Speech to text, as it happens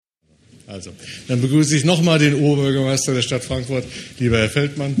Also, dann begrüße ich nochmal den Oberbürgermeister der Stadt Frankfurt, lieber Herr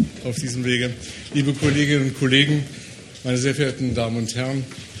Feldmann, auf diesem Wege. Liebe Kolleginnen und Kollegen, meine sehr verehrten Damen und Herren,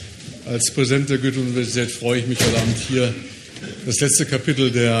 als Präsident der Goethe-Universität freue ich mich heute Abend hier das letzte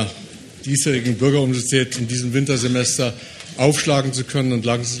Kapitel der diesjährigen Bürgeruniversität in diesem Wintersemester aufschlagen zu können. Und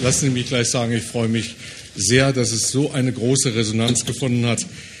lassen Sie mich gleich sagen, ich freue mich sehr, dass es so eine große Resonanz gefunden hat.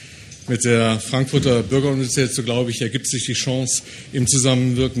 Mit der Frankfurter Bürgeruniversität, so glaube ich, ergibt sich die Chance, im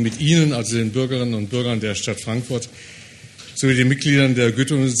Zusammenwirken mit Ihnen, also den Bürgerinnen und Bürgern der Stadt Frankfurt, sowie den Mitgliedern der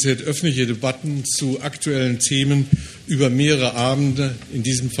Goethe-Universität öffentliche Debatten zu aktuellen Themen über mehrere Abende, in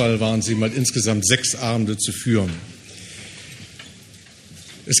diesem Fall waren sie mal insgesamt 6 Abende, zu führen.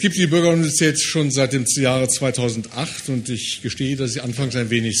 Es gibt die Bürgeruniversität schon seit dem Jahre 2008 und ich gestehe, dass ich anfangs ein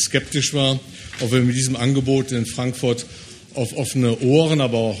wenig skeptisch war, ob wir mit diesem Angebot in Frankfurt auf offene Ohren,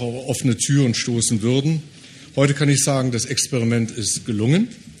 aber auch auf offene Türen stoßen würden. Heute kann ich sagen, das Experiment ist gelungen.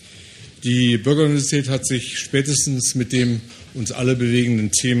 Die Bürgeruniversität hat sich spätestens mit dem uns alle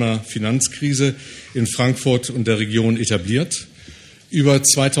bewegenden Thema Finanzkrise in Frankfurt und der Region etabliert. Über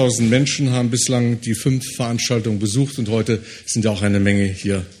 2000 Menschen haben bislang die 5 Veranstaltungen besucht und heute sind ja auch eine Menge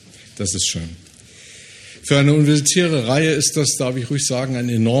hier. Das ist schön. Für eine universitäre Reihe ist das, darf ich ruhig sagen, ein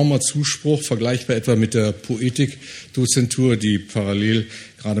enormer Zuspruch, vergleichbar etwa mit der Poetikdozentur, die parallel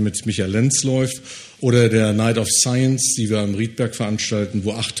gerade mit Michael Lenz läuft, oder der Night of Science, die wir am Riedberg veranstalten,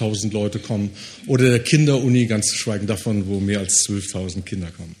 wo 8000 Leute kommen, oder der Kinderuni, ganz zu schweigen davon, wo mehr als 12.000 Kinder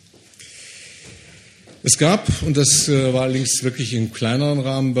kommen. Es gab, und das war allerdings wirklich im kleineren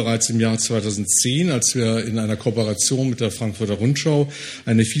Rahmen, bereits im Jahr 2010, als wir in einer Kooperation mit der Frankfurter Rundschau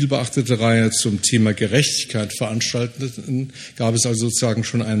eine vielbeachtete Reihe zum Thema Gerechtigkeit veranstalteten, gab es also sozusagen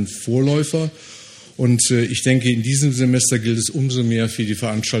schon einen Vorläufer. Und ich denke, in diesem Semester gilt es umso mehr für die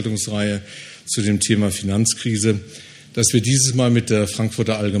Veranstaltungsreihe zu dem Thema Finanzkrise, dass wir dieses Mal mit der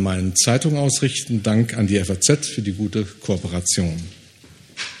Frankfurter Allgemeinen Zeitung ausrichten. Dank an die FAZ für die gute Kooperation.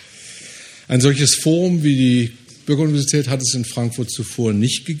 Ein solches Forum wie die Bürgeruniversität hat es in Frankfurt zuvor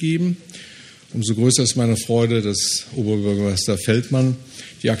nicht gegeben. Umso größer ist meine Freude, dass Oberbürgermeister Feldmann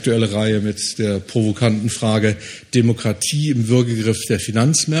die aktuelle Reihe mit der provokanten Frage Demokratie im Würgegriff der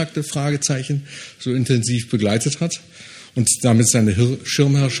Finanzmärkte Fragezeichen so intensiv begleitet hat und damit seine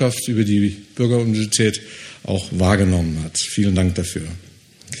Schirmherrschaft über die Bürgeruniversität auch wahrgenommen hat. Vielen Dank dafür.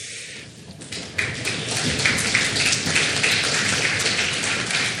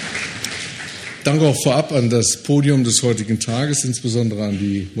 Danke auch vorab an das Podium des heutigen Tages, insbesondere an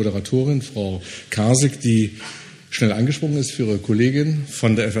die Moderatorin, Frau Karsig, die schnell angesprungen ist für ihre Kollegin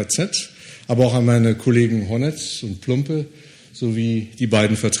von der FAZ, aber auch an meine Kollegen Honetz und Plumpe sowie die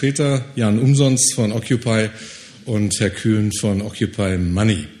beiden Vertreter, Jan Umsonst von Occupy und Herr Kühn von Occupy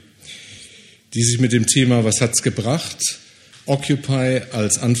Money, die sich mit dem Thema Was hat's gebracht? Occupy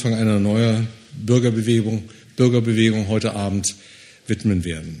als Anfang einer neuen Bürgerbewegung heute Abend widmen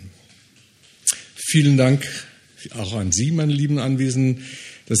werden. Vielen Dank auch an Sie, meine lieben Anwesenden,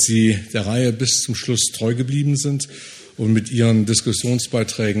 dass Sie der Reihe bis zum Schluss treu geblieben sind und mit Ihren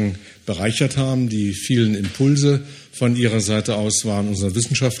Diskussionsbeiträgen bereichert haben. Die vielen Impulse von Ihrer Seite aus waren unseren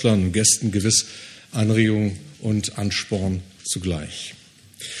Wissenschaftlern und Gästen gewiss Anregung und Ansporn zugleich.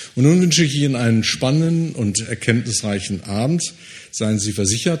 Und nun wünsche ich Ihnen einen spannenden und erkenntnisreichen Abend. Seien Sie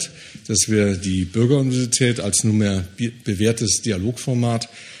versichert, dass wir die Bürgeruniversität als nunmehr bewährtes Dialogformat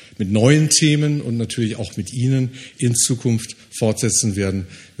mit neuen Themen und natürlich auch mit Ihnen in Zukunft fortsetzen werden.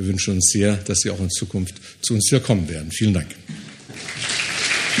 Wir wünschen uns sehr, dass Sie auch in Zukunft zu uns wieder kommen werden. Vielen Dank.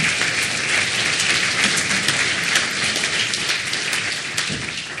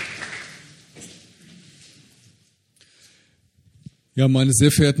 Ja, meine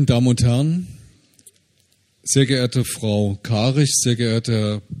sehr verehrten Damen und Herren, sehr geehrte Frau Karich, sehr geehrter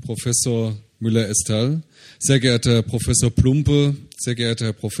Herr Professor Müller-Estel, sehr geehrter Herr Professor Plumpe, sehr geehrter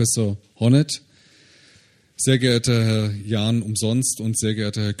Herr Professor Honneth, sehr geehrter Herr Jan Umsonst und sehr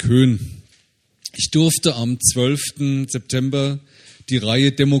geehrter Herr Köhn. Ich durfte am 12. September die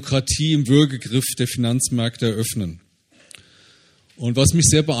Reihe Demokratie im Würgegriff der Finanzmärkte eröffnen. Und was mich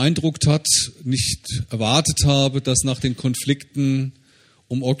sehr beeindruckt hat, nicht erwartet habe, dass nach den Konflikten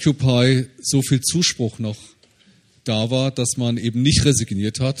um Occupy so viel Zuspruch noch da war, dass man eben nicht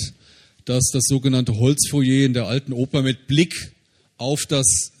resigniert hat, dass das sogenannte Holzfoyer in der Alten Oper mit Blick auf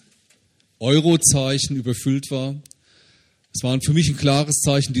das Eurozeichen überfüllt war. Es war für mich ein klares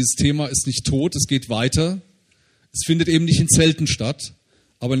Zeichen, dieses Thema ist nicht tot, es geht weiter. Es findet eben nicht in Zelten statt,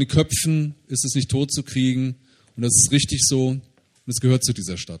 aber in den Köpfen ist es nicht tot zu kriegen und das ist richtig so und es gehört zu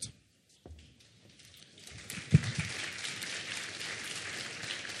dieser Stadt.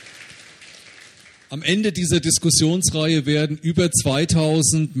 Am Ende dieser Diskussionsreihe werden über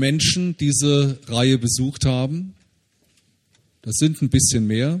 2000 Menschen diese Reihe besucht haben. Das sind ein bisschen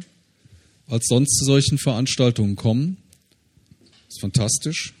mehr, als sonst zu solchen Veranstaltungen kommen. Das ist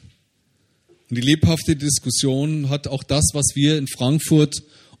fantastisch. Und die lebhafte Diskussion hat auch das, was wir in Frankfurt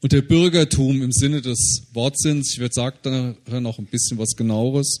unter Bürgertum im Sinne des Wortsinns, ich werde sagen nachher noch ein bisschen was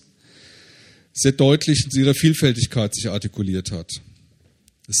Genaueres, sehr deutlich in ihrer Vielfältigkeit sich artikuliert hat.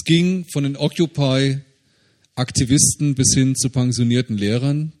 Es ging von den Occupy-Aktivisten bis hin zu pensionierten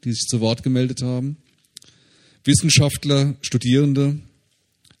Lehrern, die sich zu Wort gemeldet haben, Wissenschaftler, Studierende,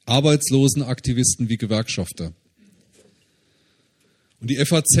 Arbeitslosenaktivisten wie Gewerkschafter. Und die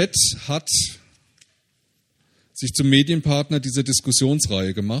FAZ hat sich zum Medienpartner dieser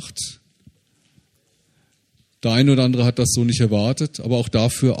Diskussionsreihe gemacht. Der eine oder andere hat das so nicht erwartet, aber auch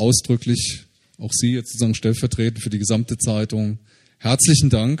dafür ausdrücklich, auch Sie jetzt sozusagen stellvertretend für die gesamte Zeitung, herzlichen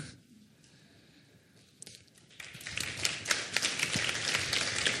Dank.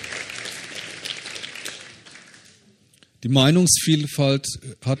 Die Meinungsvielfalt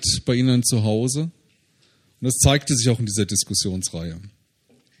hat bei Ihnen zu Hause und das zeigte sich auch in dieser Diskussionsreihe.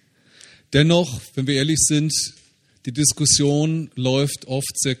 Dennoch, wenn wir ehrlich sind, die Diskussion läuft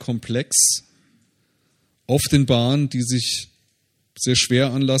oft sehr komplex, oft in Bahnen, die sich sehr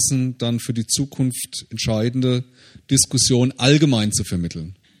schwer anlassen, dann für die Zukunft entscheidende Diskussion allgemein zu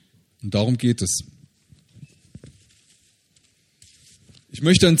vermitteln. Und darum geht es. Ich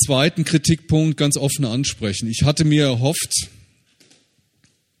möchte einen zweiten Kritikpunkt ganz offen ansprechen. Ich hatte mir erhofft,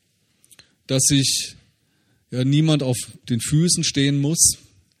 dass sich niemand auf den Füßen stehen muss.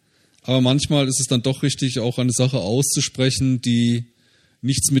 Aber manchmal ist es dann doch richtig, auch eine Sache auszusprechen, die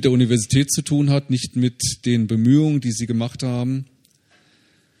nichts mit der Universität zu tun hat, nicht mit den Bemühungen, die sie gemacht haben.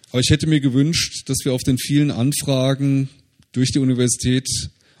 Aber ich hätte mir gewünscht, dass wir auf den vielen Anfragen durch die Universität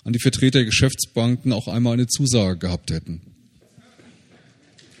an die Vertreter der Geschäftsbanken auch einmal eine Zusage gehabt hätten.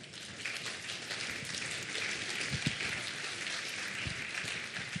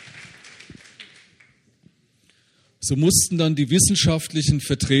 So mussten dann die wissenschaftlichen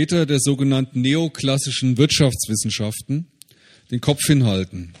Vertreter der sogenannten neoklassischen Wirtschaftswissenschaften den Kopf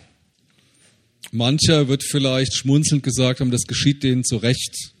hinhalten. Mancher wird vielleicht schmunzelnd gesagt haben, das geschieht denen zu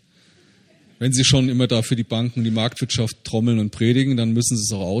Recht. Wenn sie schon immer da für die Banken, die Marktwirtschaft trommeln und predigen, dann müssen sie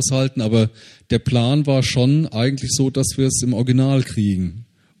es auch aushalten. Aber der Plan war schon eigentlich so, dass wir es im Original kriegen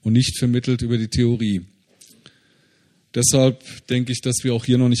und nicht vermittelt über die Theorie. Deshalb denke ich, dass wir auch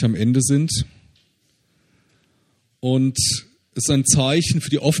hier noch nicht am Ende sind. Und es ist ein Zeichen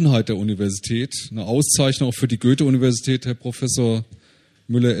für die Offenheit der Universität, eine Auszeichnung auch für die Goethe-Universität, Herr Professor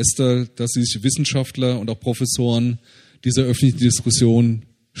Müller-Ester, dass Sie sich Wissenschaftler und auch Professoren dieser öffentlichen Diskussion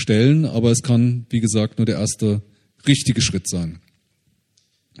stellen. Aber es kann, wie gesagt, nur der erste richtige Schritt sein.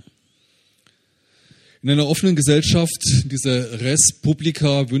 In einer offenen Gesellschaft, dieser Res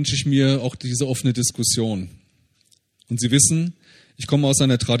Publica, wünsche ich mir auch diese offene Diskussion. Und Sie wissen, ich komme aus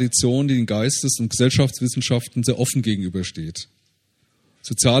einer Tradition, die den Geistes- und Gesellschaftswissenschaften sehr offen gegenübersteht.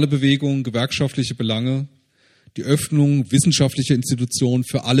 Soziale Bewegungen, gewerkschaftliche Belange, die Öffnung wissenschaftlicher Institutionen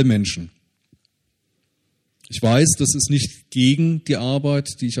für alle Menschen. Ich weiß, das ist nicht gegen die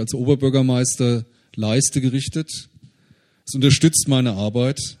Arbeit, die ich als Oberbürgermeister leiste, gerichtet. Es unterstützt meine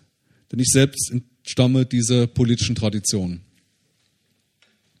Arbeit, denn ich selbst entstamme dieser politischen Tradition.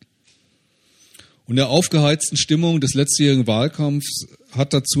 Und in der aufgeheizten Stimmung des letztjährigen Wahlkampfs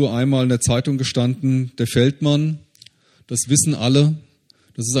hat dazu einmal in der Zeitung gestanden, der Feldmann, das wissen alle,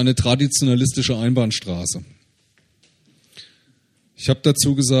 das ist eine traditionalistische Einbahnstraße. Ich habe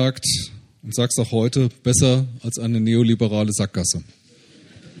dazu gesagt und sage es auch heute, besser als eine neoliberale Sackgasse.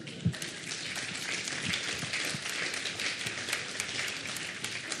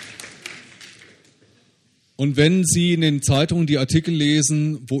 Und wenn Sie in den Zeitungen die Artikel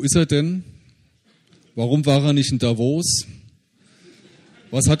lesen, wo ist er denn? Warum war er nicht in Davos?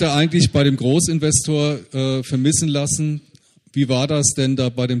 Was hat er eigentlich bei dem Großinvestor vermissen lassen? Wie war das denn da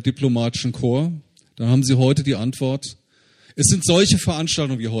bei dem diplomatischen Korps? Dann haben Sie heute die Antwort. Es sind solche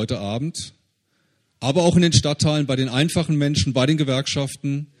Veranstaltungen wie heute Abend, aber auch in den Stadtteilen, bei den einfachen Menschen, bei den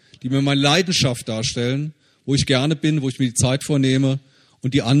Gewerkschaften, die mir meine Leidenschaft darstellen, wo ich gerne bin, wo ich mir die Zeit vornehme.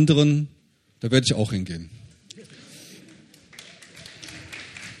 Und die anderen, da werde ich auch hingehen.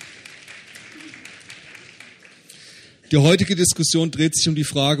 Die heutige Diskussion dreht sich um die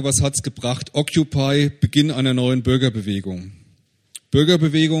Frage, was hat es gebracht? Occupy, Beginn einer neuen Bürgerbewegung.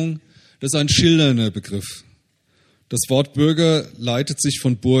 Bürgerbewegung, das ist ein schildernder Begriff. Das Wort Bürger leitet sich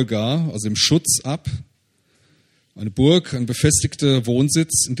von Burga, also im Schutz, ab. Eine Burg, ein befestigter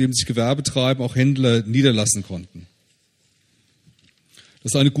Wohnsitz, in dem sich Gewerbetreiber, auch Händler niederlassen konnten.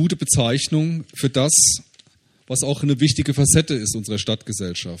 Das ist eine gute Bezeichnung für das, was auch eine wichtige Facette ist unserer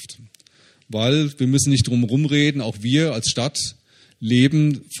Stadtgesellschaft. Weil wir müssen nicht drum rumreden, auch wir als Stadt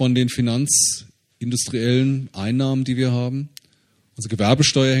leben von den finanzindustriellen Einnahmen, die wir haben. Unsere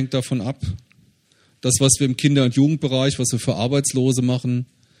Gewerbesteuer hängt davon ab. Das, was wir im Kinder- und Jugendbereich, was wir für Arbeitslose machen,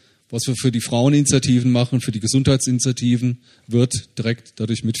 was wir für die Fraueninitiativen machen, für die Gesundheitsinitiativen, wird direkt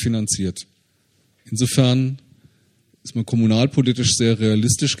dadurch mitfinanziert. Insofern ist man kommunalpolitisch sehr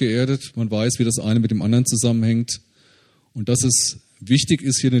realistisch geerdet. Man weiß, wie das eine mit dem anderen zusammenhängt. Und dass es wichtig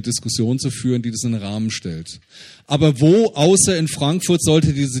ist, hier eine Diskussion zu führen, die das in den Rahmen stellt. Aber wo, außer in Frankfurt,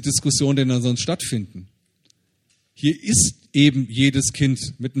 sollte diese Diskussion denn dann sonst stattfinden? Hier ist eben jedes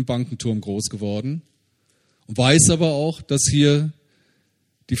Kind mit einem Bankenturm groß geworden und weiß aber auch, dass hier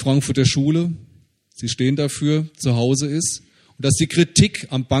die Frankfurter Schule, sie stehen dafür, zu Hause ist und dass die Kritik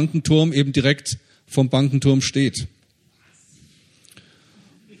am Bankenturm eben direkt vom Bankenturm steht.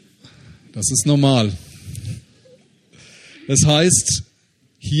 Das ist normal. Das heißt,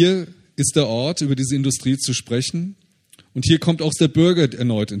 hier ist der Ort, über diese Industrie zu sprechen. Und hier kommt auch der Bürger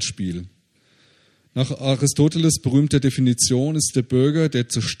erneut ins Spiel. Nach Aristoteles berühmter Definition ist der Bürger der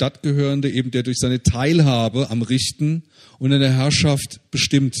zur Stadt gehörende, eben der durch seine Teilhabe am Richten und an der Herrschaft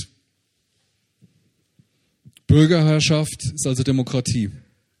bestimmt. Bürgerherrschaft ist also Demokratie.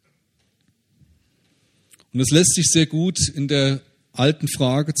 Und es lässt sich sehr gut in der alten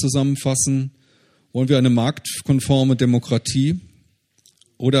Frage zusammenfassen: Wollen wir eine marktkonforme Demokratie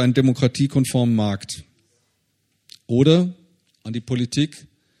oder einen demokratiekonformen Markt? Oder an die Politik: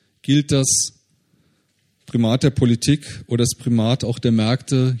 Gilt das Primat der Politik oder das Primat auch der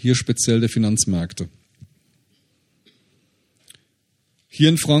Märkte, hier speziell der Finanzmärkte? Hier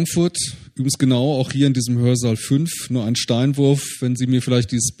in Frankfurt, übrigens genau auch hier in diesem Hörsaal 5, nur ein Steinwurf, wenn Sie mir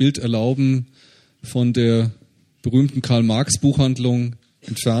vielleicht dieses Bild erlauben, von der berühmten Karl-Marx-Buchhandlung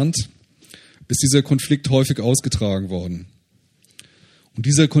entfernt, ist dieser Konflikt häufig ausgetragen worden. Und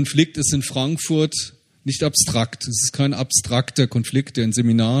dieser Konflikt ist in Frankfurt nicht abstrakt. Es ist kein abstrakter Konflikt, der in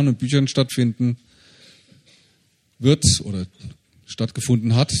Seminaren und Büchern stattfinden wird oder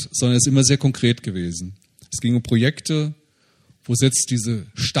stattgefunden hat, sondern es ist immer sehr konkret gewesen. Es ging um Projekte, wo setzt diese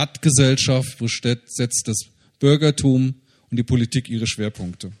Stadtgesellschaft, wo setzt das Bürgertum und die Politik ihre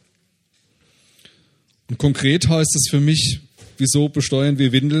Schwerpunkte. Und konkret heißt es für mich, wieso besteuern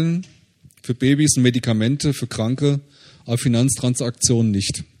wir Windeln für Babys und Medikamente für Kranke, aber Finanztransaktionen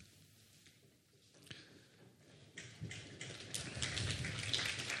nicht?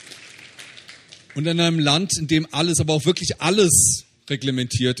 Und in einem Land, in dem alles, aber auch wirklich alles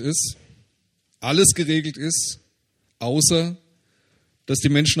reglementiert ist, alles geregelt ist, außer dass die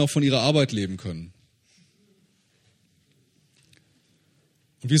Menschen auch von ihrer Arbeit leben können.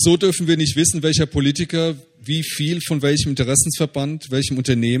 Und wieso dürfen wir nicht wissen, welcher Politiker wie viel von welchem Interessensverband, welchem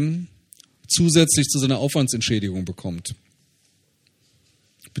Unternehmen zusätzlich zu seiner Aufwandsentschädigung bekommt?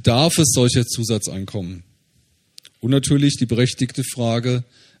 Bedarf es solcher Zusatzeinkommen? Und natürlich die berechtigte Frage: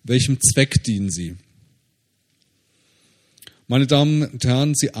 Welchem Zweck dienen sie? Meine Damen und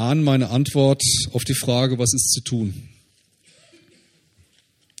Herren, Sie ahnen meine Antwort auf die Frage, was ist zu tun?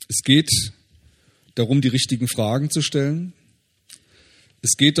 Es geht darum, die richtigen Fragen zu stellen.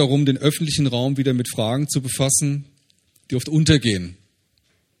 Es geht darum, den öffentlichen Raum wieder mit Fragen zu befassen, die oft untergehen,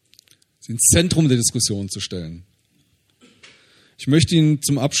 sie ins Zentrum der Diskussion zu stellen. Ich möchte Ihnen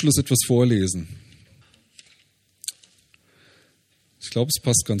zum Abschluss etwas vorlesen. Ich glaube, es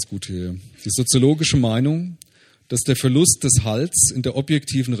passt ganz gut hier. Die soziologische Meinung, dass der Verlust des Halts in der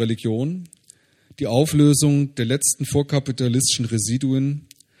objektiven Religion, die Auflösung der letzten vorkapitalistischen Residuen,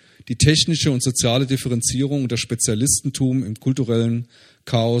 die technische und soziale Differenzierung und das Spezialistentum im kulturellen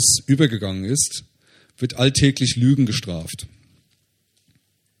Chaos übergegangen ist, wird alltäglich Lügen gestraft.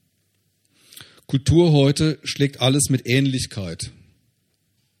 Kultur heute schlägt alles mit Ähnlichkeit.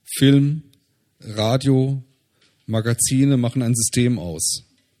 Film, Radio, Magazine machen ein System aus.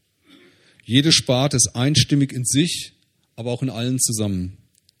 Jede Sparte ist einstimmig in sich, aber auch in allen zusammen.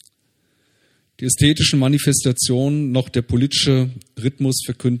 Die ästhetischen Manifestationen noch der politische Rhythmus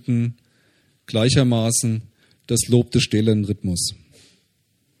verkünden gleichermaßen das Lob des stählernen Rhythmus.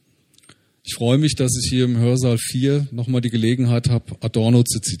 Ich freue mich, dass ich hier im Hörsaal 4 nochmal die Gelegenheit habe, Adorno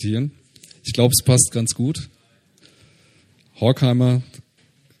zu zitieren. Ich glaube, es passt ganz gut. Horkheimer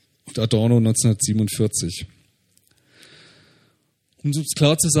und Adorno 1947. Um es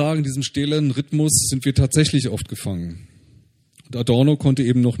klar zu sagen, in diesem stählernen Rhythmus sind wir tatsächlich oft gefangen. Und Adorno konnte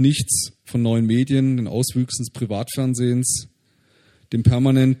eben noch nichts von neuen Medien, den Auswüchsen des Privatfernsehens, dem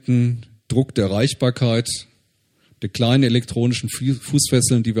permanenten Druck der Erreichbarkeit, der kleinen elektronischen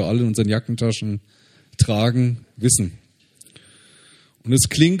Fußfesseln, die wir alle in unseren Jackentaschen tragen, wissen. Und es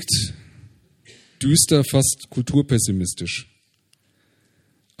klingt düster, fast kulturpessimistisch.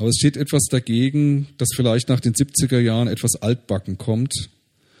 Aber es steht etwas dagegen, dass vielleicht nach den 70er Jahren etwas altbacken kommt.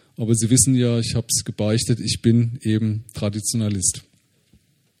 Aber Sie wissen ja, ich habe es gebeichtet, ich bin eben Traditionalist.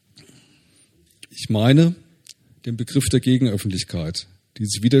 Ich meine den Begriff der Gegenöffentlichkeit, die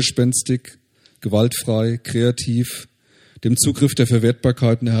sich widerspenstig, gewaltfrei, kreativ dem Zugriff der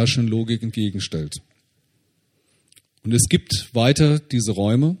Verwertbarkeit und der herrschenden Logik entgegenstellt. Und es gibt weiter diese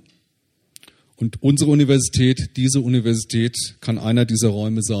Räume und unsere Universität, diese Universität kann einer dieser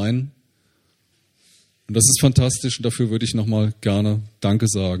Räume sein. Und das ist fantastisch und dafür würde ich nochmal gerne Danke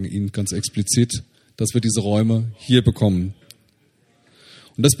sagen, Ihnen ganz explizit, dass wir diese Räume hier bekommen.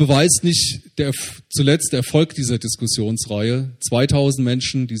 Und das beweist nicht zuletzt der Erfolg dieser Diskussionsreihe. 2000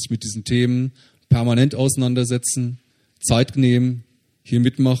 Menschen, die sich mit diesen Themen permanent auseinandersetzen, Zeit nehmen, hier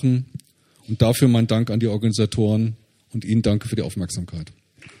mitmachen. Und dafür mein Dank an die Organisatoren und Ihnen danke für die Aufmerksamkeit.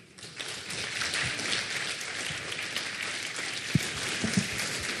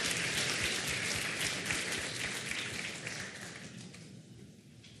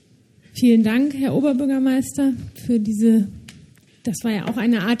 Vielen Dank, Herr Oberbürgermeister, für das war ja auch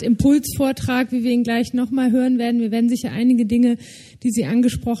eine Art Impulsvortrag, wie wir ihn gleich nochmal hören werden. Wir werden sicher einige Dinge, die Sie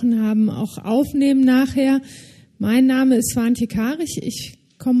angesprochen haben, auch aufnehmen nachher. Mein Name ist Swantje Karich, ich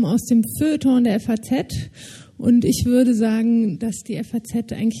komme aus dem Feuilleton der FAZ und ich würde sagen, dass die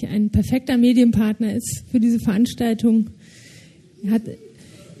FAZ eigentlich ein perfekter Medienpartner ist für diese Veranstaltung.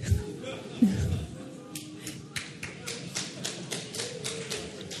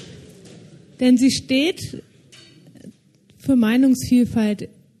 Denn sie steht für Meinungsvielfalt.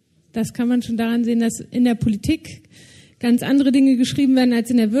 Das kann man schon daran sehen, dass in der Politik ganz andere Dinge geschrieben werden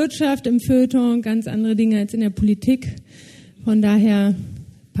als in der Wirtschaft, im Feuilleton ganz andere Dinge als in der Politik. Von daher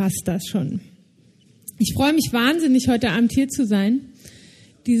passt das schon. Ich freue mich wahnsinnig, heute Abend hier zu sein.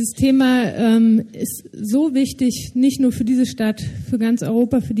 Dieses Thema ist so wichtig, nicht nur für diese Stadt, für ganz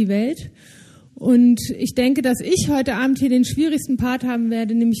Europa, für die Welt. Und ich denke, dass ich heute Abend hier den schwierigsten Part haben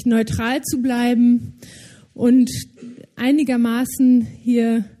werde, nämlich neutral zu bleiben und einigermaßen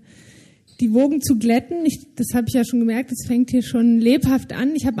hier die Wogen zu glätten. Das habe ich ja schon gemerkt, es fängt hier schon lebhaft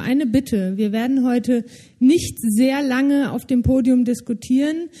an. Ich habe eine Bitte. Wir werden heute nicht sehr lange auf dem Podium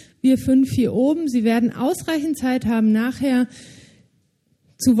diskutieren. Wir 5 hier oben. Sie werden ausreichend Zeit haben, nachher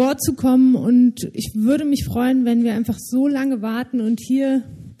zu Wort zu kommen. Und ich würde mich freuen, wenn wir einfach so lange warten und hier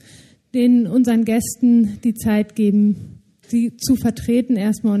unseren Gästen die Zeit geben, sie zu vertreten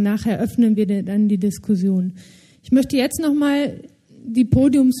erstmal und nachher öffnen wir dann die Diskussion. Ich möchte jetzt nochmal die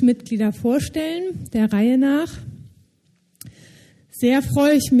Podiumsmitglieder vorstellen, der Reihe nach. Sehr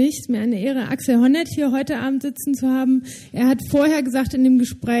freue ich mich, es ist mir eine Ehre, Axel Honneth hier heute Abend sitzen zu haben. Er hat vorher gesagt in dem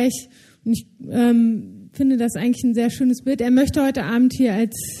Gespräch, und ich finde das eigentlich ein sehr schönes Bild, er möchte heute Abend hier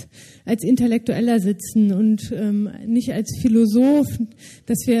als Intellektueller sitzen und nicht als Philosoph,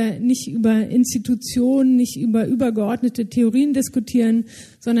 dass wir nicht über Institutionen, nicht über übergeordnete Theorien diskutieren,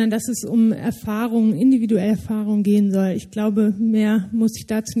 sondern dass es um Erfahrungen, individuelle Erfahrungen gehen soll. Ich glaube, mehr muss ich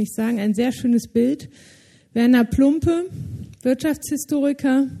dazu nicht sagen. Ein sehr schönes Bild. Werner Plumpe,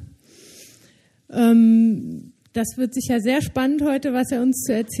 Wirtschaftshistoriker. Das wird sicher sehr spannend heute, was er uns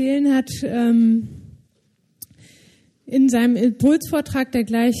zu erzählen hat. In seinem Impulsvortrag, der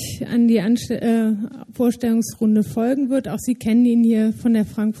gleich an die Vorstellungsrunde folgen wird. Auch Sie kennen ihn hier von der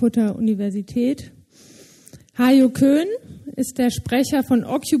Frankfurter Universität. Hajo Köhn ist der Sprecher von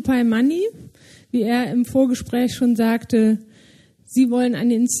Occupy Money. Wie er im Vorgespräch schon sagte, Sie wollen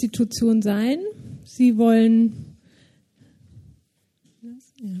eine Institution sein. Sie wollen...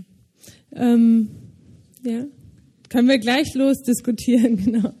 Können wir gleich losdiskutieren,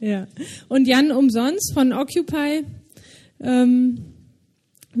 genau. Ja. Und Jan Umsonst von Occupy.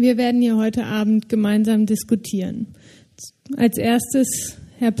 Wir werden hier heute Abend gemeinsam diskutieren. Als erstes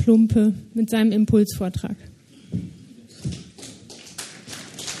Herr Plumpe mit seinem Impulsvortrag.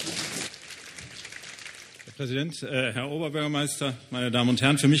 Herr Präsident, Herr Oberbürgermeister, meine Damen und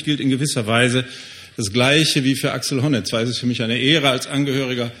Herren, für mich gilt in gewisser Weise das Gleiche wie für Axel Honneth. Zwar ist es für mich eine Ehre, als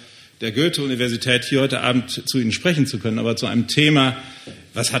Angehöriger der Goethe-Universität hier heute Abend zu Ihnen sprechen zu können, aber zu einem Thema,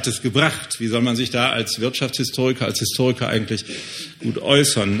 was hat es gebracht? Wie soll man sich da als Wirtschaftshistoriker, als Historiker eigentlich gut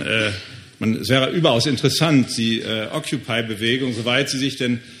äußern? Es wäre überaus interessant, die Occupy-Bewegung, soweit sie sich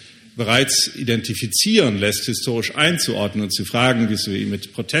denn bereits identifizieren lässt, historisch einzuordnen und zu fragen, wie es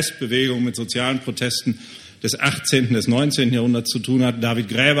mit Protestbewegungen, mit sozialen Protesten des 18., des 19. Jahrhunderts zu tun hat. David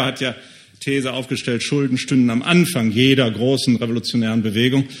Graeber hat ja These aufgestellt, Schulden stünden am Anfang jeder großen revolutionären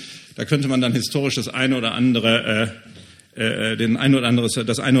Bewegung. Da könnte man dann historisch das eine oder andere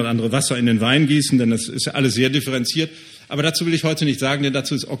Wasser in den Wein gießen, denn das ist ja alles sehr differenziert. Aber dazu will ich heute nicht sagen, denn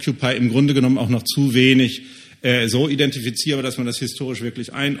dazu ist Occupy im Grunde genommen auch noch zu wenig so identifizierbar, dass man das historisch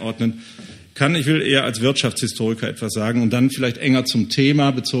wirklich einordnen kann. Ich will eher als Wirtschaftshistoriker etwas sagen und dann vielleicht enger zum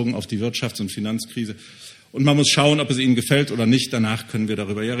Thema bezogen auf die Wirtschafts- und Finanzkrise. Und man muss schauen, ob es Ihnen gefällt oder nicht. Danach können wir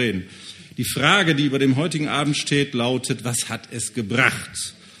darüber ja reden. Die Frage, die über dem heutigen Abend steht, lautet, was hat es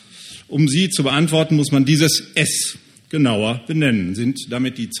gebracht? Um sie zu beantworten, muss man dieses S genauer benennen. Sind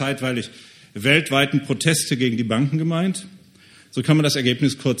damit die zeitweilig weltweiten Proteste gegen die Banken gemeint? So kann man das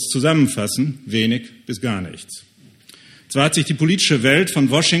Ergebnis kurz zusammenfassen, wenig bis gar nichts. Zwar hat sich die politische Welt von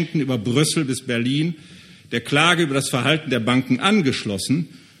Washington über Brüssel bis Berlin der Klage über das Verhalten der Banken angeschlossen,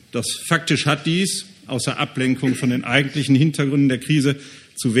 doch faktisch hat dies, außer Ablenkung von den eigentlichen Hintergründen der Krise,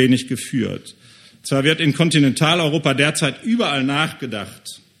 zu wenig geführt. Zwar wird in Kontinentaleuropa derzeit überall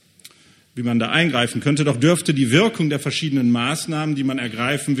nachgedacht, wie man da eingreifen könnte, doch dürfte die Wirkung der verschiedenen Maßnahmen, die man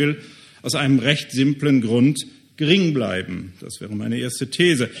ergreifen will, aus einem recht simplen Grund gering bleiben. Das wäre meine erste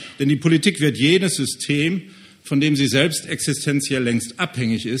These. Denn die Politik wird jenes System, von dem sie selbst existenziell längst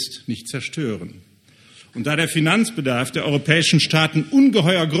abhängig ist, nicht zerstören. Und da der Finanzbedarf der europäischen Staaten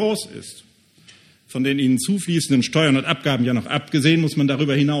ungeheuer groß ist, von den ihnen zufließenden Steuern und Abgaben ja noch abgesehen, muss man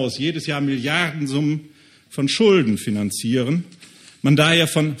darüber hinaus jedes Jahr Milliardensummen von Schulden finanzieren. Man daher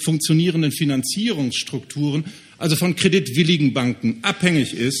von funktionierenden Finanzierungsstrukturen, also von kreditwilligen Banken,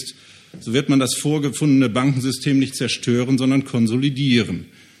 abhängig ist, so wird man das vorgefundene Bankensystem nicht zerstören, sondern konsolidieren.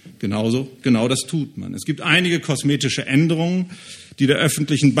 Genau das tut man. Es gibt einige kosmetische Änderungen, die der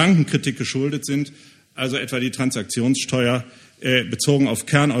öffentlichen Bankenkritik geschuldet sind, also etwa die Transaktionssteuer bezogen auf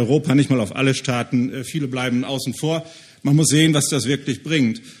Kerneuropa, nicht mal auf alle Staaten. Viele bleiben außen vor. Man muss sehen, was das wirklich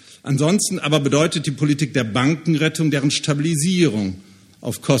bringt. Ansonsten aber bedeutet die Politik der Bankenrettung deren Stabilisierung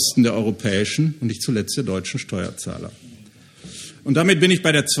auf Kosten der europäischen und nicht zuletzt der deutschen Steuerzahler. Und damit bin ich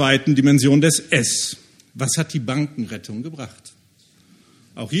bei der zweiten Dimension des S. Was hat die Bankenrettung gebracht?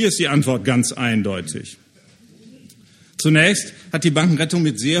 Auch hier ist die Antwort ganz eindeutig. Zunächst hat die Bankenrettung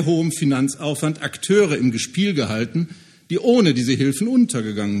mit sehr hohem Finanzaufwand Akteure im Gespiel gehalten, die ohne diese Hilfen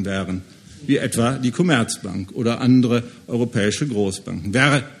untergegangen wären, wie etwa die Commerzbank oder andere europäische Großbanken.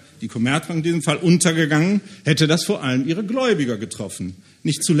 Wäre die Commerzbank in diesem Fall untergegangen, hätte das vor allem ihre Gläubiger getroffen.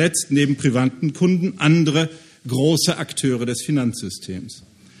 Nicht zuletzt neben privaten Kunden andere große Akteure des Finanzsystems.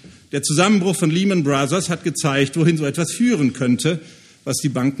 Der Zusammenbruch von Lehman Brothers hat gezeigt, wohin so etwas führen könnte, was die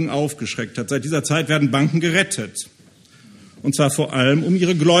Banken aufgeschreckt hat. Seit dieser Zeit werden Banken gerettet. Und zwar vor allem, um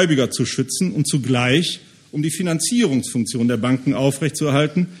ihre Gläubiger zu schützen und zugleich, um die Finanzierungsfunktion der Banken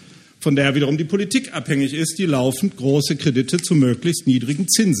aufrechtzuerhalten, von der wiederum die Politik abhängig ist, die laufend große Kredite zu möglichst niedrigen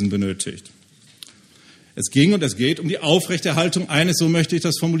Zinsen benötigt. Es ging und es geht um die Aufrechterhaltung eines, so möchte ich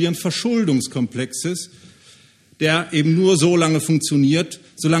das formulieren, Verschuldungskomplexes, der eben nur so lange funktioniert,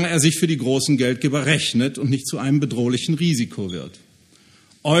 solange er sich für die großen Geldgeber rechnet und nicht zu einem bedrohlichen Risiko wird.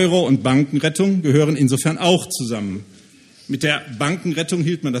 Euro- und Bankenrettung gehören insofern auch zusammen. Mit der Bankenrettung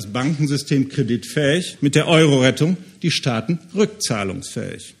hielt man das Bankensystem kreditfähig, mit der Euro-Rettung die Staaten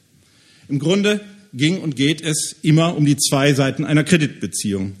rückzahlungsfähig. Im Grunde ging und geht es immer um die zwei Seiten einer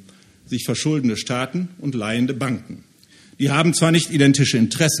Kreditbeziehung, sich verschuldende Staaten und leihende Banken. Die haben zwar nicht identische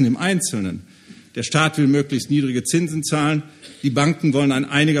Interessen im Einzelnen. Der Staat will möglichst niedrige Zinsen zahlen, die Banken wollen ein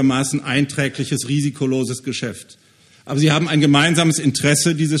einigermaßen einträgliches, risikoloses Geschäft. Aber sie haben ein gemeinsames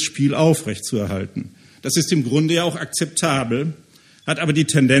Interesse, dieses Spiel aufrechtzuerhalten. Das ist im Grunde ja auch akzeptabel, hat aber die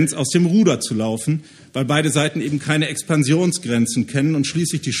Tendenz, aus dem Ruder zu laufen, weil beide Seiten eben keine Expansionsgrenzen kennen und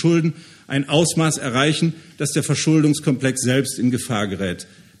schließlich die Schulden ein Ausmaß erreichen, dass der Verschuldungskomplex selbst in Gefahr gerät.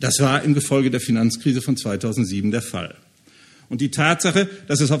 Das war im Gefolge der Finanzkrise von 2007 der Fall. Und die Tatsache,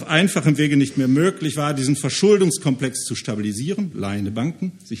 dass es auf einfachem Wege nicht mehr möglich war, diesen Verschuldungskomplex zu stabilisieren, leihende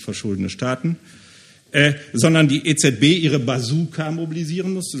Banken, sich verschuldende Staaten, sondern die EZB ihre Bazooka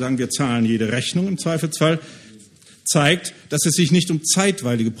mobilisieren musste, sagen wir zahlen jede Rechnung im Zweifelsfall, zeigt, dass es sich nicht um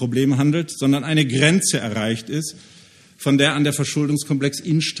zeitweilige Probleme handelt, sondern eine Grenze erreicht ist, von der an der Verschuldungskomplex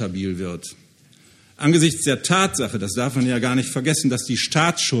instabil wird. Angesichts der Tatsache, das darf man ja gar nicht vergessen, dass die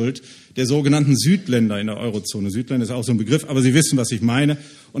Staatsschuld der sogenannten Südländer in der Eurozone, Südländer ist auch so ein Begriff, aber Sie wissen, was ich meine,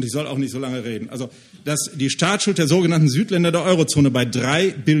 und ich soll auch nicht so lange reden. Also, dass die Staatsschuld der sogenannten Südländer der Eurozone bei 3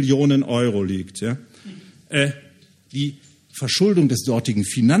 Billionen Euro liegt, ja, die Verschuldung des dortigen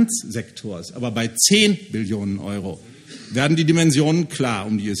Finanzsektors aber bei 10 Billionen Euro, werden die Dimensionen klar,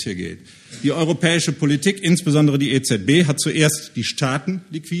 um die es hier geht. Die europäische Politik, insbesondere die EZB, hat zuerst die Staaten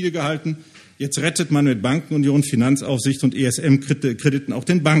liquide gehalten. Jetzt rettet man mit Bankenunion, Finanzaufsicht und ESM-Krediten auch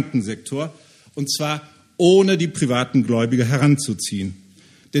den Bankensektor, und zwar ohne die privaten Gläubiger heranzuziehen.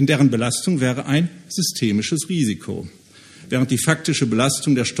 Denn deren Belastung wäre ein systemisches Risiko, während die faktische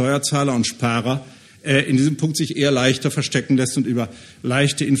Belastung der Steuerzahler und Sparer in diesem Punkt sich eher leichter verstecken lässt und über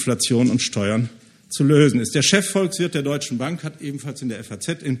leichte Inflation und Steuern zu lösen ist. Der Chefvolkswirt der Deutschen Bank hat ebenfalls in der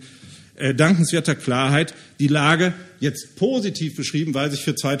FAZ in dankenswerter Klarheit die Lage jetzt positiv beschrieben, weil sich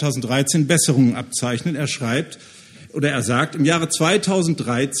für 2013 Besserungen abzeichnen. Er schreibt oder er sagt, im Jahre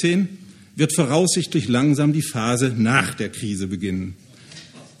 2013 wird voraussichtlich langsam die Phase nach der Krise beginnen.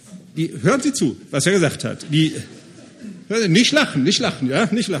 Hören Sie zu, was er gesagt hat. Nicht lachen.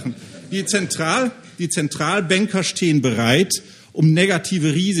 Die Zentralbanker stehen bereit, um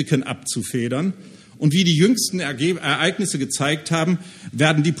negative Risiken abzufedern. Und wie die jüngsten Ereignisse gezeigt haben,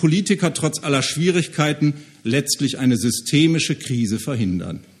 werden die Politiker trotz aller Schwierigkeiten letztlich eine systemische Krise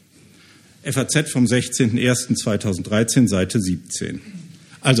verhindern. FAZ vom 16.01.2013, Seite 17.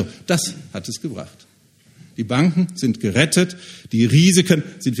 Also, das hat es gebracht. Die Banken sind gerettet, die Risiken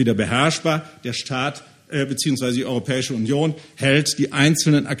sind wieder beherrschbar, der Staat bzw. die Europäische Union hält die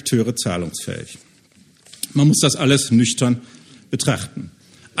einzelnen Akteure zahlungsfähig. Man muss das alles nüchtern betrachten.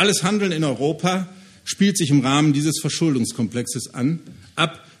 Alles Handeln in Europa spielt sich im Rahmen dieses Verschuldungskomplexes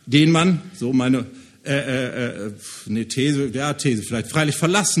ab, den man, so meine These vielleicht freilich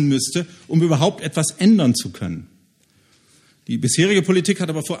verlassen müsste, um überhaupt etwas ändern zu können. Die bisherige Politik hat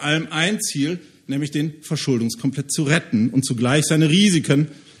aber vor allem ein Ziel, nämlich den Verschuldungskomplex zu retten und zugleich seine Risiken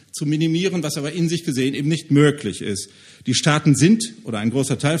zu minimieren, was aber in sich gesehen eben nicht möglich ist. Die Staaten sind, oder ein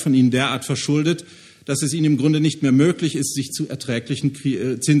großer Teil von ihnen, derart verschuldet, dass es ihnen im Grunde nicht mehr möglich ist, sich zu erträglichen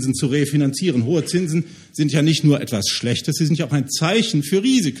Zinsen zu refinanzieren. Hohe Zinsen sind ja nicht nur etwas Schlechtes, sie sind ja auch ein Zeichen für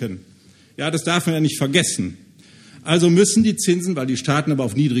Risiken. Ja, das darf man ja nicht vergessen. Also müssen die Zinsen, weil die Staaten aber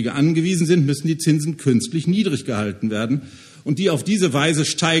auf niedrige angewiesen sind, müssen die Zinsen künstlich niedrig gehalten werden. Und die auf diese Weise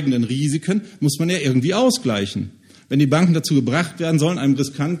steigenden Risiken muss man ja irgendwie ausgleichen. Wenn die Banken dazu gebracht werden sollen, einem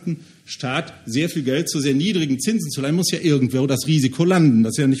riskanten Staat sehr viel Geld zu sehr niedrigen Zinsen zu leihen, muss ja irgendwo das Risiko landen.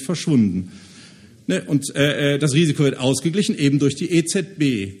 Das ist ja nicht verschwunden. Und das Risiko wird ausgeglichen eben durch die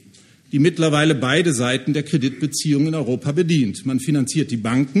EZB, die mittlerweile beide Seiten der Kreditbeziehungen in Europa bedient. Man finanziert die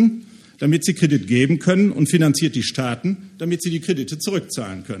Banken, damit sie Kredit geben können, und finanziert die Staaten, damit sie die Kredite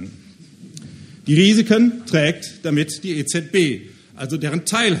zurückzahlen können. Die Risiken trägt damit die EZB, also deren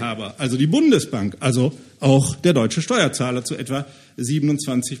Teilhaber, also die Bundesbank, also auch der deutsche Steuerzahler zu etwa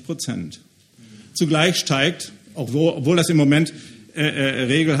 27%. Zugleich steigt, obwohl das im Moment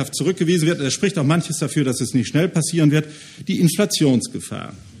regelhaft zurückgewiesen wird, es spricht auch manches dafür, dass es nicht schnell passieren wird, die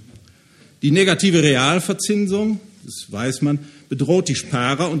Inflationsgefahr. Die negative Realverzinsung, das weiß man, bedroht die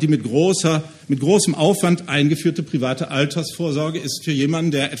Sparer, und die mit großem Aufwand eingeführte private Altersvorsorge ist für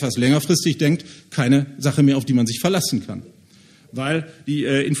jemanden, der etwas längerfristig denkt, keine Sache mehr, auf die man sich verlassen kann, weil die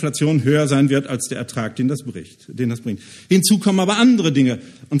Inflation höher sein wird als der Ertrag, den das bringt. Hinzu kommen aber andere Dinge,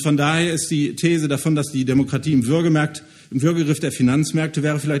 und von daher ist die These davon, dass die Demokratie im Würgegriff der Finanzmärkte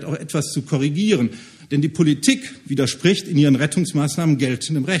wäre, vielleicht auch etwas zu korrigieren. Denn die Politik widerspricht in ihren Rettungsmaßnahmen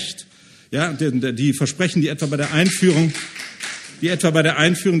geltendem Recht. Ja, die Versprechen, die etwa bei der Einführung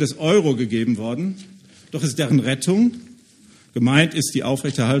des Euro gegeben worden, doch ist deren Rettung, gemeint ist die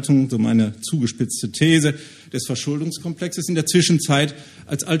Aufrechterhaltung, so meine zugespitzte These, des Verschuldungskomplexes, in der Zwischenzeit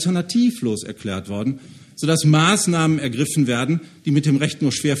als alternativlos erklärt worden, sodass Maßnahmen ergriffen werden, die mit dem Recht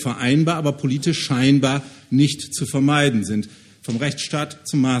nur schwer vereinbar, aber politisch scheinbar nicht zu vermeiden sind. Vom Rechtsstaat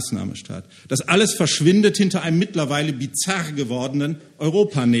zum Maßnahmestaat. Das alles verschwindet hinter einem mittlerweile bizarr gewordenen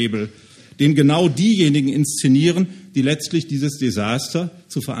Europanebel, den genau diejenigen inszenieren, die letztlich dieses Desaster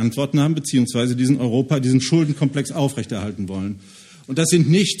zu verantworten haben, beziehungsweise diesen Schuldenkomplex aufrechterhalten wollen. Und das sind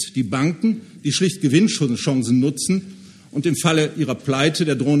nicht die Banken, die schlicht Gewinnchancen nutzen und im Falle ihrer Pleite,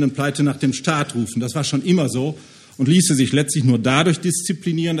 der drohenden Pleite, nach dem Staat rufen. Das war schon immer so und ließe sich letztlich nur dadurch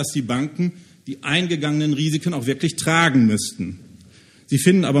disziplinieren, dass die Banken die eingegangenen Risiken auch wirklich tragen müssten. Sie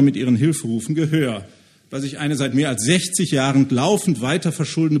finden aber mit ihren Hilferufen Gehör, weil sich eine seit mehr als 60 Jahren laufend weiter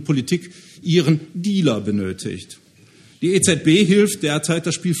verschuldende Politik ihren Dealer benötigt. Die EZB hilft derzeit,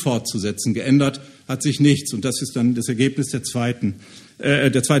 das Spiel fortzusetzen. Geändert hat sich nichts. Und das ist dann das Ergebnis der zweiten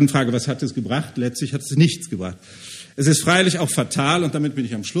Frage. Was hat es gebracht? Letztlich hat es nichts gebracht. Es ist freilich auch fatal, und damit bin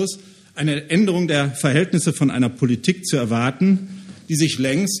ich am Schluss, eine Änderung der Verhältnisse von einer Politik zu erwarten, die sich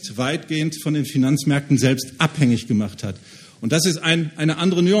längst weitgehend von den Finanzmärkten selbst abhängig gemacht hat. Und das ist eine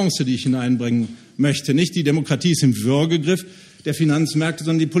andere Nuance, die ich hineinbringen möchte. Nicht die Demokratie ist im Würgegriff der Finanzmärkte,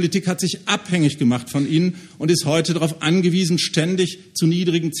 sondern die Politik hat sich abhängig gemacht von ihnen und ist heute darauf angewiesen, ständig zu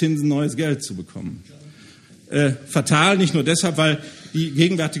niedrigen Zinsen neues Geld zu bekommen. Fatal nicht nur deshalb, weil die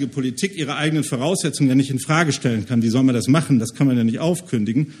gegenwärtige Politik ihre eigenen Voraussetzungen ja nicht in Frage stellen kann. Wie soll man das machen? Das kann man ja nicht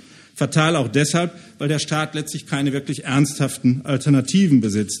aufkündigen. Fatal auch deshalb, weil der Staat letztlich keine wirklich ernsthaften Alternativen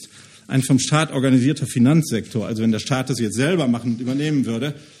besitzt. Ein vom Staat organisierter Finanzsektor, also wenn der Staat das jetzt selber machen und übernehmen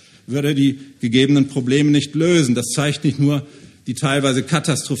würde, würde die gegebenen Probleme nicht lösen. Das zeigt nicht nur die teilweise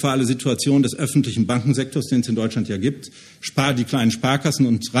katastrophale Situation des öffentlichen Bankensektors, den es in Deutschland ja gibt, die kleinen Sparkassen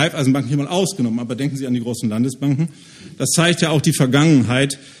und Raiffeisenbanken hier mal ausgenommen, aber denken Sie an die großen Landesbanken. Das zeigt ja auch die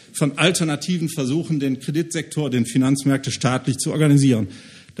Vergangenheit von alternativen Versuchen, den Kreditsektor, den Finanzmärkte staatlich zu organisieren.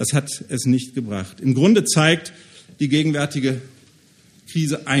 Das hat es nicht gebracht. Im Grunde zeigt die gegenwärtige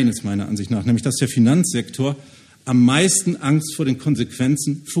Krise eines meiner Ansicht nach, nämlich dass der Finanzsektor am meisten Angst vor den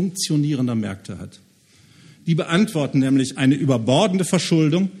Konsequenzen funktionierender Märkte hat. Die beantworten nämlich eine überbordende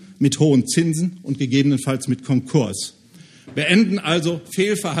Verschuldung mit hohen Zinsen und gegebenenfalls mit Konkurs, beenden also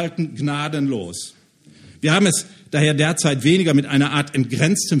Fehlverhalten gnadenlos. Wir haben es daher derzeit weniger mit einer Art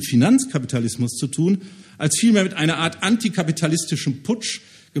entgrenztem Finanzkapitalismus zu tun, als vielmehr mit einer Art antikapitalistischem Putsch,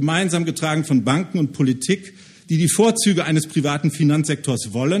 gemeinsam getragen von Banken und Politik, die die Vorzüge eines privaten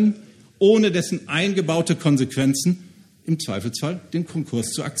Finanzsektors wollen, ohne dessen eingebaute Konsequenzen, im Zweifelsfall den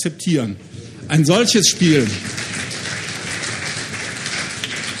Konkurs zu akzeptieren. Ein solches Spiel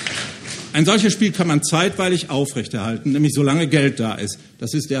kann man zeitweilig aufrechterhalten, nämlich solange Geld da ist.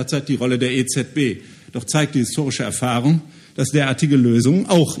 Das ist derzeit die Rolle der EZB. Doch zeigt die historische Erfahrung, dass derartige Lösungen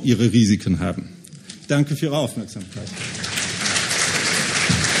auch ihre Risiken haben. Ich danke für Ihre Aufmerksamkeit.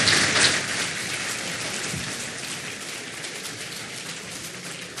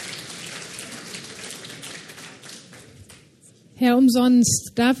 Herr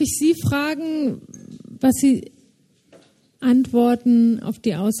Umsonst, darf ich Sie fragen, was Sie antworten auf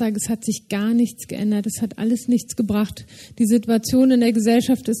die Aussage, es hat sich gar nichts geändert, es hat alles nichts gebracht. Die Situation in der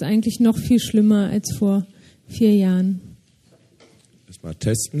Gesellschaft ist eigentlich noch viel schlimmer als vor 4 Jahren. Erstmal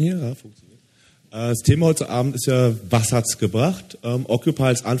testen hier. Ja, funktioniert. Das Thema heute Abend ist ja, was hat's gebracht? Occupy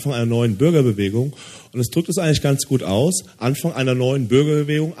als Anfang einer neuen Bürgerbewegung. Und es drückt es eigentlich ganz gut aus. Anfang einer neuen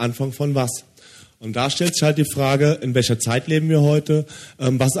Bürgerbewegung, Anfang von was? Und da stellt sich halt die Frage, in welcher Zeit leben wir heute?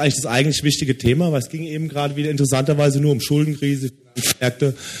 Was ist eigentlich das eigentlich wichtige Thema? Weil es ging eben gerade wieder interessanterweise nur um Schuldenkrise,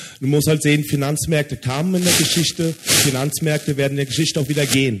 Finanzmärkte. Du musst halt sehen, Finanzmärkte kamen in der Geschichte, Finanzmärkte werden in der Geschichte auch wieder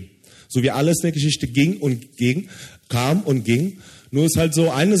gehen. So wie alles in der Geschichte ging und ging, kam und ging. Nur ist halt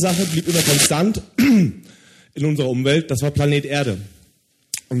so, eine Sache blieb immer konstant in unserer Umwelt, das war Planet Erde.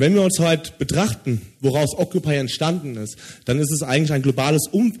 Und wenn wir uns heute betrachten, woraus Occupy entstanden ist, dann ist es eigentlich ein globales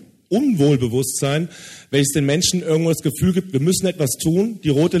Unwohlbewusstsein, welches den Menschen irgendwo das Gefühl gibt, wir müssen etwas tun, die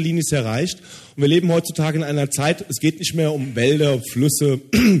rote Linie ist erreicht. Und wir leben heutzutage in einer Zeit, es geht nicht mehr um Wälder, Flüsse,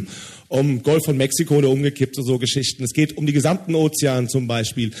 um Golf von Mexiko oder umgekippt oder so Geschichten. Es geht um die gesamten Ozeane zum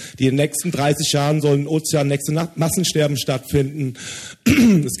Beispiel. Die in den nächsten 30 Jahren sollen nächste Massensterben stattfinden.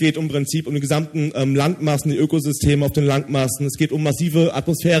 Es geht im Prinzip um die gesamten Landmassen, die Ökosysteme auf den Landmassen. Es geht um massive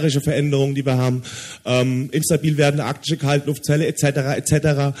atmosphärische Veränderungen, die wir haben. Instabil werdende arktische Kaltluftzelle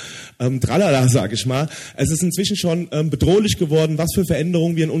etc. Tralala, sage ich mal. Es ist inzwischen schon bedrohlich geworden, was für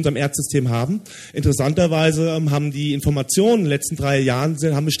Veränderungen wir in unserem Erdsystem haben. Interessanterweise haben die Informationen in den letzten 3 Jahren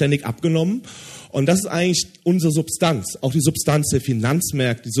haben wir ständig abgenommen. Und das ist eigentlich unsere Substanz, auch die Substanz der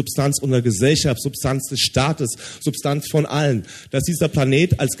Finanzmärkte, die Substanz unserer Gesellschaft, Substanz des Staates, Substanz von allen, dass dieser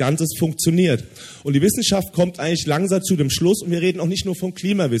Planet als Ganzes funktioniert. Und die Wissenschaft kommt eigentlich langsam zu dem Schluss, und wir reden auch nicht nur von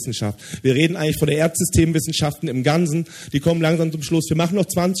Klimawissenschaft, wir reden eigentlich von der Erdsystemwissenschaften im Ganzen, die kommen langsam zum Schluss, wir machen noch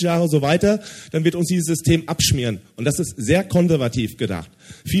 20 Jahre so weiter, dann wird uns dieses System abschmieren. Und das ist sehr konservativ gedacht.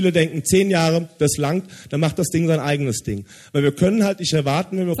 Viele denken, 10 Jahre, das langt, dann macht das Ding sein eigenes Ding. Weil wir können halt nicht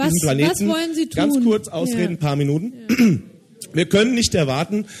erwarten, wenn wir auf diesem Planeten... Was wollen Sie tun? Ganz kurz ausreden, ein paar Minuten. Ja. Wir können nicht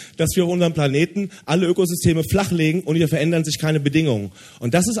erwarten, dass wir auf unserem Planeten alle Ökosysteme flachlegen und hier verändern sich keine Bedingungen.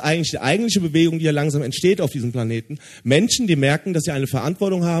 Und das ist eigentlich die eigentliche Bewegung, die ja langsam entsteht auf diesem Planeten. Menschen, die merken, dass sie eine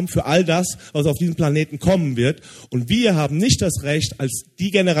Verantwortung haben für all das, was auf diesem Planeten kommen wird. Und wir haben nicht das Recht, als die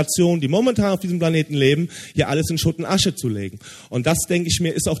Generation, die momentan auf diesem Planeten leben, hier alles in Schutt und Asche zu legen. Und das, denke ich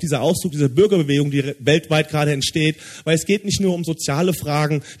mir, ist auch dieser Ausdruck dieser Bürgerbewegung, die weltweit gerade entsteht. Weil es geht nicht nur um soziale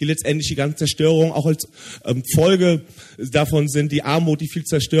Fragen, die letztendlich die ganze Zerstörung auch als Folge davon sind, die Armut, die viel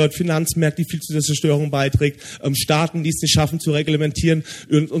zerstört, Finanzmärkte, die viel zu der Zerstörung beiträgt, Staaten, die es nicht schaffen zu reglementieren,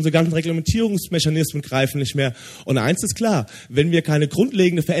 und unsere ganzen Reglementierungsmechanismen greifen nicht mehr. Und eins ist klar, wenn wir keine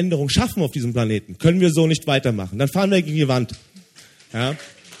grundlegende Veränderung schaffen auf diesem Planeten, können wir so nicht weitermachen. Dann fahren wir gegen die Wand. Ja?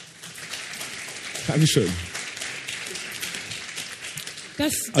 Dankeschön.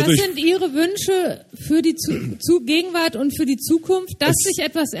 Das sind Ihre Wünsche für die Gegenwart und für die Zukunft, dass sich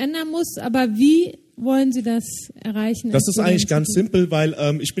etwas ändern muss, aber wie wollen Sie das erreichen? Das ist eigentlich ganz simpel,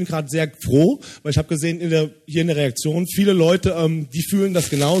 weil ich bin gerade sehr froh, weil ich habe gesehen hier in der Reaktion, viele Leute, die fühlen das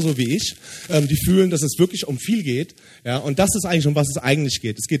genauso wie ich. Die fühlen, dass es wirklich um viel geht. Ja, und das ist eigentlich, um was es eigentlich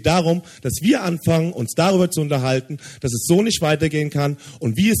geht. Es geht darum, dass wir anfangen, uns darüber zu unterhalten, dass es so nicht weitergehen kann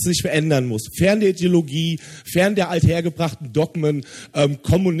und wie es sich verändern muss. Fern der Ideologie, fern der althergebrachten Dogmen,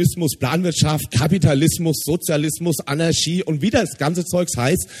 Kommunismus, Planwirtschaft, Kapitalismus, Sozialismus, Anarchie und wie das ganze Zeugs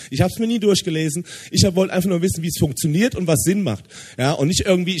heißt. Ich habe es mir nie durchgelesen. Ich wollte einfach nur wissen, wie es funktioniert und was Sinn macht. Ja, und nicht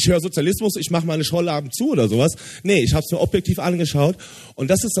irgendwie, ich höre Sozialismus, ich mache meine Schollabend zu oder sowas. Nee, ich habe es mir objektiv angeschaut und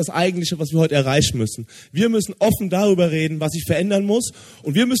das ist das Eigentliche, was wir heute erreichen müssen. Wir müssen offen darüber reden, was sich verändern muss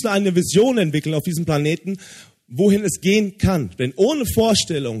und wir müssen eine Vision entwickeln auf diesem Planeten, wohin es gehen kann. Denn ohne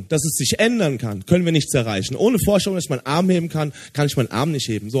Vorstellung, dass es sich ändern kann, können wir nichts erreichen. Ohne Vorstellung, dass ich meinen Arm heben kann, kann ich meinen Arm nicht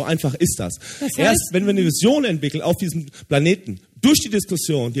heben. So einfach ist das. Erst wenn wir eine Vision entwickeln auf diesem Planeten, durch die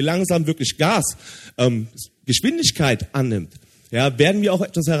Diskussion, die langsam wirklich Geschwindigkeit annimmt, ja, werden wir auch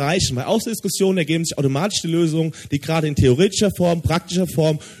etwas erreichen. Weil aus der Diskussion ergeben sich automatisch die Lösungen, die gerade in theoretischer Form, praktischer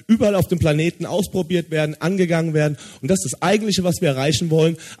Form, überall auf dem Planeten ausprobiert werden, angegangen werden. Und das ist das Eigentliche, was wir erreichen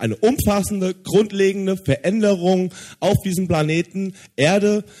wollen. Eine umfassende, grundlegende Veränderung auf diesem Planeten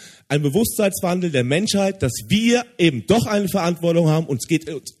Erde, ein Bewusstseinswandel der Menschheit, dass wir eben doch eine Verantwortung haben und es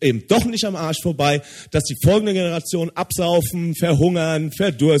geht eben doch nicht am Arsch vorbei, dass die folgende Generation absaufen, verhungern,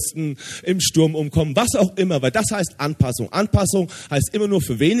 verdursten, im Sturm umkommen, was auch immer, weil das heißt Anpassung. Anpassung heißt immer nur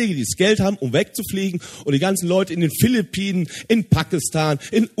für wenige, die das Geld haben, um wegzufliegen und die ganzen Leute in den Philippinen, in Pakistan,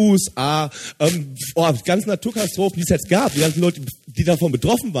 in USA, die ganzen Naturkatastrophen, die es jetzt gab, die ganzen Leute, die davon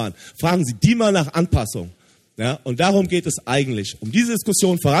betroffen waren, fragen Sie die mal nach Anpassung. Ja, und darum geht es eigentlich, um diese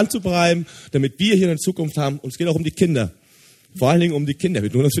Diskussion voranzutreiben, damit wir hier eine Zukunft haben. Und es geht auch um die Kinder. Vor allen Dingen um die Kinder. Wir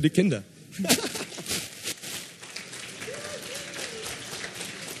tun das für die Kinder.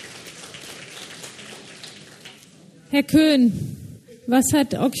 Herr Köhn, was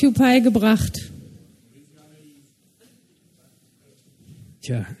hat Occupy gebracht?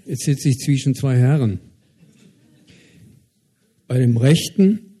 Tja, jetzt sitze ich zwischen zwei Herren. Bei dem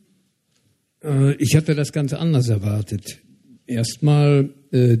Rechten, ich hatte das ganz anders erwartet. Erstmal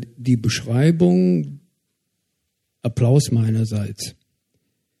die Beschreibung, Applaus meinerseits.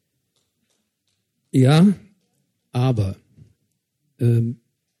 Ja, aber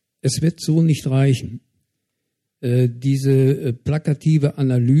es wird so nicht reichen. Diese plakative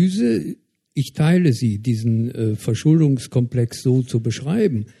Analyse, ich teile sie, diesen Verschuldungskomplex so zu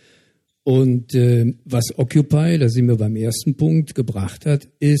beschreiben. Und was Occupy, da sind wir beim ersten Punkt, gebracht hat,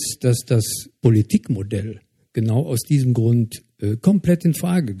 ist, dass das Politikmodell genau aus diesem Grund komplett in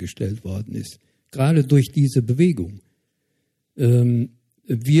Frage gestellt worden ist. Gerade durch diese Bewegung.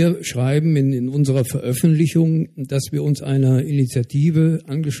 Wir schreiben in unserer Veröffentlichung, dass wir uns einer Initiative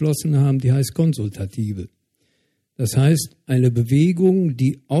angeschlossen haben, die heißt Konsultative. Das heißt, eine Bewegung,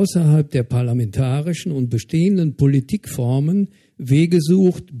 die außerhalb der parlamentarischen und bestehenden Politikformen Wege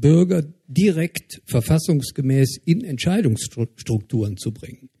sucht, Bürger direkt verfassungsgemäß in Entscheidungsstrukturen zu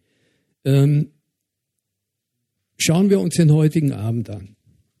bringen. Schauen wir uns den heutigen Abend an.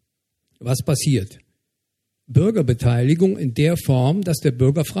 Was passiert? Bürgerbeteiligung in der Form, dass der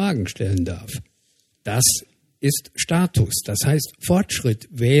Bürger Fragen stellen darf. Das ist Status. Das heißt, Fortschritt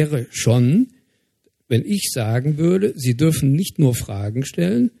wäre schon, wenn ich sagen würde, Sie dürfen nicht nur Fragen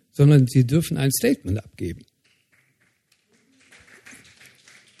stellen, sondern Sie dürfen ein Statement abgeben.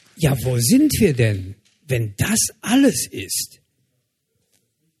 Ja, wo sind wir denn, wenn das alles ist?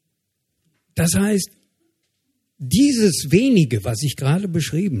 Das heißt, dieses wenige, was ich gerade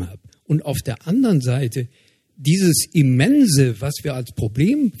beschrieben habe, und auf der anderen Seite dieses Immense, was wir als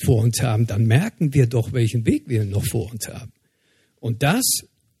Problem vor uns haben, dann merken wir doch, welchen Weg wir noch vor uns haben. Und das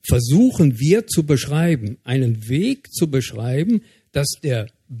versuchen wir zu beschreiben, einen Weg zu beschreiben, dass der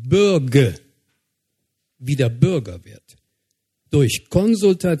Bürger wieder Bürger wird. Durch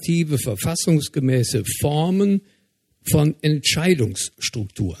konsultative, verfassungsgemäße Formen von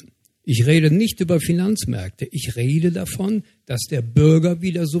Entscheidungsstrukturen. Ich rede nicht über Finanzmärkte, ich rede davon, dass der Bürger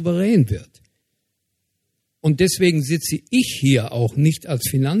wieder souverän wird. Und deswegen sitze ich hier auch nicht als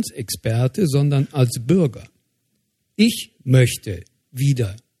Finanzexperte, sondern als Bürger. Ich möchte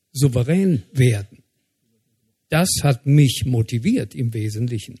wieder souverän werden. Das hat mich motiviert im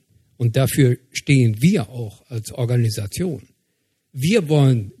Wesentlichen. Und dafür stehen wir auch als Organisation. Wir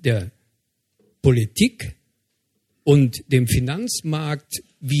wollen der Politik und dem Finanzmarkt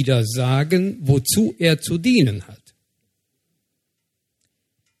wieder sagen, wozu er zu dienen hat.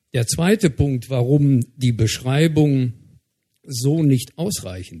 Der zweite Punkt, warum die Beschreibung so nicht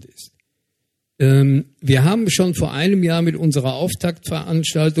ausreichend ist. Wir haben schon vor einem Jahr mit unserer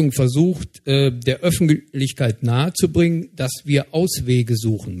Auftaktveranstaltung versucht, der Öffentlichkeit nahezubringen, dass wir Auswege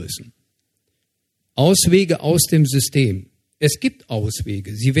suchen müssen. Auswege aus dem System. Es gibt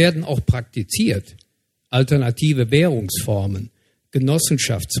Auswege, sie werden auch praktiziert. Alternative Währungsformen,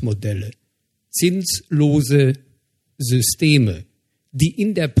 Genossenschaftsmodelle, zinslose Systeme, die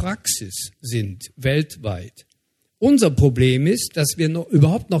in der Praxis sind, weltweit. Unser Problem ist, dass wir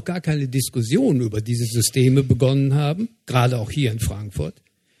überhaupt noch gar keine Diskussion über diese Systeme begonnen haben, gerade auch hier in Frankfurt,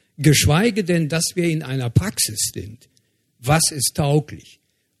 geschweige denn, dass wir in einer Praxis sind. Was ist tauglich?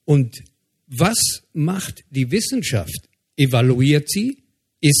 Und was macht die Wissenschaft? Evaluiert sie?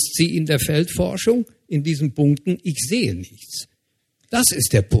 Ist sie in der Feldforschung in diesen Punkten? Ich sehe nichts. Das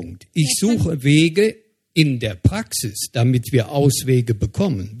ist der Punkt. Ich suche Wege in der Praxis, damit wir Auswege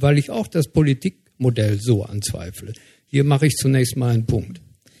bekommen, weil ich auch das Politikmodell so anzweifle. Hier mache ich zunächst mal einen Punkt.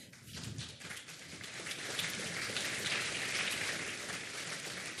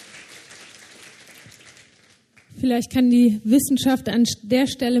 Vielleicht kann die Wissenschaft an der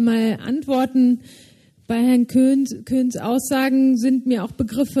Stelle mal antworten. Bei Herrn Köhns Aussagen sind mir auch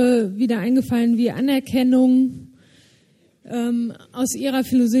Begriffe wieder eingefallen wie Anerkennung. Aus Ihrer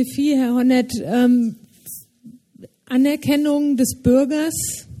Philosophie, Herr Honneth, Anerkennung des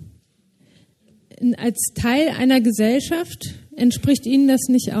Bürgers als Teil einer Gesellschaft, entspricht Ihnen das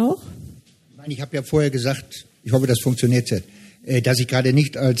nicht auch? Nein, ich habe ja vorher gesagt, ich hoffe, das funktioniert jetzt, dass ich gerade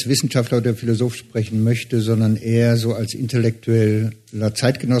nicht als Wissenschaftler oder Philosoph sprechen möchte, sondern eher so als intellektueller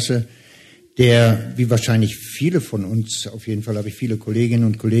Zeitgenosse, der, wie wahrscheinlich viele von uns, auf jeden Fall habe ich viele Kolleginnen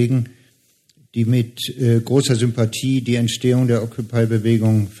und Kollegen, die mit großer Sympathie die Entstehung der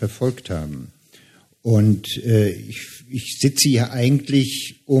Occupy-Bewegung verfolgt haben. Und ich sitze hier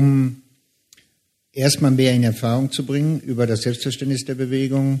eigentlich, um erstmal mehr in Erfahrung zu bringen über das Selbstverständnis der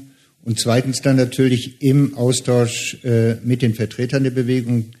Bewegung und zweitens dann natürlich im Austausch mit den Vertretern der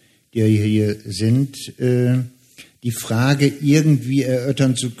Bewegung, die hier sind, die Frage irgendwie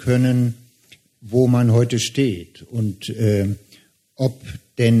erörtern zu können, wo man heute steht und ob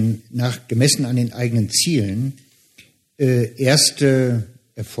denn gemessen an den eigenen Zielen erste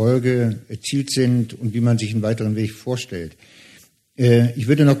Erfolge erzielt sind und wie man sich einen weiteren Weg vorstellt. Ich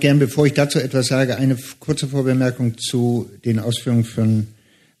würde noch gern, bevor ich dazu etwas sage, eine kurze Vorbemerkung zu den Ausführungen von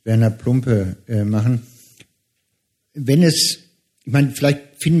Werner Plumpe machen. Ich meine, vielleicht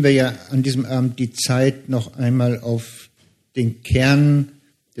finden wir ja an diesem Abend die Zeit, noch einmal auf den Kern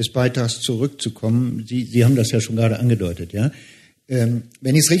des Beitrags zurückzukommen. Sie haben das ja schon gerade angedeutet, ja.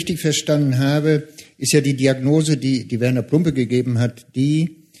 Wenn ich es richtig verstanden habe, ist ja die Diagnose, die Werner Plumpe gegeben hat,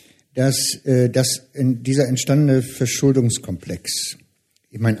 dass dieser entstandene Verschuldungskomplex,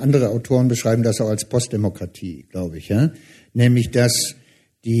 ich meine, andere Autoren beschreiben das auch als Postdemokratie, glaube ich, ja, nämlich dass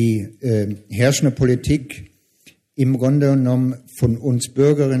die herrschende Politik im Grunde genommen von uns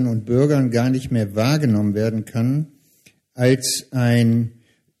Bürgerinnen und Bürgern gar nicht mehr wahrgenommen werden kann als ein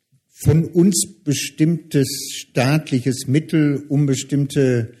von uns bestimmtes staatliches Mittel, um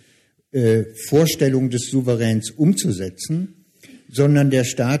bestimmte Vorstellungen des Souveräns umzusetzen, sondern der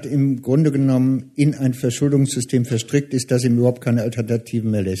Staat im Grunde genommen in ein Verschuldungssystem verstrickt ist, das ihm überhaupt keine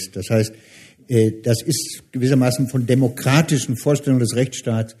Alternativen mehr lässt. Das heißt, das ist gewissermaßen von demokratischen Vorstellungen des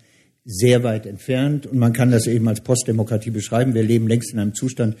Rechtsstaats sehr weit entfernt und man kann das eben als Postdemokratie beschreiben. Wir leben längst in einem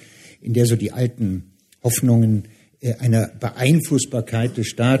Zustand, in der so die alten Hoffnungen einer Beeinflussbarkeit des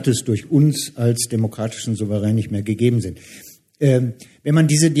Staates durch uns als demokratischen Souverän nicht mehr gegeben sind. Wenn man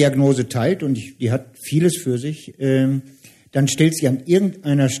diese Diagnose teilt, und die hat vieles für sich, dann stellt sich an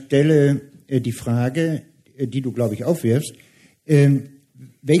irgendeiner Stelle die Frage, die du, glaube ich, aufwirfst,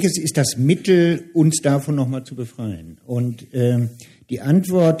 welches ist das Mittel, uns davon nochmal zu befreien? Und die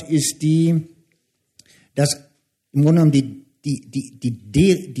Antwort ist die, dass im Grunde genommen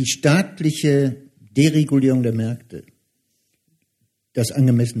die staatliche Deregulierung der Märkte das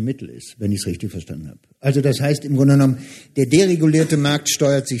angemessene Mittel ist, wenn ich es richtig verstanden habe. Also das heißt im Grunde genommen, der deregulierte Markt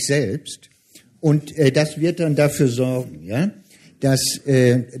steuert sich selbst und das wird dann dafür sorgen, ja, dass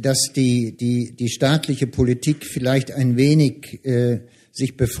die staatliche Politik vielleicht ein wenig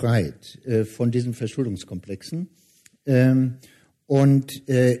sich befreit von diesen Verschuldungskomplexen. Und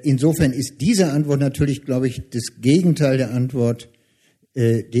insofern ist diese Antwort natürlich, glaube ich, das Gegenteil der Antwort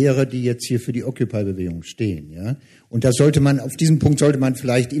derer, die jetzt hier für die Occupy-Bewegung stehen, ja. Und auf diesen Punkt sollte man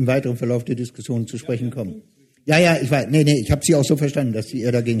vielleicht im weiteren Verlauf der Diskussion zu sprechen kommen. Ja, ich weiß, ich habe Sie auch so verstanden, dass Sie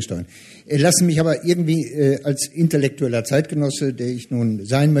eher dagegen steuern. Lassen mich aber irgendwie als intellektueller Zeitgenosse, der ich nun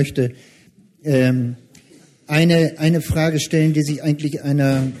sein möchte, eine Frage stellen, die sich eigentlich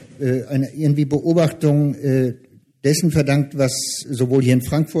einer Beobachtung dessen verdankt, was sowohl hier in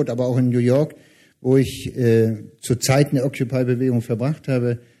Frankfurt, aber auch in New York wo ich zu Zeiten der Occupy-Bewegung verbracht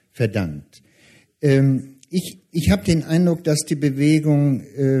habe, verdankt. Ich habe den Eindruck, dass die Bewegung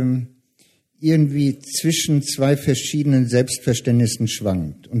irgendwie zwischen zwei verschiedenen Selbstverständnissen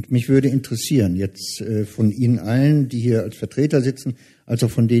schwankt. Und mich würde interessieren, jetzt von Ihnen allen, die hier als Vertreter sitzen, als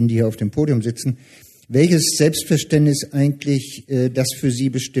auch von denen, die hier auf dem Podium sitzen, welches Selbstverständnis eigentlich das für Sie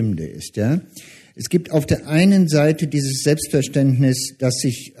Bestimmende ist. Ja? Es gibt auf der einen Seite dieses Selbstverständnis, das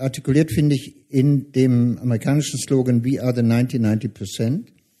sich artikuliert, finde ich, in dem amerikanischen Slogan We are the 90%.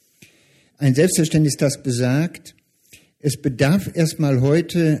 Ein Selbstverständnis, das besagt, es bedarf erstmal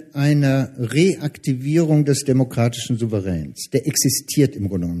heute einer Reaktivierung des demokratischen Souveräns. Der existiert im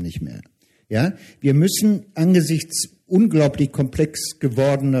Grunde genommen nicht mehr. Ja? Wir müssen angesichts unglaublich komplex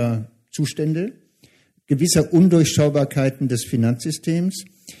gewordener Zustände, gewisser Undurchschaubarkeiten des Finanzsystems,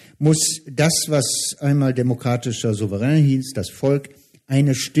 muss das, was einmal demokratischer Souverän hieß, das Volk,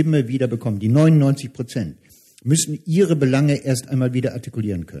 eine Stimme wieder bekommen. Die 99% müssen ihre Belange erst einmal wieder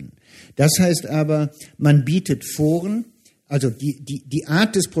artikulieren können. Das heißt aber, man bietet Foren, also die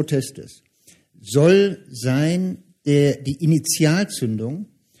Art des Protestes soll sein, die Initialzündung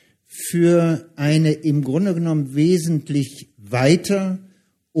für eine im Grunde genommen wesentlich weiter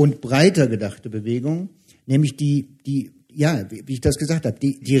und breiter gedachte Bewegung, nämlich wie ich das gesagt habe,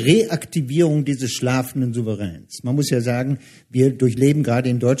 die Reaktivierung dieses schlafenden Souveräns. Man muss ja sagen, wir durchleben gerade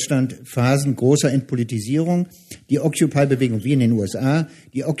in Deutschland Phasen großer Entpolitisierung. Die Occupy-Bewegung, wie in den USA,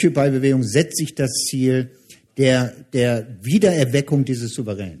 die Occupy-Bewegung setzt sich das Ziel der Wiedererweckung dieses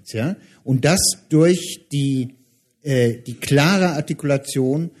Souveräns, ja, und das durch die klare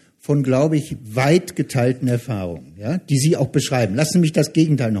Artikulation von, glaube ich, weit geteilten Erfahrungen, ja, die Sie auch beschreiben. Lassen Sie mich das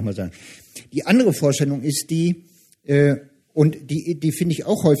Gegenteil nochmal sagen. Die andere Vorstellung ist die, und die finde ich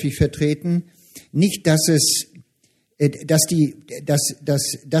auch häufig vertreten, nicht, dass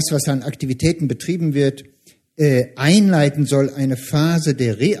das, was an Aktivitäten betrieben wird, einleiten soll eine Phase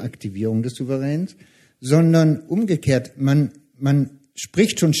der Reaktivierung des Souveräns, sondern umgekehrt, man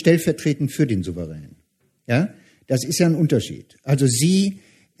spricht schon stellvertretend für den Souverän. Ja, das ist ja ein Unterschied. Also Sie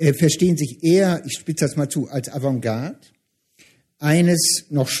verstehen sich eher, ich spitze das mal zu, als Avantgarde eines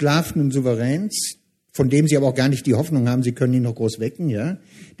noch schlafenden Souveräns, von dem Sie aber auch gar nicht die Hoffnung haben, Sie können ihn noch groß wecken. Ja,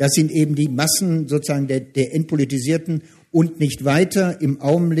 das sind eben die Massen sozusagen der Entpolitisierten und nicht weiter im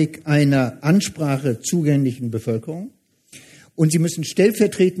Augenblick einer Ansprache zugänglichen Bevölkerung. Und Sie müssen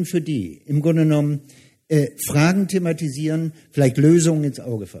stellvertretend für die im Grunde genommen Fragen thematisieren, vielleicht Lösungen ins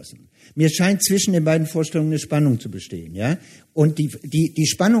Auge fassen. Mir scheint zwischen den beiden Vorstellungen eine Spannung zu bestehen, ja. Und die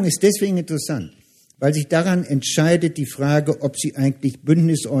Spannung ist deswegen interessant, weil sich daran entscheidet die Frage, ob sie eigentlich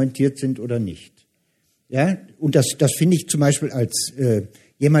bündnisorientiert sind oder nicht. Ja. Und das finde ich zum Beispiel als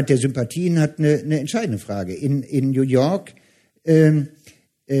jemand, der Sympathien hat, eine entscheidende Frage. In New York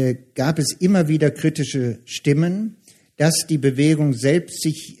gab es immer wieder kritische Stimmen, dass die Bewegung selbst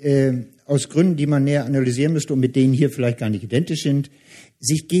sich aus Gründen, die man näher analysieren müsste und mit denen hier vielleicht gar nicht identisch sind,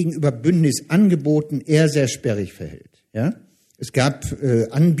 sich gegenüber Bündnisangeboten eher sehr sperrig verhält. Ja? Es gab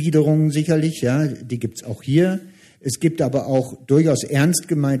Anbiederungen sicherlich, ja, die gibt's auch hier. Es gibt aber auch durchaus ernst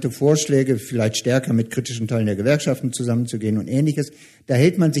gemeinte Vorschläge, vielleicht stärker mit kritischen Teilen der Gewerkschaften zusammenzugehen und Ähnliches. Da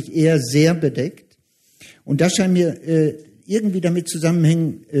hält man sich eher sehr bedeckt. Und das scheint mir irgendwie damit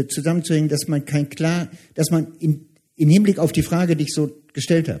zusammenzuhängen, dass man im Hinblick auf die Frage, die ich so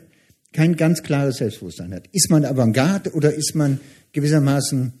gestellt habe, kein ganz klares Selbstbewusstsein hat. Ist man Avantgarde oder ist man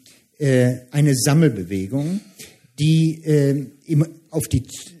gewissermaßen eine Sammelbewegung, die auf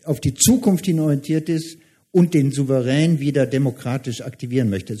die Zukunft hin orientiert ist und den Souverän wieder demokratisch aktivieren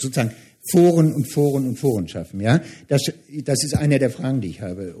möchte? Sozusagen Foren und Foren und Foren schaffen. Ja? Das ist eine der Fragen, die ich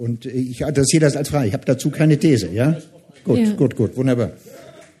habe. Und ich adressiere das als Frage. Ich habe dazu keine These. Ja? Gut, wunderbar.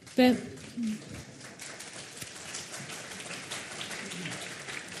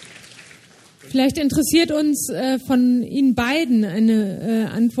 Vielleicht interessiert uns von Ihnen beiden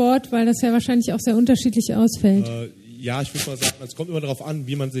eine Antwort, weil das ja wahrscheinlich auch sehr unterschiedlich ausfällt. Ja, ich würde mal sagen, es kommt immer darauf an,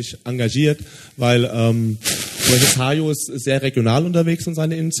 wie man sich engagiert, weil Hajo ist sehr regional unterwegs in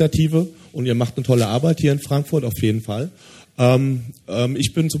seiner Initiative und ihr macht eine tolle Arbeit hier in Frankfurt, auf jeden Fall.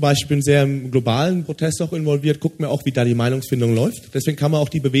 Ich bin zum Beispiel sehr im globalen Protest auch involviert, guckt mir auch, wie da die Meinungsfindung läuft. Deswegen kann man auch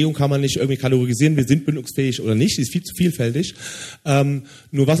die Bewegung nicht irgendwie kategorisieren, wir sind bindungsfähig oder nicht, die ist viel zu vielfältig.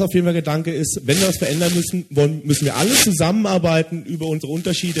 Nur was auf jeden Fall Gedanke ist, wenn wir was verändern müssen, müssen wir alle zusammenarbeiten, über unsere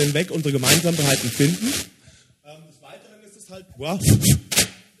Unterschiede hinweg, unsere Gemeinsamkeiten finden. Des Weiteren ist es halt, wow.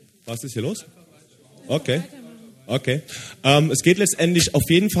 Was ist hier los? Okay. Okay. Es geht letztendlich auf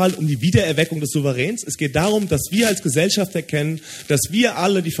jeden Fall um die Wiedererweckung des Souveräns. Es geht darum, dass wir als Gesellschaft erkennen, dass wir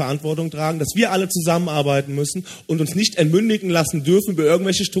alle die Verantwortung tragen, dass wir alle zusammenarbeiten müssen und uns nicht entmündigen lassen dürfen über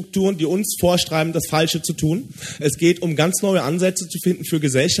irgendwelche Strukturen, die uns vorschreiben, das Falsche zu tun. Es geht um ganz neue Ansätze zu finden für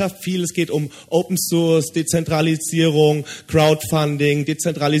Gesellschaft. Es geht um Open Source, Dezentralisierung, Crowdfunding,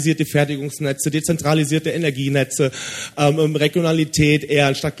 dezentralisierte Fertigungsnetze, dezentralisierte Energienetze, Regionalität eher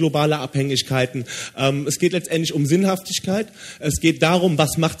anstatt globale Abhängigkeiten. Es geht letztendlich um Sinnhaftigkeit. Es geht darum,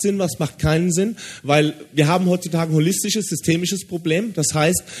 was macht Sinn, was macht keinen Sinn, weil wir haben heutzutage ein holistisches, systemisches Problem. Das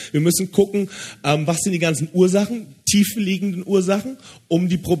heißt, wir müssen gucken, was sind die ganzen Ursachen, tiefer liegenden Ursachen, um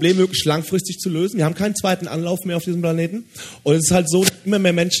die Probleme wirklich langfristig zu lösen. Wir haben keinen zweiten Anlauf mehr auf diesem Planeten. Und es ist halt so, dass immer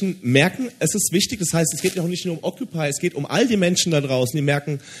mehr Menschen merken, es ist wichtig. Das heißt, es geht auch nicht nur um Occupy, es geht um all die Menschen da draußen, die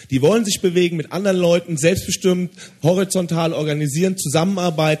merken, die wollen sich bewegen mit anderen Leuten, selbstbestimmt, horizontal organisieren,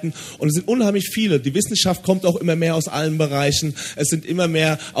 zusammenarbeiten. Und es sind unheimlich viele. Die Wissenschaft kommt auch immer mehr aus allen Bereichen. Es sind immer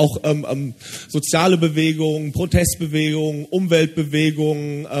mehr auch soziale Bewegungen, Protestbewegungen,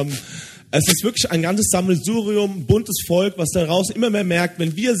 Umweltbewegungen, es ist wirklich ein ganzes Sammelsurium, buntes Volk, was da draußen immer mehr merkt,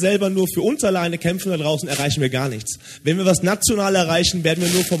 wenn wir selber nur für uns alleine kämpfen da draußen, erreichen wir gar nichts. Wenn wir was national erreichen, werden wir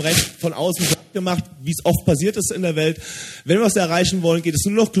nur vom Recht von außen gemacht, wie es oft passiert ist in der Welt. Wenn wir was erreichen wollen, geht es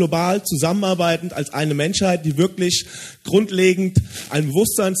nur noch global, zusammenarbeitend als eine Menschheit, die wirklich grundlegend einen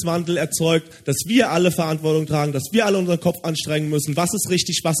Bewusstseinswandel erzeugt, dass wir alle Verantwortung tragen, dass wir alle unseren Kopf anstrengen müssen, was ist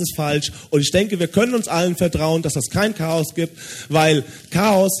richtig, was ist falsch. Und ich denke, wir können uns allen vertrauen, dass es kein Chaos gibt, weil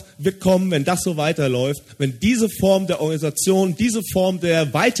Chaos wird kommen, wenn das so weiterläuft, wenn diese Form der Organisation, diese Form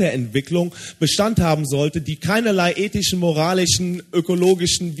der Weiterentwicklung Bestand haben sollte, die keinerlei ethischen, moralischen,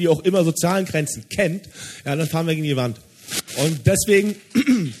 ökologischen, wie auch immer sozialen Grenzen kennt, ja, dann fahren wir gegen die Wand. Und deswegen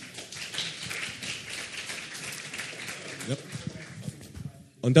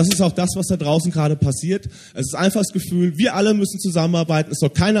und das ist auch das, was da draußen gerade passiert. Es ist einfach das Gefühl, wir alle müssen zusammenarbeiten, es soll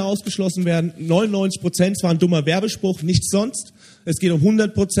keiner ausgeschlossen werden. 99% zwar ein dummer Werbespruch, nichts sonst. Es geht um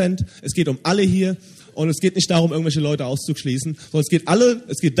 100%, es geht um alle hier und es geht nicht darum, irgendwelche Leute auszuschließen, sondern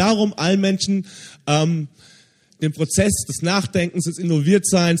es geht darum, allen Menschen den Prozess des Nachdenkens, des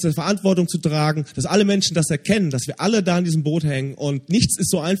Involviertseins, der Verantwortung zu tragen, dass alle Menschen das erkennen, dass wir alle da in diesem Boot hängen und nichts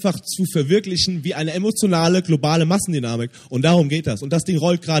ist so einfach zu verwirklichen wie eine emotionale, globale Massendynamik und darum geht das. Und das Ding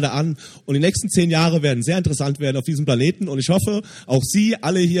rollt gerade an und die nächsten 10 Jahre werden sehr interessant werden auf diesem Planeten und ich hoffe, auch Sie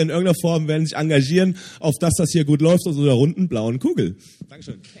alle hier in irgendeiner Form werden sich engagieren, auf dass das hier gut läuft aus unserer runden blauen Kugel.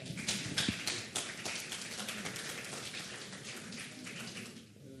 Dankeschön.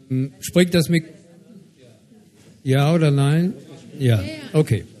 Springt das mit... Ja oder nein? Ja,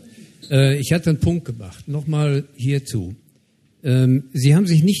 okay. Ich hatte einen Punkt gemacht. Nochmal hierzu. Sie haben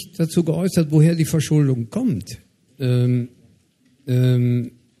sich nicht dazu geäußert, woher die Verschuldung kommt. Weil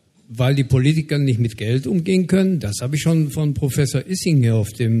die Politiker nicht mit Geld umgehen können. Das habe ich schon von Professor Issing hier auf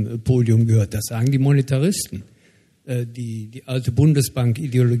dem Podium gehört. Das sagen die Monetaristen, die alte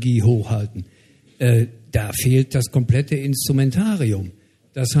Bundesbank-Ideologie hochhalten. Da fehlt das komplette Instrumentarium.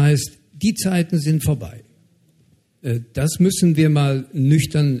 Das heißt, die Zeiten sind vorbei. Das müssen wir mal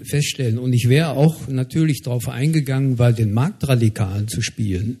nüchtern feststellen. Und ich wäre auch natürlich darauf eingegangen, weil den Marktradikalen zu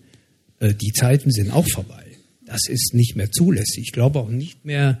spielen, die Zeiten sind auch vorbei. Das ist nicht mehr zulässig. Ich glaube auch nicht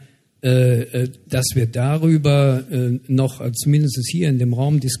mehr, dass wir darüber noch zumindest hier in dem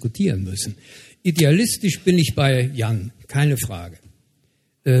Raum diskutieren müssen. Idealistisch bin ich bei Jan, keine Frage.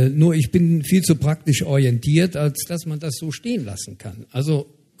 Nur ich bin viel zu praktisch orientiert, als dass man das so stehen lassen kann.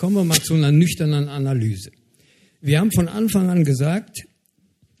 Also kommen wir mal zu einer nüchternen Analyse. Wir haben von Anfang an gesagt,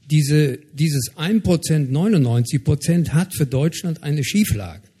 dieses 1%, 99% hat für Deutschland eine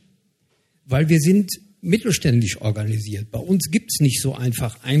Schieflage. Weil wir sind mittelständisch organisiert. Bei uns gibt's nicht so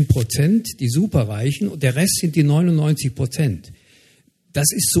einfach 1%, die Superreichen, und der Rest sind die 99%.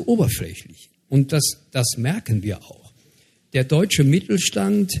 Das ist so oberflächlich. Und das merken wir auch. Der deutsche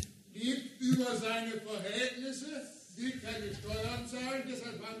Mittelstand lebt über seine Verhältnisse, will keine Steuern zahlen,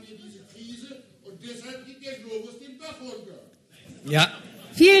 deshalb haben wir diese Krise und deshalb geht der Globus den Bach runter. Ja.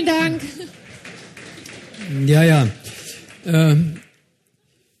 Vielen Dank. Ja.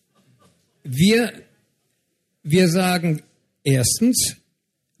 Wir sagen erstens,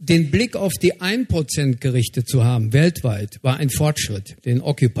 den Blick auf die 1% gerichtet zu haben, weltweit, war ein Fortschritt, den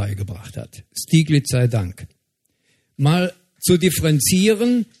Occupy gebracht hat. Stiglitz sei Dank. Mal zu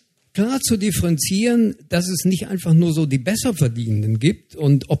differenzieren, dass es nicht einfach nur so die Besserverdienenden gibt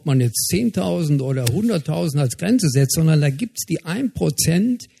und ob man jetzt 10.000 oder 100.000 als Grenze setzt, sondern da gibt es die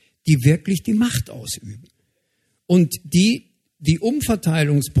 1%, die wirklich die Macht ausüben und die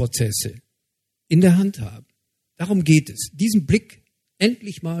Umverteilungsprozesse in der Hand haben. Darum geht es, diesen Blick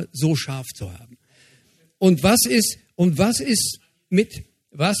endlich mal so scharf zu haben. Und was ist mit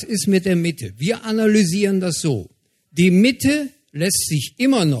der Mitte? Wir analysieren das so. Die Mitte lässt sich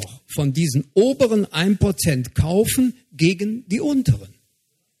immer noch von diesen oberen 1% kaufen gegen die unteren.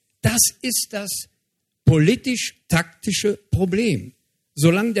 Das ist das politisch-taktische Problem.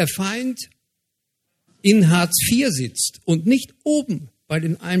 Solange der Feind in Hartz IV sitzt und nicht oben bei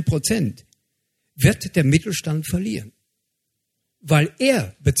den 1%, wird der Mittelstand verlieren. Weil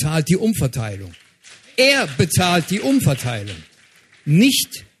er bezahlt die Umverteilung. Er bezahlt die Umverteilung,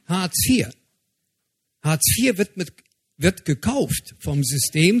 nicht Hartz IV. Hartz IV wird gekauft vom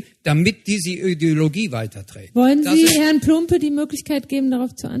System, damit diese Ideologie weiterträgt. Wollen Sie Herrn Plumpe die Möglichkeit geben,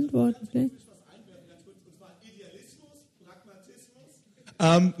 darauf zu antworten? Vielleicht?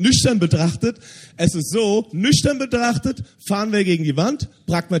 Nüchtern betrachtet, es ist so, nüchtern betrachtet fahren wir gegen die Wand.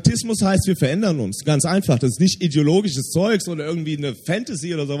 Pragmatismus heißt, wir verändern uns. Ganz einfach. Das ist nicht ideologisches Zeugs oder irgendwie eine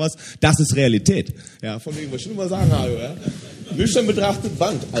Fantasy oder sowas. Das ist Realität. Ja, von wegen, was ich schon mal sagen habe. Ja. Nüchtern betrachtet,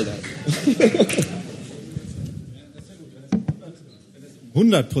 Wand, Alter.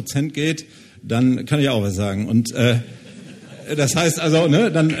 100% geht, dann kann ich auch was sagen. Und das heißt also,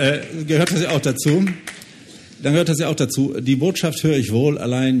 ne, dann gehört das ja auch dazu. Die Botschaft höre ich wohl,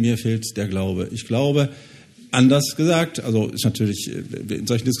 allein mir fehlt der Glaube. Ich glaube, anders gesagt, also ist natürlich in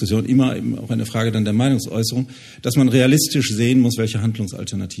solchen Diskussionen immer auch eine Frage dann der Meinungsäußerung, dass man realistisch sehen muss, welche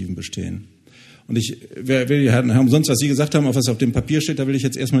Handlungsalternativen bestehen. Und ich will Herrn umsonst, was Sie gesagt haben, auf was auf dem Papier steht, da will ich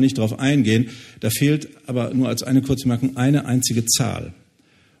jetzt erstmal nicht drauf eingehen. Da fehlt aber nur als eine kurze Bemerkung eine einzige Zahl.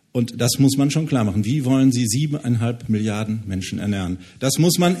 Und das muss man schon klar machen. Wie wollen Sie 7,5 Milliarden Menschen ernähren? Das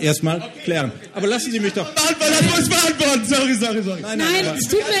muss man erstmal klären. Aber lassen Sie mich doch... Das muss ich beantworten. Sorry. Nein, es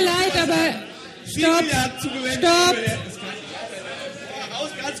tut mir leid, aber... Stopp.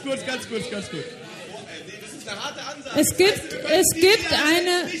 Ganz kurz. Das ist eine harte Ansage. Es gibt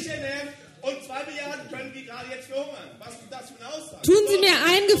eine... Und 2 Milliarden können die gerade jetzt verhungern. Was ist das für eine Aussage? Tun Sie mir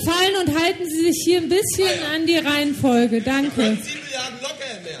einen Gefallen und halten Sie sich hier ein bisschen an die Reihenfolge. Danke. 7 Milliarden locker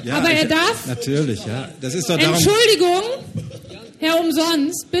ernähren. Ja, aber er darf... Natürlich, ja. Das ist doch darum... Entschuldigung, Herr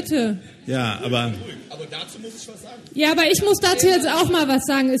Umsonst, bitte. Ja, aber dazu muss ich was sagen. Ja, aber ich muss dazu jetzt auch mal was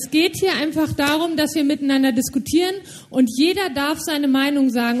sagen. Es geht hier einfach darum, dass wir miteinander diskutieren und jeder darf seine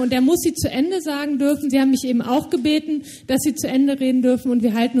Meinung sagen und er muss sie zu Ende sagen dürfen. Sie haben mich eben auch gebeten, dass Sie zu Ende reden dürfen und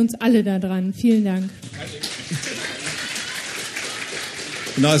wir halten uns alle da dran. Vielen Dank.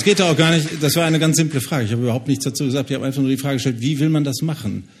 Genau, es geht da auch gar nicht, das war eine ganz simple Frage. Ich habe überhaupt nichts dazu gesagt. Ich habe einfach nur die Frage gestellt, wie will man das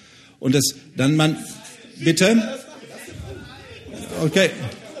machen? Und das dann man... Bitte? Okay.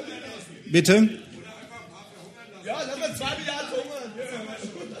 Bitte? Ja, lass mal 2 Milliarden verhungern.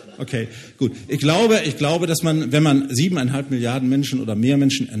 Okay, gut. Ich glaube, dass man, wenn man 7,5 Milliarden Menschen oder mehr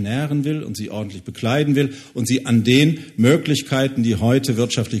Menschen ernähren will und sie ordentlich bekleiden will und sie an den Möglichkeiten, die heute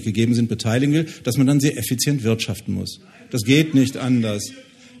wirtschaftlich gegeben sind, beteiligen will, dass man dann sehr effizient wirtschaften muss. Das geht nicht anders.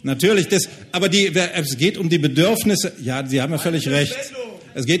 Natürlich, aber es geht um die Bedürfnisse, ja, Sie haben ja völlig recht.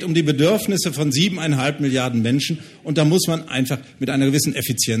 Es geht um die Bedürfnisse von 7,5 Milliarden Menschen und da muss man einfach mit einer gewissen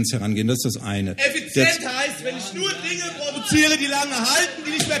Effizienz herangehen. Das ist das eine. Effizient heißt, wenn ich nur Dinge produziere, die lange halten,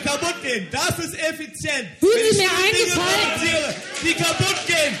 die nicht mehr kaputt gehen. Das ist effizient. Tun Wenn Sie ich mir nur Dinge eingefallen? produziere, die kaputt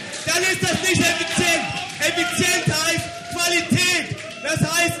gehen, dann ist das nicht effizient. Effizient heißt Qualität. Das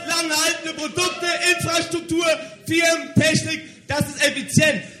heißt langhaltende Produkte, Infrastruktur, Firmen, Technik. Das ist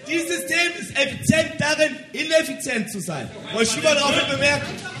effizient. Dieses System ist effizient darin, ineffizient zu sein. Wollte ich schon mal darauf bemerken.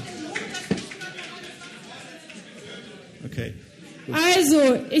 Okay.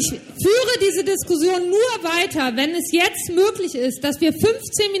 Also, ich führe diese Diskussion nur weiter, wenn es jetzt möglich ist, dass wir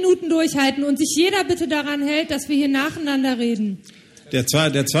 15 Minuten durchhalten und sich jeder bitte daran hält, dass wir hier nacheinander reden. Der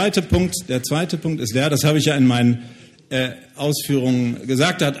zweite Punkt ist das habe ich ja in meinen Ausführungen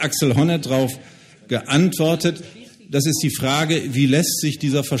gesagt, da hat Axel Honneth drauf geantwortet. Das ist die Frage, wie lässt sich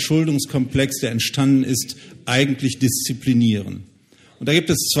dieser Verschuldungskomplex, der entstanden ist, eigentlich disziplinieren? Und da gibt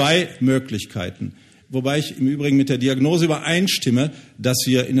es 2 Möglichkeiten. Wobei ich im Übrigen mit der Diagnose übereinstimme, dass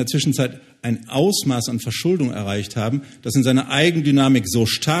wir in der Zwischenzeit ein Ausmaß an Verschuldung erreicht haben, das in seiner Eigendynamik so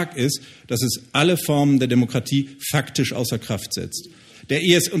stark ist, dass es alle Formen der Demokratie faktisch außer Kraft setzt.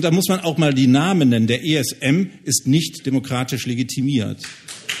 Und da muss man auch mal die Namen nennen. Der ESM ist nicht demokratisch legitimiert.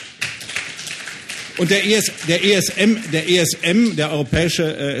 Und der ESM, der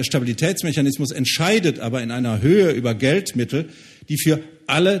Europäische Stabilitätsmechanismus, entscheidet aber in einer Höhe über Geldmittel, die für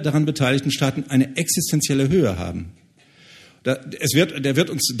alle daran beteiligten Staaten eine existenzielle Höhe haben. Der wird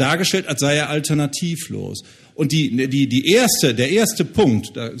uns dargestellt, als sei er alternativlos. Und der erste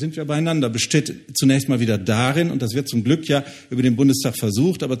Punkt, da sind wir beieinander, besteht zunächst mal wieder darin, und das wird zum Glück ja über den Bundestag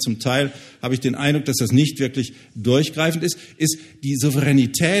versucht, aber zum Teil habe ich den Eindruck, dass das nicht wirklich durchgreifend ist die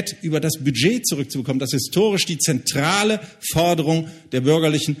Souveränität über das Budget zurückzubekommen. Das ist historisch die zentrale Forderung der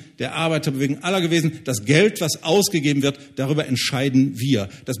Bürgerlichen, der Arbeiterbewegung aller gewesen. Das Geld, was ausgegeben wird, darüber entscheiden wir.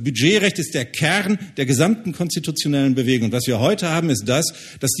 Das Budgetrecht ist der Kern der gesamten konstitutionellen Bewegung. Und was wir heute haben, ist das,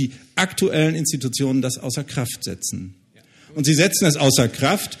 dass die aktuellen Institutionen das außer Kraft setzen. Und sie setzen es außer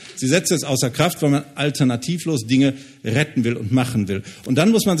Kraft, weil man alternativlos Dinge retten will und machen will. Und dann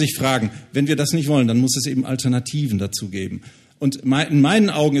muss man sich fragen, wenn wir das nicht wollen, dann muss es eben Alternativen dazu geben. Und in meinen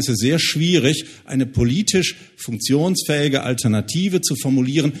Augen ist es sehr schwierig, eine politisch funktionsfähige Alternative zu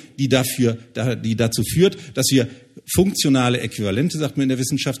formulieren, die dazu führt, dass wir funktionale Äquivalente, sagt man in der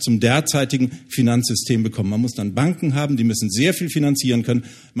Wissenschaft, zum derzeitigen Finanzsystem bekommen. Man muss dann Banken haben, die müssen sehr viel finanzieren können.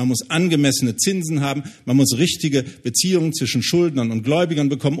 Man muss angemessene Zinsen haben. Man muss richtige Beziehungen zwischen Schuldnern und Gläubigern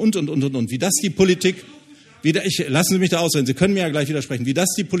bekommen und. Wie das die Politik, lassen Sie mich da ausreden, Sie können mir ja gleich widersprechen. Wie das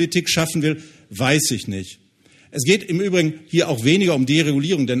die Politik schaffen will, weiß ich nicht. Es geht im Übrigen hier auch weniger um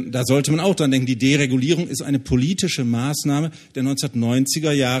Deregulierung, denn da sollte man auch dran denken, die Deregulierung ist eine politische Maßnahme der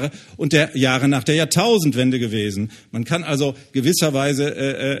 1990er Jahre und der Jahre nach der Jahrtausendwende gewesen. Man kann also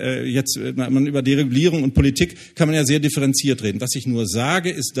gewisserweise man über Deregulierung und Politik kann man ja sehr differenziert reden. Was ich nur sage,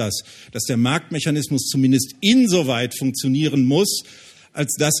 ist dass der Marktmechanismus zumindest insoweit funktionieren muss,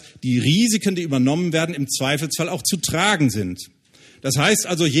 als dass die Risiken, die übernommen werden, im Zweifelsfall auch zu tragen sind. Das heißt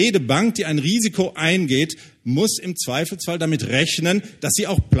also, jede Bank, die ein Risiko eingeht, muss im Zweifelsfall damit rechnen, dass sie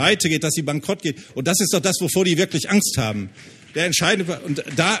auch pleite geht, dass sie bankrott geht. Und das ist doch das, wovor die wirklich Angst haben. Der entscheidende,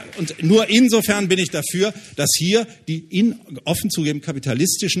 und nur insofern bin ich dafür, dass hier die offen zugeben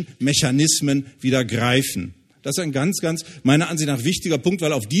kapitalistischen Mechanismen wieder greifen. Das ist ein ganz, meiner Ansicht nach wichtiger Punkt,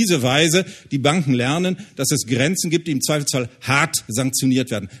 weil auf diese Weise die Banken lernen, dass es Grenzen gibt, die im Zweifelsfall hart sanktioniert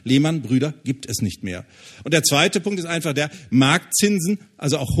werden. Lehmann-Brüder gibt es nicht mehr. Und der zweite Punkt ist einfach Marktzinsen,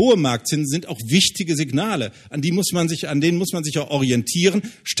 also auch hohe Marktzinsen sind auch wichtige Signale. An denen muss man sich auch orientieren.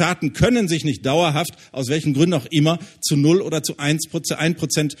 Staaten können sich nicht dauerhaft, aus welchen Gründen auch immer, zu 0 oder zu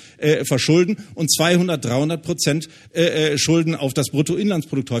 1% verschulden und 200-300% Schulden auf das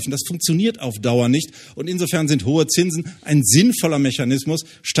Bruttoinlandsprodukt häufen. Das funktioniert auf Dauer nicht. Und insofern sind hohe Zinsen ein sinnvoller Mechanismus,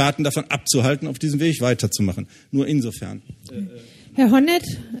 Staaten davon abzuhalten, auf diesem Weg weiterzumachen. Nur insofern. Herr Honneth,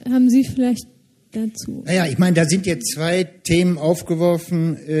 haben Sie vielleicht dazu? Naja, ich meine, da sind jetzt zwei Themen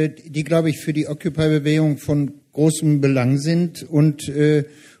aufgeworfen, die, glaube ich, für die Occupy-Bewegung von großem Belang sind und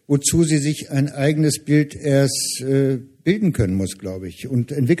wozu sie sich ein eigenes Bild erst bilden können muss, glaube ich,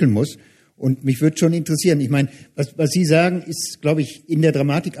 und entwickeln muss. Und mich würde schon interessieren, ich meine, was Sie sagen, ist, glaube ich, in der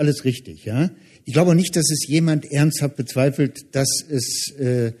Dramatik alles richtig, ja. Ich glaube nicht, dass es jemand ernsthaft bezweifelt, dass es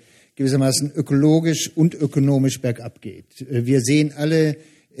gewissermaßen ökologisch und ökonomisch bergab geht. Wir sehen alle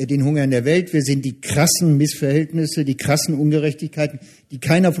den Hunger in der Welt, wir sehen die krassen Missverhältnisse, die krassen Ungerechtigkeiten, die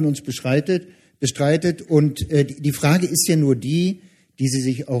keiner von uns bestreitet. Und die Frage ist ja nur die Sie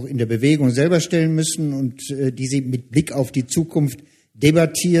sich auch in der Bewegung selber stellen müssen und die Sie mit Blick auf die Zukunft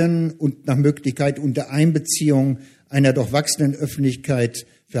debattieren und nach Möglichkeit unter Einbeziehung einer doch wachsenden Öffentlichkeit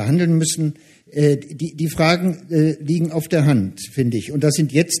verhandeln müssen. Die Fragen liegen auf der Hand, finde ich. Und das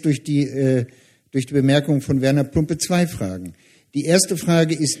sind jetzt durch die Bemerkung von Werner Plumpe zwei Fragen. Die erste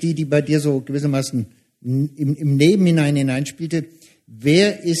Frage ist die bei dir so gewissermaßen im Nebenhinein hineinspielte.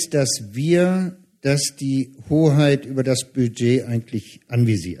 Wer ist das Wir, das die Hoheit über das Budget eigentlich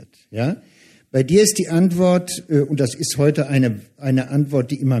anvisiert? Ja? Bei dir ist die Antwort, und das ist heute eine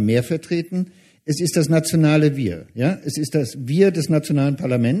Antwort, die immer mehr vertreten, es ist das nationale Wir. Ja? Es ist das Wir des nationalen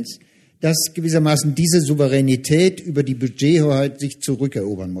Parlaments, das gewissermaßen diese Souveränität über die Budgethoheit sich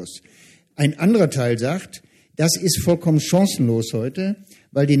zurückerobern muss. Ein anderer Teil sagt, das ist vollkommen chancenlos heute,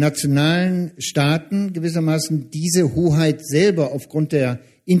 weil die nationalen Staaten gewissermaßen diese Hoheit selber aufgrund der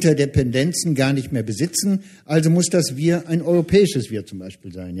Interdependenzen gar nicht mehr besitzen. Also muss das Wir ein europäisches Wir zum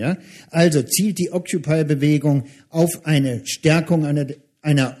Beispiel sein. Ja? Also zielt die Occupy-Bewegung auf eine Stärkung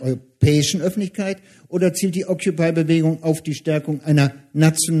einer europäischen Öffentlichkeit oder zielt die Occupy-Bewegung auf die Stärkung einer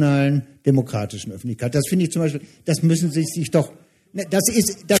nationalen demokratischen Öffentlichkeit? Das finde ich zum Beispiel, das müssen Sie sich doch, das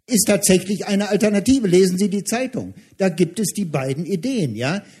ist tatsächlich eine Alternative. Lesen Sie die Zeitung. Da gibt es die beiden Ideen,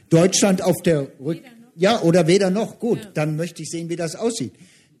 ja. Deutschland auf der ja, oder weder noch. Gut, ja. Dann möchte ich sehen, wie das aussieht.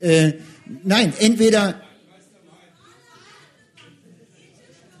 Nein, entweder,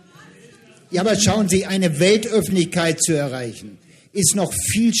 ja, aber schauen Sie, eine Weltöffentlichkeit zu erreichen, ist noch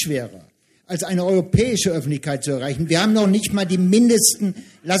viel schwerer, als eine europäische Öffentlichkeit zu erreichen. Wir haben noch nicht mal die mindesten,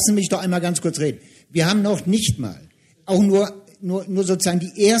 lassen Sie mich doch einmal ganz kurz reden, wir haben noch nicht mal, auch nur nur sozusagen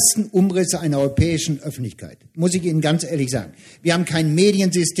die ersten Umrisse einer europäischen Öffentlichkeit, muss ich Ihnen ganz ehrlich sagen. Wir haben kein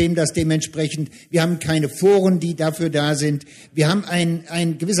Mediensystem, das dementsprechend, wir haben keine Foren, die dafür da sind. Wir haben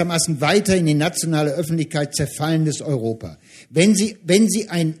ein gewissermaßen weiter in die nationale Öffentlichkeit zerfallendes Europa. Wenn Sie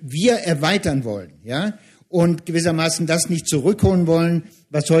ein Wir erweitern wollen, ja, und gewissermaßen das nicht zurückholen wollen,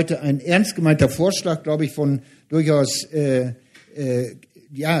 was heute ein ernst gemeinter Vorschlag, glaube ich, von durchaus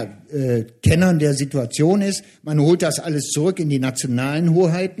Kennern der Situation ist, man holt das alles zurück in die nationalen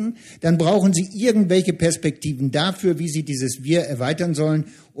Hoheiten, dann brauchen Sie irgendwelche Perspektiven dafür, wie Sie dieses Wir erweitern sollen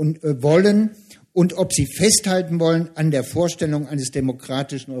und wollen und ob Sie festhalten wollen an der Vorstellung eines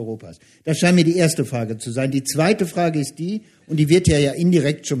demokratischen Europas. Das scheint mir die erste Frage zu sein. Die zweite Frage ist die, und die wird ja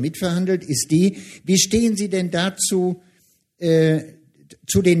indirekt schon mitverhandelt, ist die, wie stehen Sie denn dazu,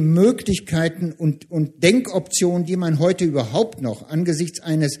 zu den Möglichkeiten und Denkoptionen, die man heute überhaupt noch angesichts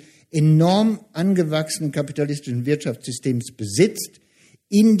eines enorm angewachsenen kapitalistischen Wirtschaftssystems besitzt,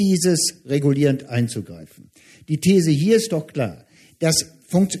 in dieses regulierend einzugreifen. Die These hier ist doch klar.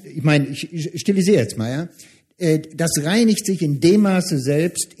 Ich stilisiere jetzt mal, ja. Das reinigt sich in dem Maße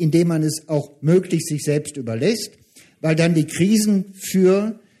selbst, indem man es auch möglichst sich selbst überlässt, weil dann die Krisen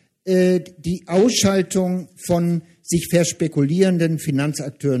für die Ausschaltung von sich verspekulierenden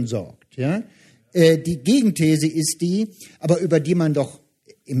Finanzakteuren sorgt. Ja? Die Gegenthese ist die, aber über die man doch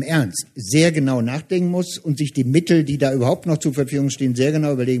im Ernst sehr genau nachdenken muss und sich die Mittel, die da überhaupt noch zur Verfügung stehen, sehr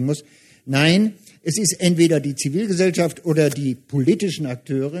genau überlegen muss. Nein, es ist entweder die Zivilgesellschaft oder die politischen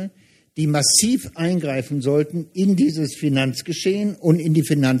Akteure, die massiv eingreifen sollten in dieses Finanzgeschehen und in die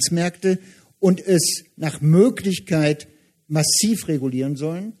Finanzmärkte und es nach Möglichkeit massiv regulieren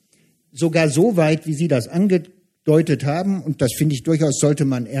sollen, sogar so weit, wie Sie das angedeutet haben, und das finde ich durchaus, sollte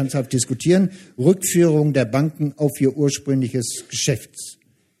man ernsthaft diskutieren, Rückführung der Banken auf ihr ursprüngliches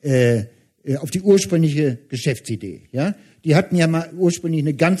auf die ursprüngliche Geschäftsidee. Ja? Die hatten ja mal ursprünglich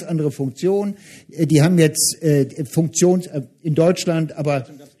eine ganz andere Funktion. Die haben jetzt Funktion in Deutschland, aber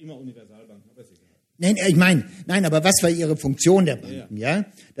Nein, aber was war ihre Funktion der Banken? Ja,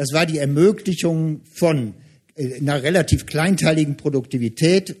 das war die Ermöglichung von einer relativ kleinteiligen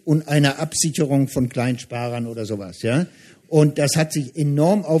Produktivität und einer Absicherung von Kleinsparern oder sowas. Ja, und das hat sich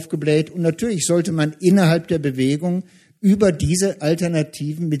enorm aufgebläht. Und natürlich sollte man innerhalb der Bewegung über diese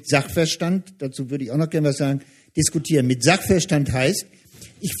Alternativen mit Sachverstand, dazu würde ich auch noch gerne was sagen, diskutieren. Mit Sachverstand heißt,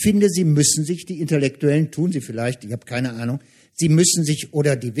 ich finde, Sie müssen sich, die Intellektuellen tun sie vielleicht, ich habe keine Ahnung, sie müssen sich,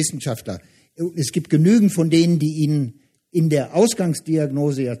 oder die Wissenschaftler, es gibt genügend von denen, die Ihnen in der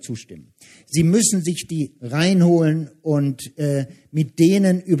Ausgangsdiagnose ja zustimmen. Sie müssen sich die reinholen und mit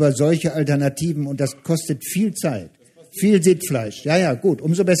denen über solche Alternativen, und das kostet viel Zeit, viel Sitzfleisch, ja, gut,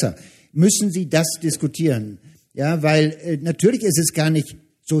 umso besser, müssen Sie das diskutieren. Ja, weil natürlich ist es gar nicht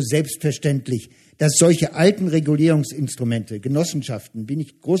so selbstverständlich, dass solche alten Regulierungsinstrumente, Genossenschaften, bin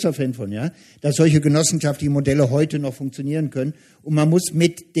ich großer Fan von, ja, dass solche genossenschaftlichen Modelle heute noch funktionieren können. Und man muss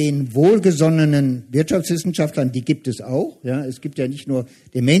mit den wohlgesonnenen Wirtschaftswissenschaftlern, die gibt es auch, ja, es gibt ja nicht nur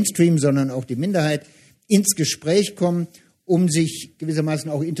den Mainstream, sondern auch die Minderheit, ins Gespräch kommen, um sich gewissermaßen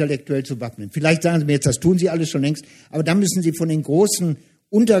auch intellektuell zu wappnen. Vielleicht sagen Sie mir jetzt, das tun Sie alles schon längst, aber dann müssen Sie von den großen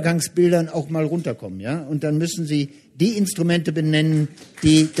Untergangsbildern auch mal runterkommen, ja? Und dann müssen Sie die Instrumente benennen,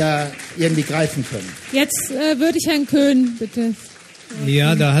 die da irgendwie greifen können. Jetzt würde ich Herrn Köhn bitte.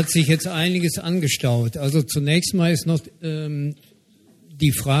 Ja, da hat sich jetzt einiges angestaut. Also zunächst mal ist noch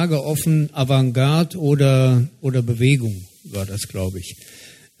die Frage offen, Avantgarde oder Bewegung war das, glaube ich.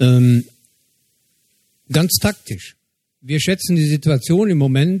 Ganz taktisch. Wir schätzen die Situation im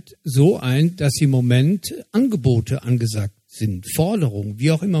Moment so ein, dass im Moment Angebote angesagt sind, Forderungen,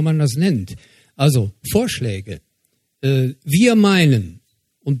 wie auch immer man das nennt. Also Vorschläge. Wir meinen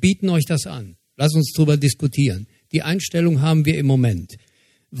und bieten euch das an. Lass uns drüber diskutieren. Die Einstellung haben wir im Moment,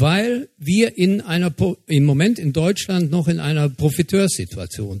 weil wir im Moment in Deutschland noch in einer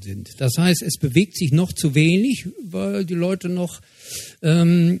Profiteurssituation sind. Das heißt, es bewegt sich noch zu wenig, weil die Leute noch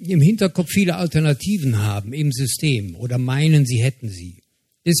im Hinterkopf viele Alternativen haben im System oder meinen, sie hätten sie.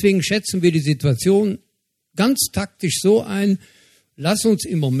 Deswegen schätzen wir die Situation ganz taktisch so ein, lass uns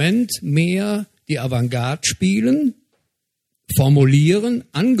im Moment mehr die Avantgarde spielen, formulieren,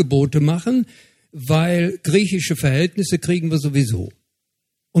 Angebote machen, weil griechische Verhältnisse kriegen wir sowieso.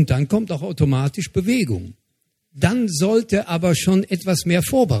 Und dann kommt auch automatisch Bewegung. Dann sollte aber schon etwas mehr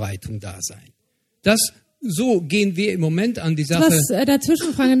Vorbereitung da sein. So gehen wir im Moment an die Sache.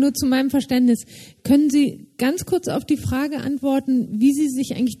 Dazwischenfrage, nur zu meinem Verständnis. Können Sie ganz kurz auf die Frage antworten, wie Sie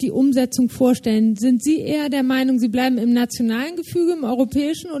sich eigentlich die Umsetzung vorstellen? Sind Sie eher der Meinung, Sie bleiben im nationalen Gefüge, im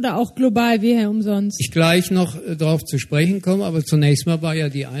europäischen oder auch global wie Herr Umsonst? Ich gleich noch darauf zu sprechen komme, aber zunächst mal war ja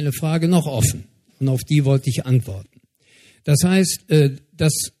die eine Frage noch offen. Und auf die wollte ich antworten. Das heißt,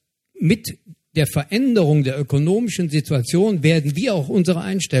 dass mit der Veränderung der ökonomischen Situation werden wir auch unsere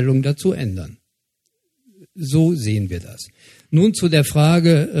Einstellung dazu ändern. So sehen wir das. Nun zu der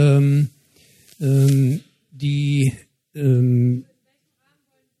Frage, die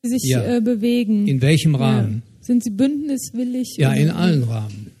sich bewegen. In welchem Rahmen? Ja. Sind Sie bündniswillig? Ja, in allen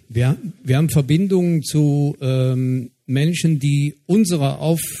Rahmen. Wir haben Verbindungen zu Menschen, die unserer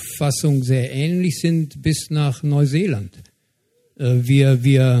Auffassung sehr ähnlich sind, bis nach Neuseeland.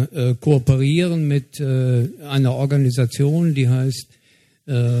 Wir kooperieren mit einer Organisation, die heißt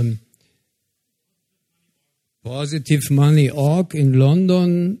Positive Money Org in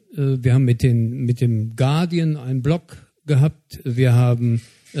London. Wir haben mit dem Guardian einen Blog gehabt. Wir haben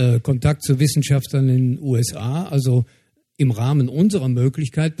Kontakt zu Wissenschaftlern in den USA. Also im Rahmen unserer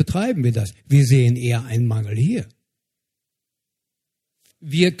Möglichkeit betreiben wir das. Wir sehen eher einen Mangel hier.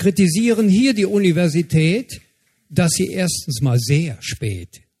 Wir kritisieren hier die Universität, dass sie erstens mal sehr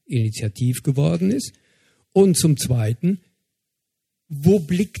spät initiativ geworden ist und zum Zweiten, wo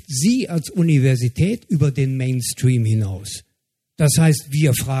blickt sie als Universität über den Mainstream hinaus? Das heißt,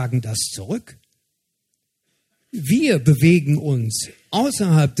 wir fragen das zurück. Wir bewegen uns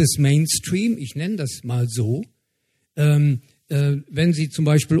außerhalb des Mainstream, ich nenne das mal so, wenn Sie zum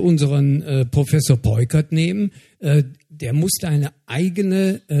Beispiel unseren Professor Peukert nehmen, der musste einen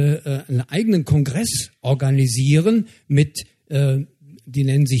eigenen Kongress organisieren mit, die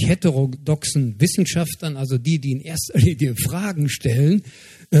nennen sich heterodoxen Wissenschaftlern, also die in erster Linie Fragen stellen,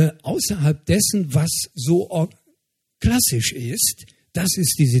 außerhalb dessen, was so klassisch ist. Das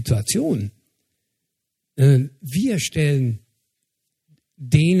ist die Situation. Wir stellen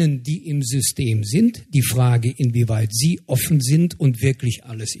denen, die im System sind, die Frage, inwieweit sie offen sind und wirklich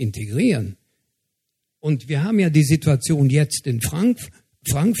alles integrieren. Und wir haben ja die Situation jetzt in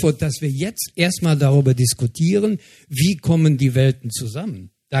Frankfurt, dass wir jetzt erstmal darüber diskutieren, wie kommen die Welten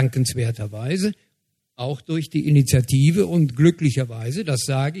zusammen. Dankenswerterweise, auch durch die Initiative und glücklicherweise, das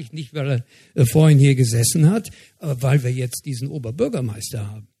sage ich nicht, weil er vorhin hier gesessen hat, aber weil wir jetzt diesen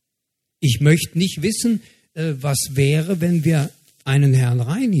Oberbürgermeister haben. Ich möchte nicht wissen, was wäre, wenn wir einen Herrn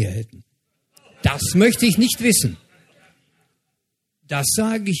Rhein hier hätten. Das möchte ich nicht wissen. Das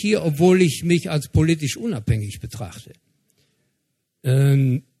sage ich hier, obwohl ich mich als politisch unabhängig betrachte.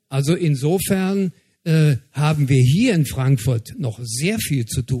 Also insofern haben wir hier in Frankfurt noch sehr viel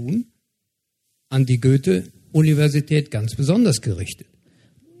zu tun, an die Goethe-Universität ganz besonders gerichtet.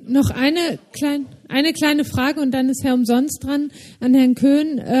 Noch eine kleine Frage und dann ist Herr Umsonst dran an Herrn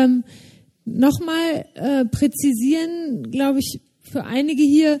Köhn. Nochmal präzisieren, glaube ich, für einige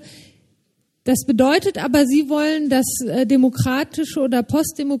hier, das bedeutet aber, Sie wollen das demokratische oder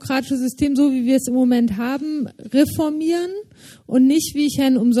postdemokratische System, so wie wir es im Moment haben, reformieren und nicht, wie ich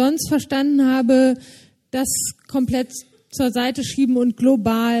Herrn Umsonst verstanden habe, das komplett zur Seite schieben und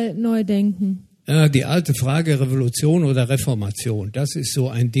global neu denken. Die alte Frage Revolution oder Reformation, das ist so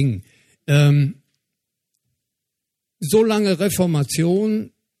ein Ding. Solange Reformation,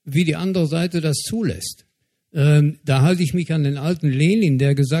 wie die andere Seite das zulässt. Da halte ich mich an den alten Lenin,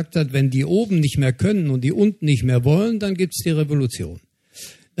 der gesagt hat, wenn die oben nicht mehr können und die unten nicht mehr wollen, dann gibt's die Revolution.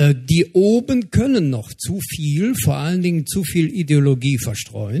 Die oben können noch zu viel, vor allen Dingen zu viel Ideologie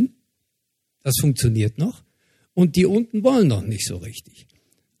verstreuen. Das funktioniert noch. Und die unten wollen noch nicht so richtig.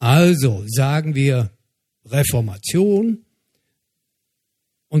 Also sagen wir Reformation.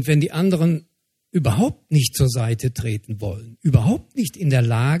 Und wenn die anderen überhaupt nicht zur Seite treten wollen, überhaupt nicht in der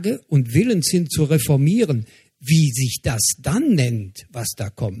Lage und willens sind zu reformieren, wie sich das dann nennt, was da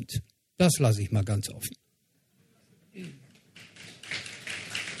kommt, das lasse ich mal ganz offen.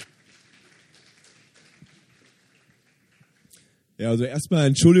 Ja, also erstmal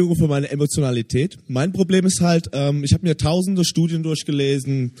Entschuldigung für meine Emotionalität. Mein Problem ist halt, ich habe mir tausende Studien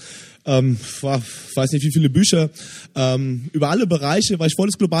durchgelesen, weiß nicht wie viele Bücher, über alle Bereiche, weil ich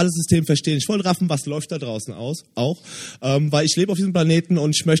wollte das globale System verstehen. Ich wollte raffen, was läuft da draußen auch, weil ich lebe auf diesem Planeten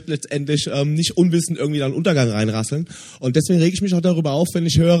und ich möchte letztendlich nicht unwissend irgendwie da einen Untergang reinrasseln. Und deswegen rege ich mich auch darüber auf, wenn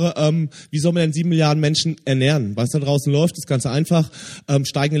ich höre, wie soll man denn 7 Milliarden Menschen ernähren? Was da draußen läuft, ist ganz einfach.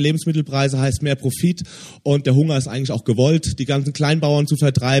 Steigende Lebensmittelpreise heißt mehr Profit und der Hunger ist eigentlich auch gewollt, die ganzen Kleinbauern zu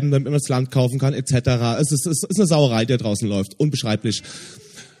vertreiben, damit man das Land kaufen kann, etc. Es ist eine Sauerei, die da draußen läuft. Unbeschreiblich.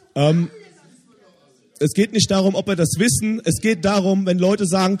 Es geht nicht darum, ob wir das wissen. Es geht darum, wenn Leute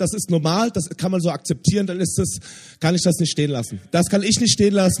sagen, das ist normal, das kann man so akzeptieren, dann kann ich das nicht stehen lassen. Das kann ich nicht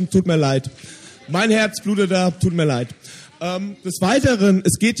stehen lassen, tut mir leid. Mein Herz blutet da, tut mir leid. Des Weiteren,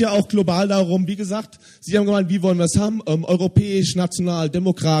 es geht ja auch global darum, wie gesagt, Sie haben gemeint, wie wollen wir es haben? Europäisch, national,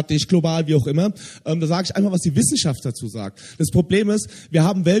 demokratisch, global, wie auch immer. Da sage ich einfach, was die Wissenschaft dazu sagt. Das Problem ist, wir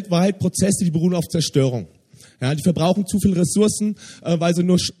haben weltweit Prozesse, die beruhen auf Zerstörung. Ja, die verbrauchen zu viel Ressourcen, weil sie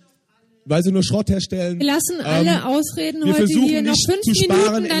nur Schrott herstellen. Wir lassen alle Ausreden heute hier noch 5 zu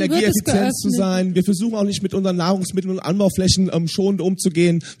sparen, Minuten, dann wird es energieeffizient zu geöffnet. sein. Wir versuchen auch nicht mit unseren Nahrungsmitteln und Anbauflächen schonend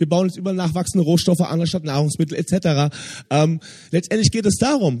umzugehen. Wir bauen uns über nachwachsende Rohstoffe an statt Nahrungsmittel etc. Letztendlich geht es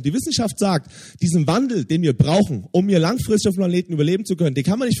darum, die Wissenschaft sagt, diesen Wandel, den wir brauchen, um hier langfristig auf dem Planeten überleben zu können, den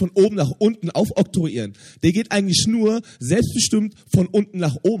kann man nicht von oben nach unten aufoktroyieren. Der geht eigentlich nur selbstbestimmt von unten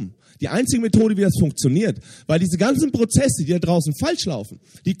nach oben. Die einzige Methode, wie das funktioniert, weil diese ganzen Prozesse, die da draußen falsch laufen,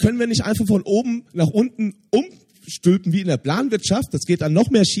 die können wir nicht einfach von oben nach unten umstülpen wie in der Planwirtschaft. Das geht dann noch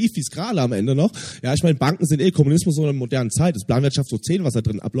mehr schief, wie es gerade am Ende noch. Ja, ich meine, Banken sind Kommunismus in einer modernen Zeit. Das ist Planwirtschaft so 10, was da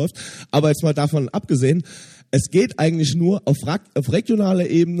drin abläuft. Aber jetzt mal davon abgesehen, es geht eigentlich nur auf regionaler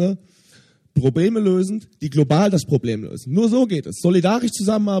Ebene, Probleme lösend, die global das Problem lösen. Nur so geht es. Solidarisch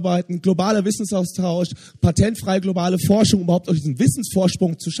zusammenarbeiten, globaler Wissensaustausch, patentfreie globale Forschung, um überhaupt auch diesen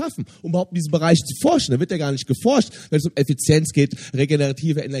Wissensvorsprung zu schaffen, um überhaupt in diesem Bereich zu forschen. Da wird ja gar nicht geforscht, wenn es um Effizienz geht,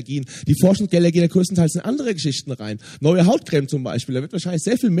 regenerative Energien. Die Forschungsgelder gehen ja größtenteils in andere Geschichten rein. Neue Hautcreme zum Beispiel, da wird wahrscheinlich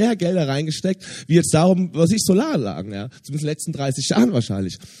sehr viel mehr Gelder reingesteckt, wie jetzt darum, was ich Solaranlagen, ja. Zumindest in den letzten 30 Jahren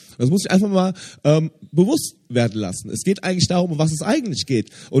wahrscheinlich. Das muss ich einfach mal bewusst werden lassen. Es geht eigentlich darum, um was es eigentlich geht.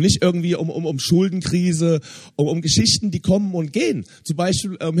 Und nicht irgendwie um Schuldenkrise, um Geschichten, die kommen und gehen. Zum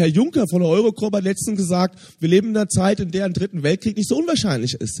Beispiel Herr Juncker von der Eurogruppe hat letztens gesagt, wir leben in einer Zeit, in der ein dritten Weltkrieg nicht so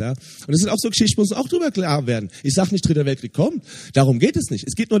unwahrscheinlich ist. Ja? Und das sind auch so Geschichten, muss uns auch drüber klar werden. Ich sage nicht, dritter Weltkrieg kommt. Darum geht es nicht.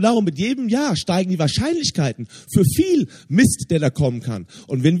 Es geht nur darum, mit jedem Jahr steigen die Wahrscheinlichkeiten für viel Mist, der da kommen kann.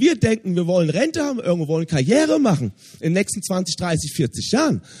 Und wenn wir denken, wir wollen Rente haben, irgendwo wollen Karriere machen in den nächsten 20, 30, 40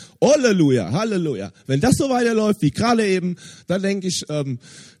 Jahren, Halleluja, Halleluja. Wenn das so weiterläuft wie gerade eben, dann denke ich,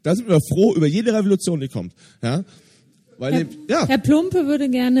 da sind wir froh über jede Revolution, die kommt. Ja? Weil Herr Plumpe würde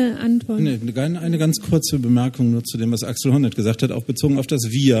gerne antworten. Eine ganz kurze Bemerkung nur zu dem, was Axel Honneth gesagt hat, auch bezogen auf das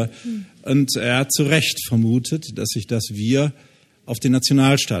Wir. Und er hat zu Recht vermutet, dass sich das Wir auf den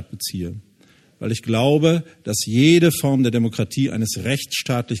Nationalstaat beziehe. Weil ich glaube, dass jede Form der Demokratie eines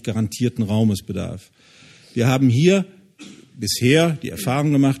rechtsstaatlich garantierten Raumes bedarf. Wir haben hier bisher die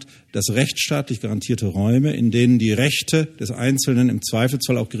Erfahrung gemacht, dass rechtsstaatlich garantierte Räume, in denen die Rechte des Einzelnen im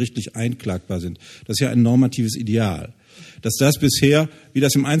Zweifelsfall auch gerichtlich einklagbar sind. Das ist ja ein normatives Ideal. Dass das bisher, wie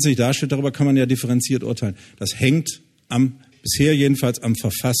das im Einzelnen darstellt, darüber kann man ja differenziert urteilen. Das hängt bisher jedenfalls am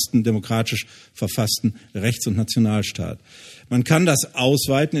demokratisch verfassten Rechts- und Nationalstaat. Man kann das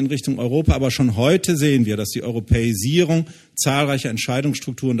ausweiten in Richtung Europa, aber schon heute sehen wir, dass die Europäisierung zahlreicher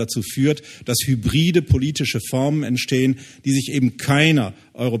Entscheidungsstrukturen dazu führt, dass hybride politische Formen entstehen, die sich eben keiner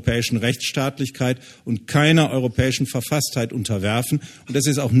europäischen Rechtsstaatlichkeit und keiner europäischen Verfasstheit unterwerfen. Und es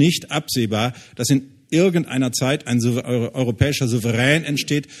ist auch nicht absehbar, dass in irgendeiner Zeit ein europäischer Souverän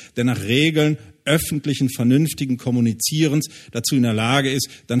entsteht, der nach Regeln öffentlichen, vernünftigen Kommunizierens dazu in der Lage ist,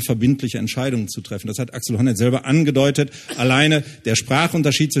 dann verbindliche Entscheidungen zu treffen. Das hat Axel Honneth selber angedeutet. Alleine der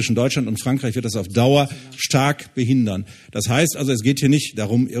Sprachunterschied zwischen Deutschland und Frankreich wird das auf Dauer stark behindern. Das heißt also, es geht hier nicht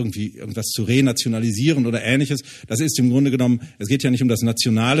darum, irgendwas zu renationalisieren oder Ähnliches. Das ist im Grunde genommen, es geht ja nicht um das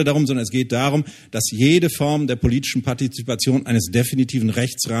Nationale darum, sondern es geht darum, dass jede Form der politischen Partizipation eines definitiven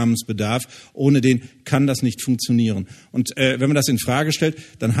Rechtsrahmens bedarf. Ohne den kann das nicht funktionieren. Und wenn man das in Frage stellt,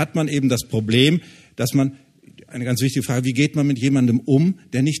 dann hat man eben das Problem, dass man, eine ganz wichtige Frage, wie geht man mit jemandem um,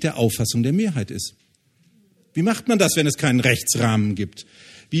 der nicht der Auffassung der Mehrheit ist? Wie macht man das, wenn es keinen Rechtsrahmen gibt?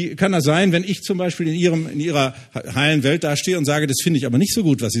 Wie kann das sein, wenn ich zum Beispiel in Ihrer heilen Welt dastehe und sage, das finde ich aber nicht so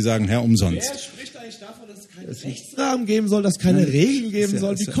gut, was Sie sagen, Herr Umsonst? Wer spricht eigentlich davon, dass es keinen Rechtsrahmen geben soll, dass es keine Regeln geben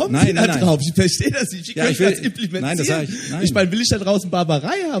soll? Wie kommt ihr da drauf? Ich verstehe das nicht. Wie können wir das implementieren? Nein, das sage ich. Nein. Ich meine, will ich da draußen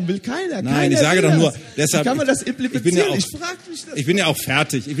Barbarei haben? Will keiner. Nein, ich sage doch nur, deshalb. Wie kann man das implementieren? Ich frage mich das. Ich bin ja auch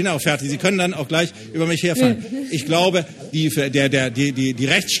fertig. Sie können dann auch gleich über mich herfallen. Ich glaube, die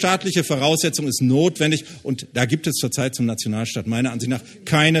rechtsstaatliche Voraussetzung ist notwendig und da gibt es zurzeit zum Nationalstaat meiner Ansicht nach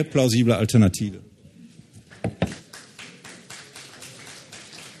keine plausible Alternative.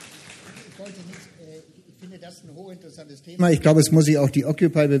 Ich finde das ein hochinteressantes Thema. Ich glaube, es muss sich auch die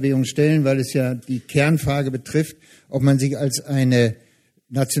Occupy-Bewegung stellen, weil es ja die Kernfrage betrifft, ob man sich als eine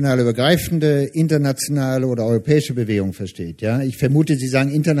national übergreifende, internationale oder europäische Bewegung versteht. Ja, ich vermute, Sie sagen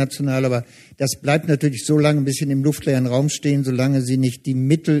international, aber das bleibt natürlich so lange ein bisschen im luftleeren Raum stehen, solange Sie nicht die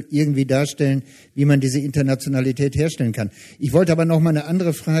Mittel irgendwie darstellen, wie man diese Internationalität herstellen kann. Ich wollte aber noch mal eine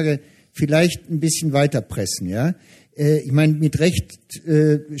andere Frage vielleicht ein bisschen weiter pressen. Ja, ich meine, mit Recht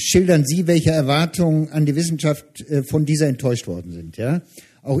schildern Sie, welche Erwartungen an die Wissenschaft von dieser enttäuscht worden sind. Ja,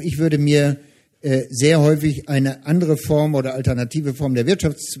 auch ich würde mir sehr häufig eine andere Form oder alternative Form der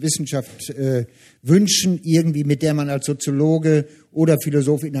Wirtschaftswissenschaft wünschen, irgendwie mit der man als Soziologe oder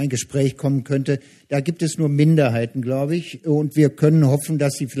Philosoph in ein Gespräch kommen könnte. Da gibt es nur Minderheiten, glaube ich, und wir können hoffen,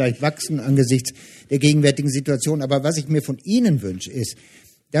 dass sie vielleicht wachsen angesichts der gegenwärtigen Situation. Aber was ich mir von Ihnen wünsche, ist,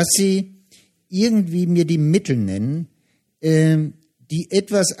 dass Sie irgendwie mir die Mittel nennen, die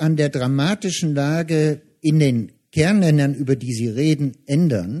etwas an der dramatischen Lage in den Kernländern, über die Sie reden,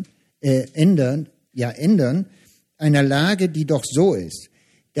 ändern, einer Lage, die doch so ist,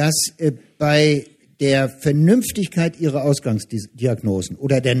 dass bei der Vernünftigkeit ihrer Ausgangsdiagnosen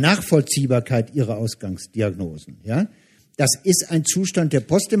oder der Nachvollziehbarkeit ihrer Ausgangsdiagnosen, ja, das ist ein Zustand der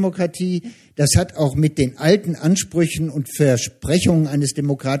Postdemokratie, das hat auch mit den alten Ansprüchen und Versprechungen eines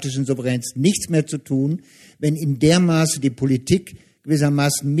demokratischen Souveräns nichts mehr zu tun, wenn in der Maße die Politik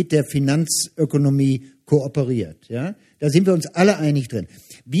gewissermaßen mit der Finanzökonomie kooperiert, ja. Da sind wir uns alle einig drin.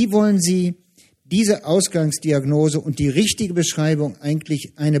 Wie wollen Sie diese Ausgangsdiagnose und die richtige Beschreibung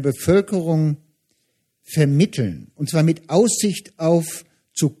eigentlich einer Bevölkerung vermitteln? Und zwar mit Aussicht auf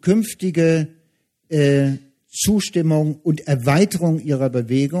zukünftige Zustimmung und Erweiterung ihrer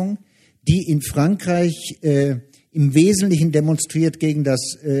Bewegung, die in Frankreich im Wesentlichen demonstriert gegen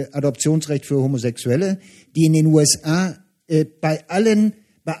das Adoptionsrecht für Homosexuelle, die in den USA bei allen,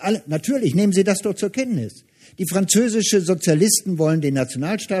 natürlich nehmen Sie das doch zur Kenntnis. Die französischen Sozialisten wollen den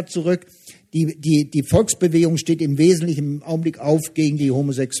Nationalstaat zurück. Die Volksbewegung steht im Wesentlichen im Augenblick auf gegen das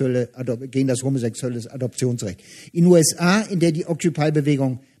homosexuelle Adoptionsrecht. In den USA, in der die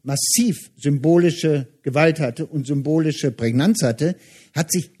Occupy-Bewegung massiv symbolische Gewalt hatte und symbolische Prägnanz hatte, hat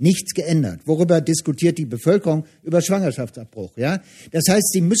sich nichts geändert. Worüber diskutiert die Bevölkerung? Über Schwangerschaftsabbruch, ja? Das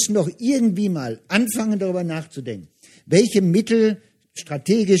heißt, Sie müssen doch irgendwie mal anfangen, darüber nachzudenken, welche Mittel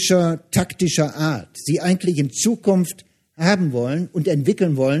strategischer, taktischer Art Sie eigentlich in Zukunft haben wollen und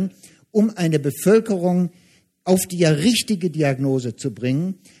entwickeln wollen, um eine Bevölkerung auf die richtige Diagnose zu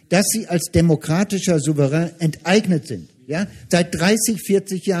bringen, dass sie als demokratischer Souverän enteignet sind. Ja? Seit 30,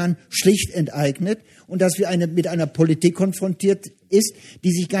 40 Jahren schlicht enteignet und dass wir mit einer Politik konfrontiert ist,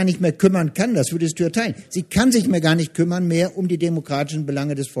 die sich gar nicht mehr kümmern kann, das würdest du ja teilen. Sie kann sich mehr gar nicht kümmern mehr um die demokratischen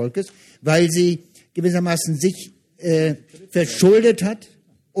Belange des Volkes, weil sie gewissermaßen sich verschuldet hat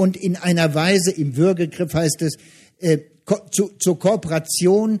und in einer Weise, im Würgegriff heißt es, zur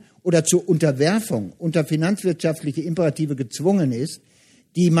Kooperation oder zur Unterwerfung unter finanzwirtschaftliche Imperative gezwungen ist,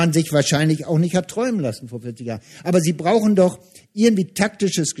 die man sich wahrscheinlich auch nicht hat träumen lassen vor 40 Jahren. Aber Sie brauchen doch irgendwie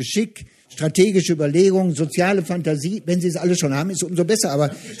taktisches Geschick, strategische Überlegungen, soziale Fantasie. Wenn Sie es alle schon haben, ist es umso besser.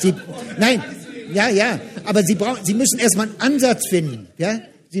 Aber aber Sie müssen erstmal einen Ansatz finden, ja?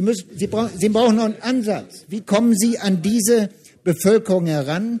 Sie brauchen noch einen Ansatz. Wie kommen Sie an diese Bevölkerung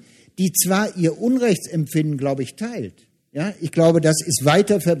heran, die zwar ihr Unrechtsempfinden, glaube ich, teilt. Ja, ich glaube, das ist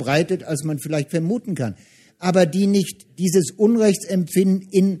weiter verbreitet, als man vielleicht vermuten kann. Aber die nicht dieses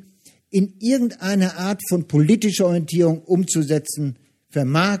Unrechtsempfinden in irgendeine Art von politischer Orientierung umzusetzen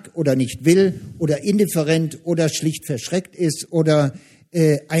vermag oder nicht will oder indifferent oder schlicht verschreckt ist oder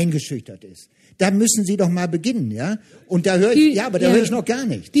eingeschüchtert ist. Da müssen Sie doch mal beginnen, ja? Und da höre ich, höre ich noch gar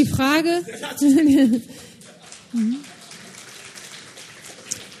nichts. Die Frage.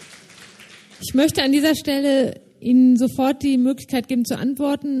 Ich möchte an dieser Stelle Ihnen sofort die Möglichkeit geben zu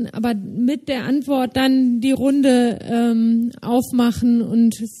antworten, aber mit der Antwort dann die Runde aufmachen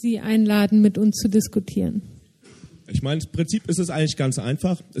und Sie einladen, mit uns zu diskutieren. Ich meine, im Prinzip ist es eigentlich ganz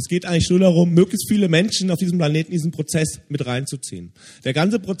einfach. Es geht eigentlich nur darum, möglichst viele Menschen auf diesem Planeten diesen Prozess mit reinzuziehen. Der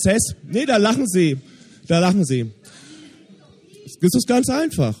ganze Prozess, da lachen Sie. Das ist ganz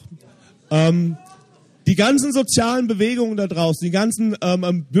einfach. Die ganzen sozialen Bewegungen da draußen, die ganzen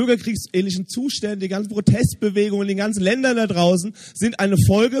bürgerkriegsähnlichen Zustände, die ganzen Protestbewegungen in den ganzen Ländern da draußen sind eine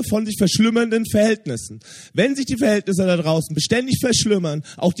Folge von sich verschlimmernden Verhältnissen. Wenn sich die Verhältnisse da draußen beständig verschlimmern,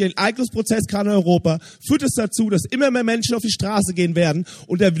 auch der Enteignungsprozess gerade in Europa, führt es dazu, dass immer mehr Menschen auf die Straße gehen werden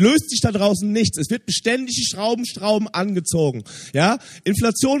und da löst sich da draußen nichts. Es wird beständig die Schrauben angezogen. Ja?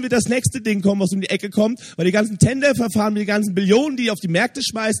 Inflation wird das nächste Ding kommen, was um die Ecke kommt, weil die ganzen Tenderverfahren, die ganzen Billionen, die auf die Märkte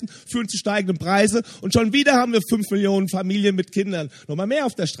schmeißen, führen zu steigenden Preisen. Und schon wieder haben wir 5 Millionen Familien mit Kindern. Nochmal mehr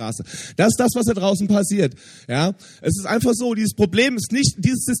auf der Straße. Das ist das, was da draußen passiert. Ja? Es ist einfach so, dieses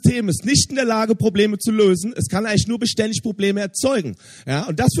System ist nicht in der Lage, Probleme zu lösen. Es kann eigentlich nur beständig Probleme erzeugen. Ja?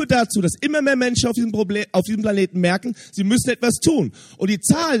 Und das führt dazu, dass immer mehr Menschen auf diesem Planeten merken, sie müssen etwas tun. Und die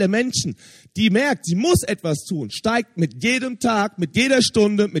Zahl der Menschen, die merkt, sie muss etwas tun, steigt mit jedem Tag, mit jeder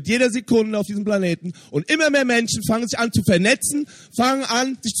Stunde, mit jeder Sekunde auf diesem Planeten. Und immer mehr Menschen fangen sich an zu vernetzen, fangen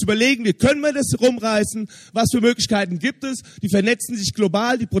an, sich zu überlegen, wie können wir das rumreißen, was für Möglichkeiten gibt es. Die vernetzen sich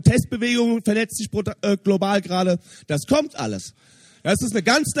global, die Protestbewegungen vernetzen sich global gerade. Das kommt alles. Das ist eine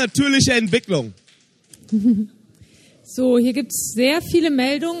ganz natürliche Entwicklung. So, hier gibt es sehr viele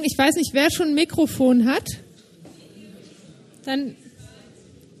Meldungen. Ich weiß nicht, wer schon ein Mikrofon hat. Dann,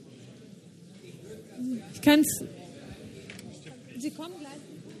 ich kann es. Sie kommen gleich.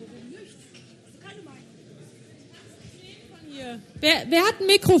 Wer hat ein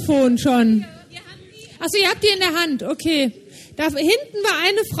Mikrofon schon? Achso, ihr habt die in der Hand, okay. Da hinten war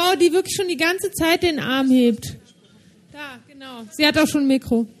eine Frau, die wirklich schon die ganze Zeit den Arm hebt. Da, genau. Sie hat auch schon ein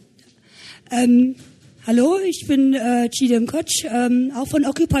Mikro. Hallo, ich bin Chidem Kotsch, auch von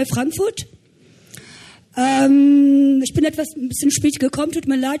Occupy Frankfurt. Ich bin ein bisschen spät gekommen, tut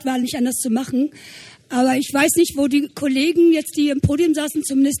mir leid, war nicht anders zu machen. Aber ich weiß nicht, wo die Kollegen jetzt, die im Podium saßen,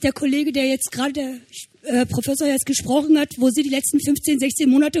 zumindest der Kollege, der jetzt gerade, der Professor jetzt gesprochen hat, wo sie die letzten 15, 16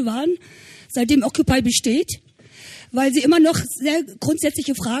 Monate waren, seitdem Occupy besteht. Weil sie immer noch sehr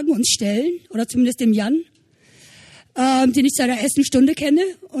grundsätzliche Fragen uns stellen, oder zumindest dem Jan, den ich seit der ersten Stunde kenne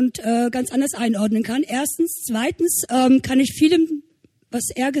und ganz anders einordnen kann. Erstens. Zweitens kann ich vielem, was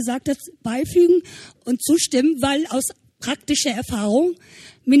er gesagt hat, beifügen und zustimmen, weil aus praktischer Erfahrung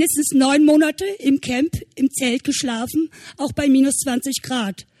mindestens 9 Monate im Camp, im Zelt geschlafen, auch bei minus 20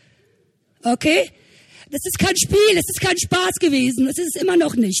 Grad. Okay? Das ist kein Spiel, das ist kein Spaß gewesen, das ist es immer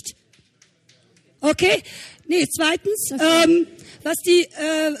noch nicht. Okay? Nee, zweitens, was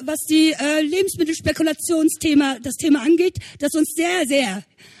die Lebensmittelspekulationsthema, das Thema angeht, das uns sehr, sehr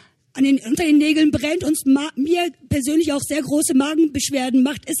unter den Nägeln brennt, uns mir persönlich auch sehr große Magenbeschwerden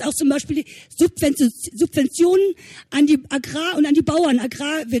macht, ist auch zum Beispiel die Subventionen an die Agrar- und an die Bauern,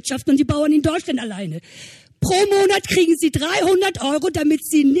 Agrarwirtschaft und die Bauern in Deutschland alleine. Pro Monat kriegen sie 300 €, damit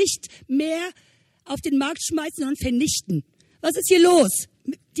sie nicht mehr auf den Markt schmeißen, sondern vernichten. Was ist hier los?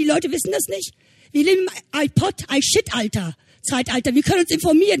 Die Leute wissen das nicht. Wir leben im Zeitalter. Wir können uns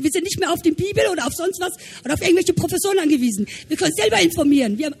informieren. Wir sind nicht mehr auf die Bibel oder auf sonst was oder auf irgendwelche Professoren angewiesen. Wir können selber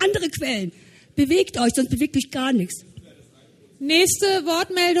informieren. Wir haben andere Quellen. Bewegt euch, sonst bewegt euch gar nichts. Nächste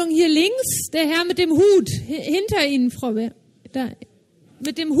Wortmeldung hier links. Der Herr mit dem Hut. Hinter Ihnen, Frau da,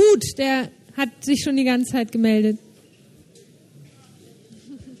 mit dem Hut, der hat sich schon die ganze Zeit gemeldet.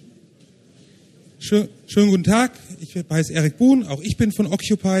 Schönen guten Tag. Ich heiße Erik Buhn. Auch ich bin von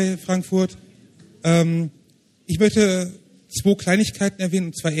Occupy Frankfurt. Ich möchte 2 Kleinigkeiten erwähnen.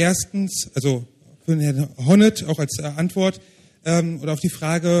 Und zwar erstens, also für den Herrn Honneth auch als Antwort, oder auf die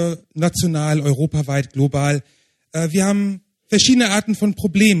Frage national, europaweit, global. Wir haben verschiedene Arten von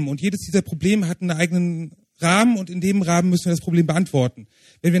Problemen und jedes dieser Probleme hat einen eigenen Rahmen und in dem Rahmen müssen wir das Problem beantworten.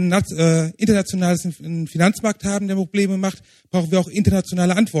 Wenn wir einen internationalen Finanzmarkt haben, der Probleme macht, brauchen wir auch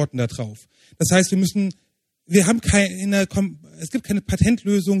internationale Antworten darauf. Das heißt, es gibt keine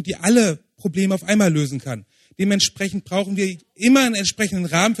Patentlösung, die alle Probleme auf einmal lösen kann. Dementsprechend brauchen wir immer einen entsprechenden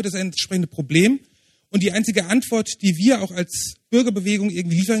Rahmen für das entsprechende Problem. Und die einzige Antwort, die wir auch als Bürgerbewegung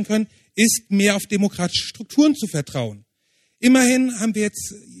irgendwie liefern können, ist, mehr auf demokratische Strukturen zu vertrauen. Immerhin haben wir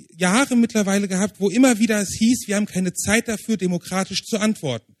jetzt Jahre mittlerweile gehabt, wo immer wieder es hieß, wir haben keine Zeit dafür, demokratisch zu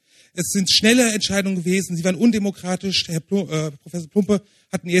antworten. Es sind schnelle Entscheidungen gewesen, sie waren undemokratisch. Professor Plumpe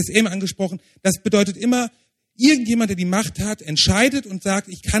hat den ESM angesprochen. Das bedeutet immer, irgendjemand, der die Macht hat, entscheidet und sagt,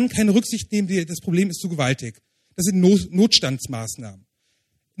 ich kann keine Rücksicht nehmen, das Problem ist zu gewaltig. Das sind Notstandsmaßnahmen.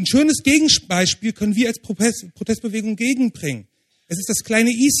 Ein schönes Gegenbeispiel können wir als Protestbewegung gegenbringen. Es ist das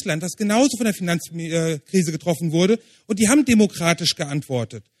kleine Island, das genauso von der Finanzkrise getroffen wurde und die haben demokratisch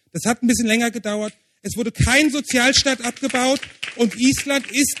geantwortet. Das hat ein bisschen länger gedauert. Es wurde kein Sozialstaat abgebaut und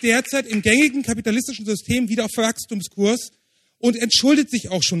Island ist derzeit im gängigen kapitalistischen System wieder auf Wachstumskurs und entschuldet sich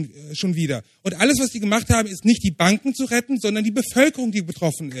auch schon wieder. Und alles, was die gemacht haben, ist nicht die Banken zu retten, sondern die Bevölkerung, die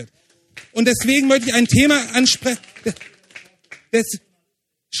betroffen wird. Und deswegen möchte ich ein Thema ansprechen.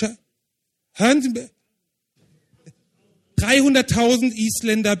 Hören Sie mir. 300.000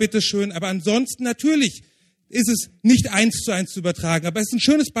 Isländer, bitteschön. Aber ansonsten natürlich ist es nicht 1:1 zu übertragen. Aber es ist ein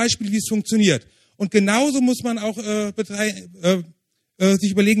schönes Beispiel, wie es funktioniert. Und genauso muss man auch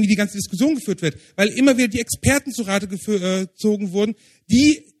sich überlegen, wie die ganze Diskussion geführt wird. Weil immer wieder die Experten zu Rate gezogen wurden,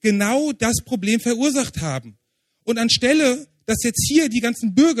 die genau das Problem verursacht haben. Und anstelle, dass jetzt hier die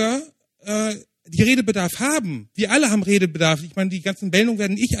ganzen Bürger die Redebedarf haben, wir alle haben Redebedarf, ich meine, die ganzen Meldungen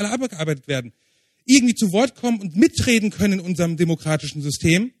werden nicht alle abgearbeitet werden, irgendwie zu Wort kommen und mitreden können in unserem demokratischen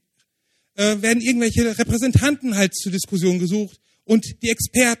System, werden irgendwelche Repräsentanten halt zur Diskussion gesucht und die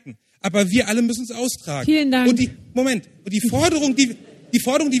Experten. Aber wir alle müssen es austragen. Vielen Dank. Und die Forderung, die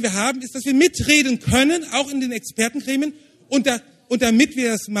wir haben, ist, dass wir mitreden können, auch in den Expertengremien. Und damit wir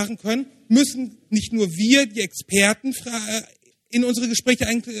das machen können, müssen nicht nur wir, die Experten, in unsere Gespräche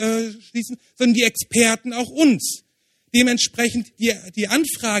einschließen, sondern die Experten auch uns. Dementsprechend die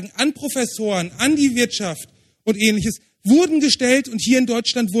Anfragen an Professoren, an die Wirtschaft und Ähnliches wurden gestellt und hier in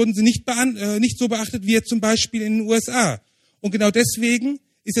Deutschland wurden sie nicht so beachtet wie jetzt zum Beispiel in den USA. Und genau deswegen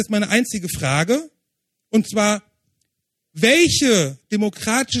ist jetzt meine einzige Frage, und zwar, welche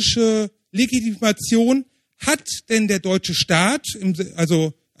demokratische Legitimation hat denn der deutsche Staat,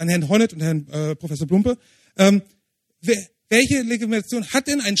 also an Herrn Honneth und Herrn Professor Plumpe, welche Legitimation hat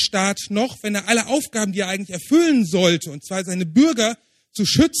denn ein Staat noch, wenn er alle Aufgaben, die er eigentlich erfüllen sollte, und zwar seine Bürger zu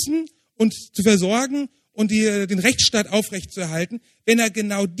schützen und zu versorgen und den Rechtsstaat aufrechtzuerhalten, wenn er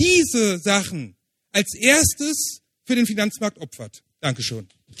genau diese Sachen als erstes für den Finanzmarkt opfert? Dankeschön.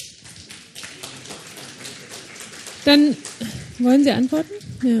 Dann wollen Sie antworten?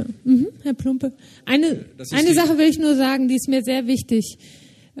 Ja. Herr Plumpe. Eine Sache will ich nur sagen, die ist mir sehr wichtig.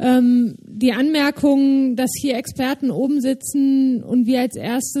 Die Anmerkung, dass hier Experten oben sitzen und wir als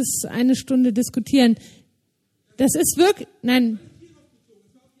erstes eine Stunde diskutieren, das ist wirklich, nein,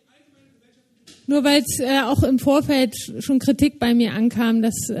 nur weil es auch im Vorfeld schon Kritik bei mir ankam,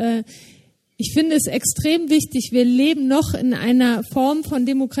 dass ich finde es extrem wichtig, wir leben noch in einer Form von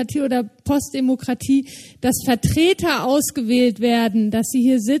Demokratie oder Postdemokratie, dass Vertreter ausgewählt werden, dass sie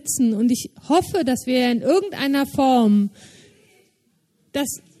hier sitzen. Und ich hoffe, dass wir in irgendeiner Form, dass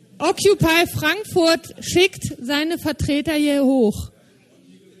Occupy Frankfurt schickt seine Vertreter hier hoch.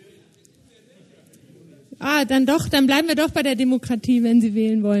 Dann bleiben wir doch bei der Demokratie, wenn Sie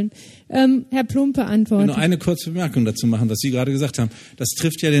wählen wollen. Herr Plumpe antwortet. Ich will nur eine kurze Bemerkung dazu machen, was Sie gerade gesagt haben. Das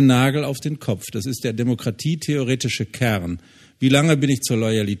trifft ja den Nagel auf den Kopf. Das ist der demokratietheoretische Kern. Wie lange bin ich zur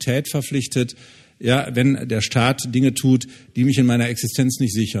Loyalität verpflichtet? Ja, wenn der Staat Dinge tut, die mich in meiner Existenz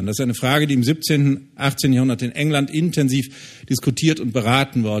nicht sichern. Das ist eine Frage, die im 17., 18. Jahrhundert in England intensiv diskutiert und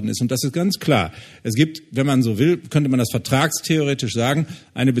beraten worden ist. Und das ist ganz klar. Es gibt, wenn man so will, könnte man das vertragstheoretisch sagen,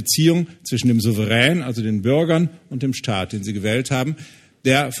 eine Beziehung zwischen dem Souverän, also den Bürgern, und dem Staat, den sie gewählt haben,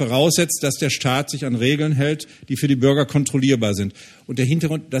 der voraussetzt, dass der Staat sich an Regeln hält, die für die Bürger kontrollierbar sind. Und der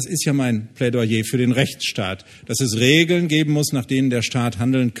Hintergrund, das ist ja mein Plädoyer für den Rechtsstaat, dass es Regeln geben muss, nach denen der Staat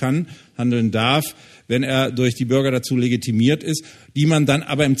handeln kann, handeln darf, wenn er durch die Bürger dazu legitimiert ist, die man dann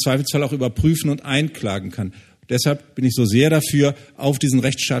aber im Zweifelsfall auch überprüfen und einklagen kann. Deshalb bin ich so sehr dafür, auf diesen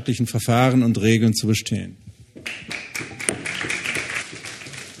rechtsstaatlichen Verfahren und Regeln zu bestehen.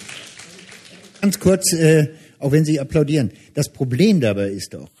 Ganz kurz, auch wenn Sie applaudieren. Das Problem dabei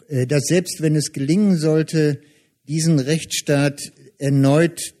ist doch, dass selbst wenn es gelingen sollte, diesen Rechtsstaat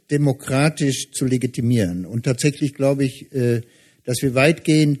erneut demokratisch zu legitimieren, und tatsächlich glaube ich, dass wir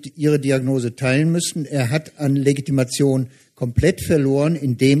weitgehend Ihre Diagnose teilen müssen, er hat an Legitimation komplett verloren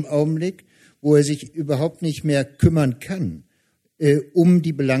in dem Augenblick, wo er sich überhaupt nicht mehr kümmern kann um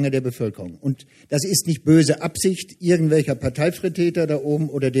die Belange der Bevölkerung. Und das ist nicht böse Absicht irgendwelcher Parteivertreter da oben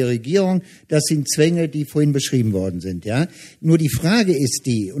oder der Regierung. Das sind Zwänge, die vorhin beschrieben worden sind. Ja, nur die Frage ist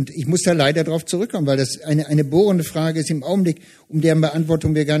die, und ich muss da leider darauf zurückkommen, weil das eine bohrende Frage ist im Augenblick, um deren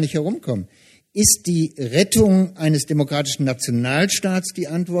Beantwortung wir gar nicht herumkommen. Ist die Rettung eines demokratischen Nationalstaats die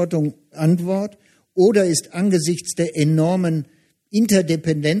Antwort, oder ist angesichts der enormen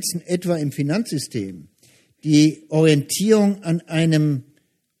Interdependenzen etwa im Finanzsystem die Orientierung an einem,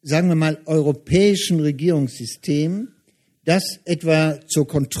 sagen wir mal, europäischen Regierungssystem, das etwa zur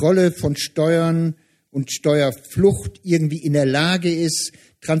Kontrolle von Steuern und Steuerflucht irgendwie in der Lage ist,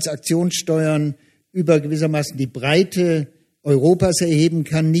 Transaktionssteuern über gewissermaßen die Breite Europas erheben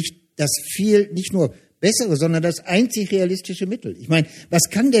kann, nicht nur bessere, sondern das einzig realistische Mittel. Ich meine, was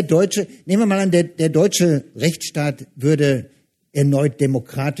kann der deutsche, nehmen wir mal an, der deutsche Rechtsstaat würde erneut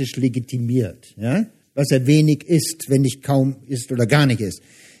demokratisch legitimiert, ja? Was er wenig ist, wenn nicht kaum ist oder gar nicht ist.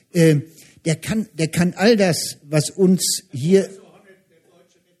 Der kann all das, was uns hier...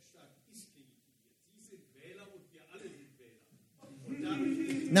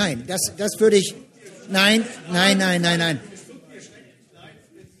 Nein, das würde ich... Nein.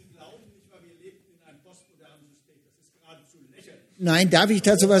 Nein, darf ich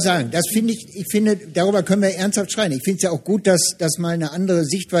dazu was sagen? Ich finde, darüber können wir ernsthaft schreien. Ich finde es ja auch gut, dass mal eine andere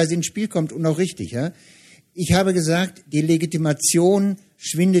Sichtweise ins Spiel kommt und auch richtig, ja. Ich habe gesagt, die Legitimation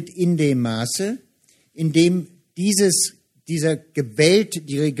schwindet in dem Maße, in dem die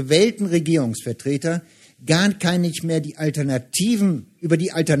gewählten Regierungsvertreter gar nicht mehr über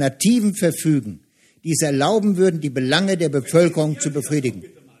die Alternativen verfügen, die es erlauben würden, die Belange der Bevölkerung zu befriedigen.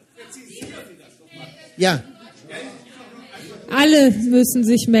 Ja. Alle müssen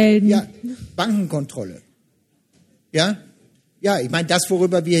sich melden. Ja, Bankenkontrolle. Ja, ich meine, das,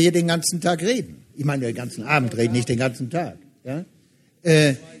 worüber wir hier den ganzen Tag reden. Ich meine, den ganzen Abend reden, nicht den ganzen Tag. Ja?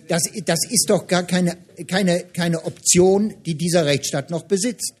 Das ist doch gar keine Option, die dieser Rechtsstaat noch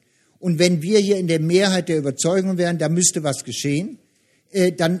besitzt. Und wenn wir hier in der Mehrheit der Überzeugung wären, da müsste was geschehen,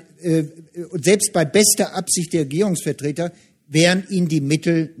 und selbst bei bester Absicht der Regierungsvertreter wären ihnen die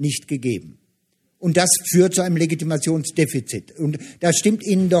Mittel nicht gegeben. Und das führt zu einem Legitimationsdefizit. Und da stimmt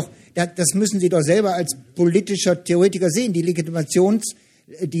Ihnen doch, das müssen Sie doch selber als politischer Theoretiker sehen. Die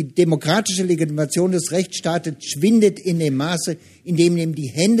demokratische Legitimation des Rechtsstaates schwindet in dem Maße, in dem ihm die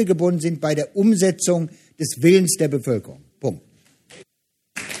Hände gebunden sind bei der Umsetzung des Willens der Bevölkerung. Punkt.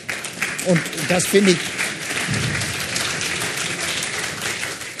 Und das finde ich.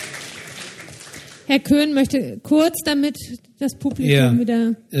 Herr Köhn möchte kurz, damit das Publikum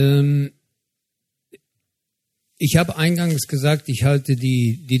wieder... Ich habe eingangs gesagt, ich halte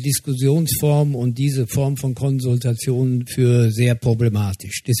die Diskussionsform und diese Form von Konsultation für sehr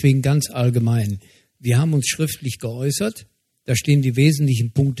problematisch. Deswegen ganz allgemein. Wir haben uns schriftlich geäußert, da stehen die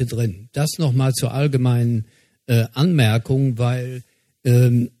wesentlichen Punkte drin. Das nochmal zur allgemeinen Anmerkung, weil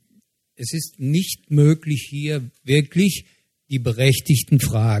es ist nicht möglich, hier wirklich die berechtigten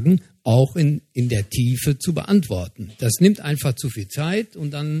Fragen auch in der Tiefe zu beantworten. Das nimmt einfach zu viel Zeit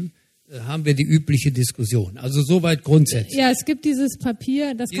und dann haben wir die übliche Diskussion. Also soweit grundsätzlich. Ja, es gibt dieses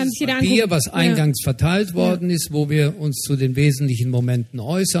Papier, das kann sich jeder angucken. Papier, was eingangs verteilt worden ist, wo wir uns zu den wesentlichen Momenten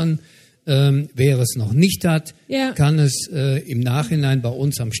äußern. Wer es noch nicht hat, kann es im Nachhinein bei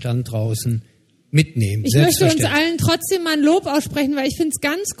uns am Stand draußen mitnehmen. Ich möchte uns allen trotzdem mal ein Lob aussprechen, weil ich finde es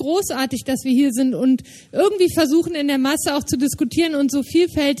ganz großartig, dass wir hier sind und irgendwie versuchen in der Masse auch zu diskutieren und so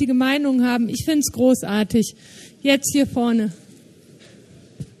vielfältige Meinungen haben. Ich finde es großartig. Jetzt hier vorne.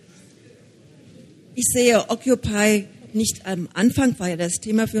 Ich sehe Occupy nicht am Anfang, war ja das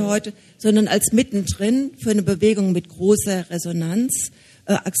Thema für heute, sondern als mittendrin für eine Bewegung mit großer Resonanz.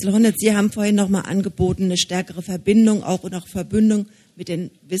 Axel Honneth, Sie haben vorhin nochmal angeboten, eine stärkere Verbindung auch und auch Verbündung mit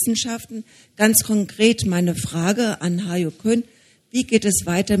den Wissenschaften. Ganz konkret meine Frage an Hajo Köhn. Wie geht es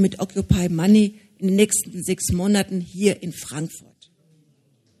weiter mit Occupy Money in den nächsten 6 Monaten hier in Frankfurt?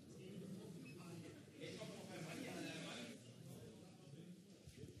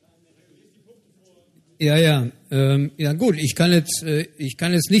 Ja gut, ich kann jetzt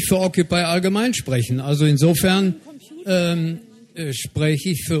nicht für Occupy allgemein sprechen. Also insofern spreche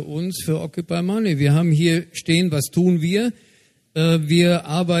ich für uns, für Occupy Money. Wir haben hier stehen, was tun wir? Wir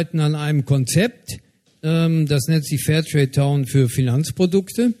arbeiten an einem Konzept, das nennt sich Fairtrade Town für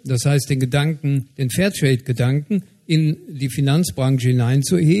Finanzprodukte. Das heißt, den Fairtrade-Gedanken in die Finanzbranche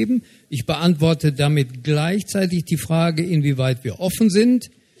hineinzuheben. Ich beantworte damit gleichzeitig die Frage, inwieweit wir offen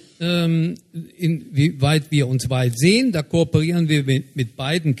sind, inwieweit wir uns weit sehen. Da kooperieren wir mit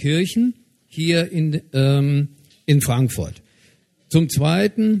beiden Kirchen hier in Frankfurt. Zum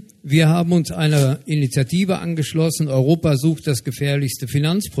Zweiten, wir haben uns einer Initiative angeschlossen, Europa sucht das gefährlichste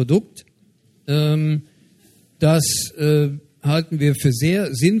Finanzprodukt. Das halten wir für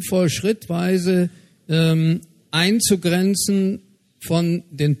sehr sinnvoll, schrittweise einzugrenzen von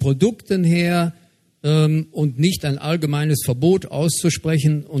den Produkten her und nicht ein allgemeines Verbot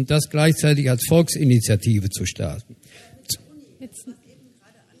auszusprechen und das gleichzeitig als Volksinitiative zu starten.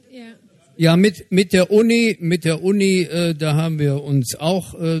 Ja, mit der Uni, da haben wir uns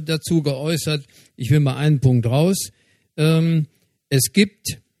auch dazu geäußert. Ich will mal einen Punkt raus. Es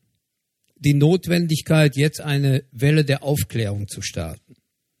gibt die Notwendigkeit, jetzt eine Welle der Aufklärung zu starten.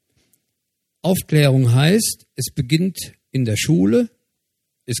 Aufklärung heißt, es beginnt in der Schule,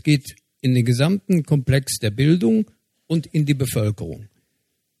 es geht in den gesamten Komplex der Bildung und in die Bevölkerung.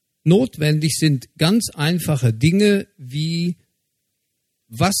 Notwendig sind ganz einfache Dinge wie: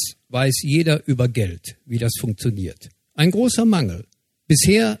 Was weiß jeder über Geld, wie das funktioniert? Ein großer Mangel.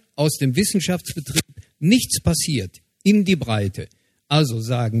 Bisher aus dem Wissenschaftsbetrieb nichts passiert in die Breite. Also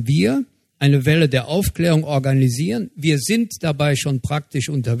sagen wir, eine Welle der Aufklärung organisieren. Wir sind dabei schon praktisch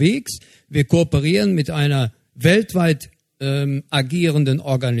unterwegs. Wir kooperieren mit einer weltweit agierenden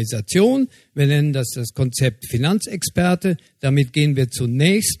Organisation. Wir nennen das Konzept Finanzexperte. Damit gehen wir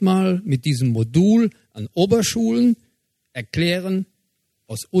zunächst mal mit diesem Modul an Oberschulen, erklären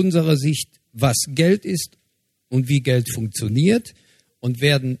aus unserer Sicht, was Geld ist und wie Geld funktioniert und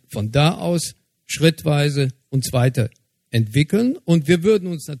werden von da aus schrittweise uns weiterentwickeln. Und wir würden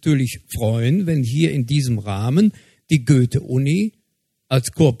uns natürlich freuen, wenn hier in diesem Rahmen die Goethe-Uni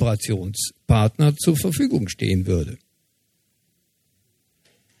als Kooperationspartner zur Verfügung stehen würde.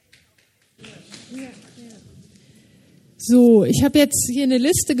 So, ich habe jetzt hier eine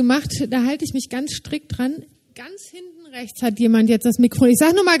Liste gemacht, da halte ich mich ganz strikt dran. Ganz hinten rechts hat jemand jetzt das Mikrofon. Ich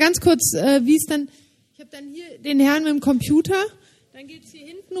sage nur mal ganz kurz, wie es dann... Ich habe dann hier den Herrn mit dem Computer, dann geht es hier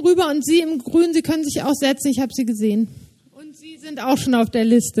hinten rüber und Sie im Grün, Sie können sich auch setzen, ich habe Sie gesehen. Und Sie sind auch schon auf der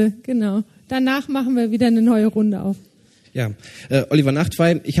Liste, genau. Danach machen wir wieder eine neue Runde auf. Ja, Oliver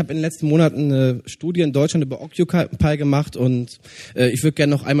Nachtwey, ich habe in den letzten Monaten eine Studie in Deutschland über Occupy gemacht und ich würde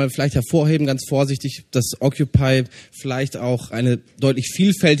gerne noch einmal vielleicht hervorheben, ganz vorsichtig, dass Occupy vielleicht auch eine deutlich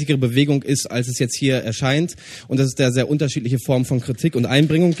vielfältigere Bewegung ist, als es jetzt hier erscheint und dass es da sehr unterschiedliche Formen von Kritik und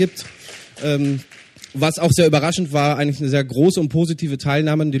Einbringung gibt. Was auch sehr überraschend war, eigentlich eine sehr große und positive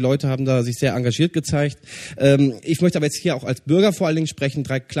Teilnahme. Die Leute haben da sich sehr engagiert gezeigt. Ich möchte aber jetzt hier auch als Bürger vor allen Dingen sprechen,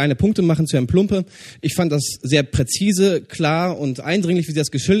 3 kleine Punkte machen zu Herrn Plumpe. Ich fand das sehr präzise, klar und eindringlich, wie Sie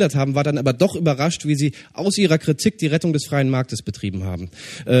das geschildert haben, war dann aber doch überrascht, wie Sie aus Ihrer Kritik die Rettung des freien Marktes betrieben haben.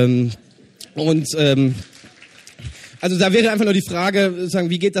 Also da wäre einfach nur die Frage, sagen,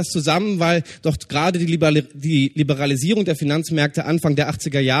 wie geht das zusammen, weil doch gerade die Liberalisierung der Finanzmärkte Anfang der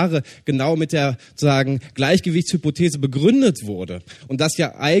 80er Jahre genau mit der sagen Gleichgewichtshypothese begründet wurde und das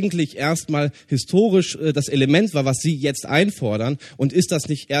ja eigentlich erstmal historisch das Element war, was Sie jetzt einfordern. Und ist das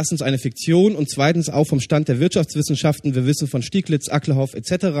nicht erstens eine Fiktion und zweitens auch vom Stand der Wirtschaftswissenschaften, wir wissen von Stieglitz, Acklehoff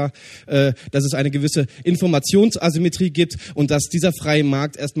etc., dass es eine gewisse Informationsasymmetrie gibt und dass dieser freie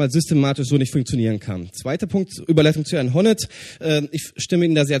Markt erstmal systematisch so nicht funktionieren kann. Zweiter Punkt, Überleitung zu Herrn Honneth. Ich stimme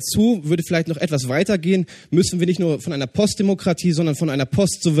Ihnen da sehr zu, würde vielleicht noch etwas weitergehen. Müssen wir nicht nur von einer Postdemokratie, sondern von einer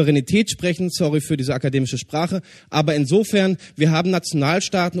Postsouveränität sprechen. Sorry für diese akademische Sprache. Aber insofern, wir haben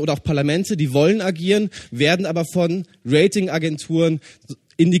Nationalstaaten oder auch Parlamente, die wollen agieren, werden aber von Ratingagenturen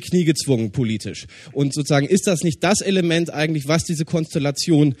in die Knie gezwungen politisch. Und sozusagen ist das nicht das Element eigentlich, was diese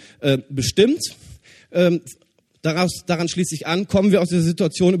Konstellation bestimmt? Daran schließe ich an, kommen wir aus dieser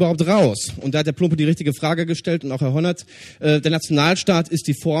Situation überhaupt raus? Und da hat der Plumpe die richtige Frage gestellt und auch Herr Honneth. Der Nationalstaat ist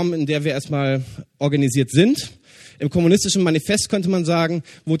die Form, in der wir erstmal organisiert sind. Im kommunistischen Manifest könnte man sagen,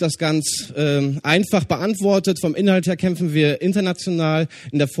 wurde das ganz einfach beantwortet. Vom Inhalt her kämpfen wir international.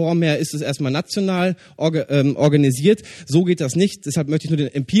 In der Form her ist es erstmal national organisiert. So geht das nicht. Deshalb möchte ich nur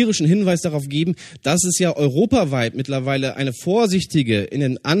den empirischen Hinweis darauf geben, dass es ja europaweit mittlerweile eine vorsichtige, in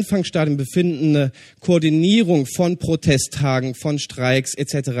den Anfangsstadien befindende Koordinierung von Protesttagen, von Streiks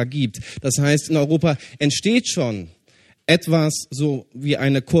etc. gibt. Das heißt, in Europa entsteht schon etwas so wie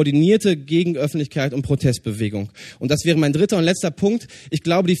eine koordinierte Gegenöffentlichkeit und Protestbewegung. Und das wäre mein dritter und letzter Punkt. Ich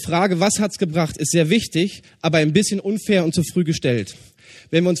glaube, die Frage, was hat's gebracht, ist sehr wichtig, aber ein bisschen unfair und zu früh gestellt.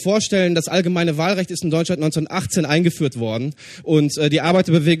 Wenn wir uns vorstellen, das allgemeine Wahlrecht ist in Deutschland 1918 eingeführt worden und die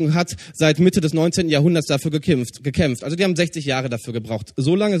Arbeiterbewegung hat seit Mitte des 19. Jahrhunderts dafür gekämpft. Also die haben 60 Jahre dafür gebraucht.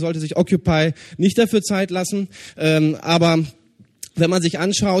 So lange sollte sich Occupy nicht dafür Zeit lassen, aber wenn man sich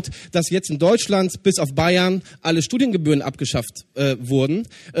anschaut, dass jetzt in Deutschland bis auf Bayern alle Studiengebühren abgeschafft wurden,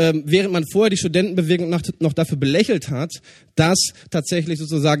 während man vorher die Studentenbewegung noch dafür belächelt hat, dass tatsächlich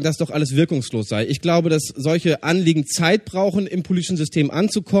sozusagen das doch alles wirkungslos sei. Ich glaube, dass solche Anliegen Zeit brauchen, im politischen System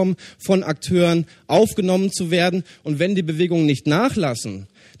anzukommen, von Akteuren aufgenommen zu werden. Und wenn die Bewegungen nicht nachlassen,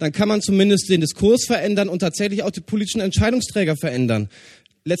 dann kann man zumindest den Diskurs verändern und tatsächlich auch die politischen Entscheidungsträger verändern.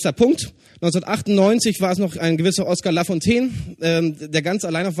 Letzter Punkt. 1998 war es noch ein gewisser Oskar Lafontaine, der ganz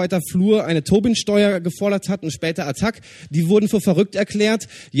allein auf weiter Flur eine Tobin-Steuer gefordert hat und später Attac. Die wurden für verrückt erklärt.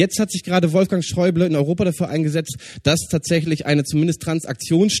 Jetzt hat sich gerade Wolfgang Schäuble in Europa dafür eingesetzt, dass tatsächlich eine zumindest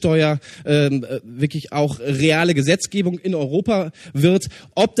Transaktionssteuer wirklich auch reale Gesetzgebung in Europa wird.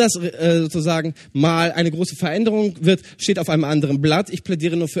 Ob das sozusagen mal eine große Veränderung wird, steht auf einem anderen Blatt. Ich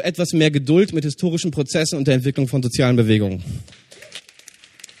plädiere nur für etwas mehr Geduld mit historischen Prozessen und der Entwicklung von sozialen Bewegungen.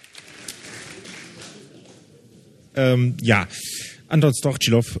 Ja, Anton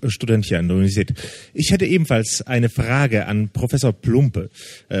Storchilov, Student hier an der Universität. Ich hätte ebenfalls eine Frage an Professor Plumpe,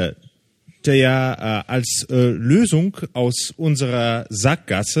 der ja als Lösung aus unserer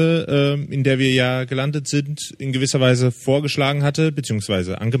Sackgasse, in der wir ja gelandet sind, in gewisser Weise vorgeschlagen hatte,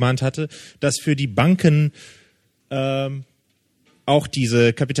 beziehungsweise angemahnt hatte, dass für die Banken auch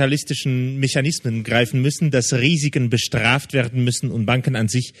diese kapitalistischen Mechanismen greifen müssen, dass Risiken bestraft werden müssen und Banken an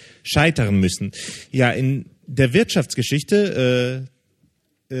sich scheitern müssen. Ja, in der Wirtschaftsgeschichte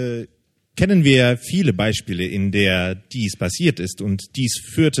kennen wir viele Beispiele, in der dies passiert ist, und dies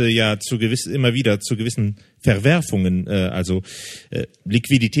führte ja immer wieder zu gewissen Verwerfungen.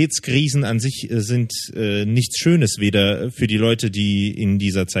 Liquiditätskrisen an sich sind nichts Schönes, weder für die Leute, die in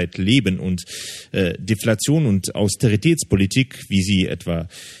dieser Zeit leben, und Deflation und Austeritätspolitik, wie sie etwa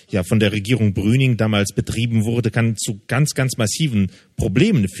ja von der Regierung Brüning damals betrieben wurde, kann zu ganz, ganz massiven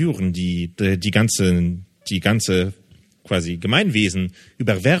Problemen führen, die ganze quasi Gemeinwesen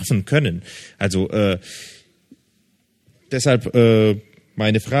überwerfen können. Also deshalb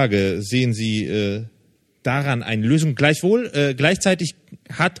meine Frage, sehen Sie daran eine Lösung? Gleichzeitig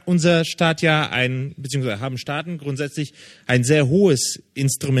hat unser Staat ja beziehungsweise haben Staaten grundsätzlich ein sehr hohes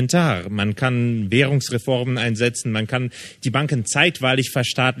Instrumentar. Man kann Währungsreformen einsetzen, man kann die Banken zeitweilig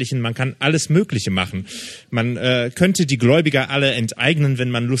verstaatlichen, man kann alles Mögliche machen. Man könnte die Gläubiger alle enteignen,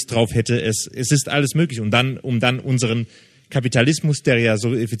 wenn man Lust drauf hätte. Es ist alles möglich, um dann unseren Kapitalismus, der ja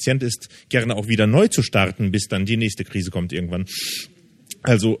so effizient ist, gerne auch wieder neu zu starten, bis dann die nächste Krise kommt irgendwann.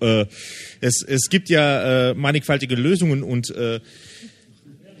 Also es gibt ja mannigfaltige Lösungen und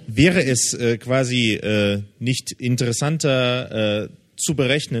wäre es quasi nicht interessanter zu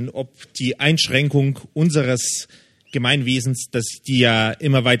berechnen, ob die Einschränkung unseres Gemeinwesens, dass die ja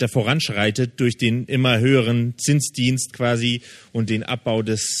immer weiter voranschreitet durch den immer höheren Zinsdienst quasi und den Abbau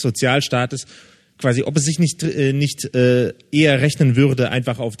des Sozialstaates, quasi, ob es sich nicht eher rechnen würde,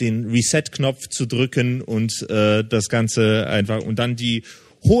 einfach auf den Reset-Knopf zu drücken und das Ganze einfach und dann die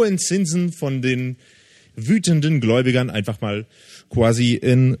hohen Zinsen von den wütenden Gläubigern einfach mal quasi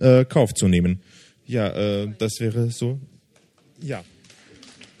in Kauf zu nehmen. Ja, das wäre so. Ja.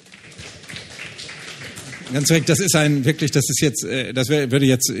 Ganz direkt, das würde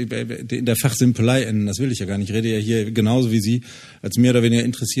jetzt in der Fachsimpelei enden, das will ich ja gar nicht. Ich rede ja hier genauso wie Sie, als mehr oder weniger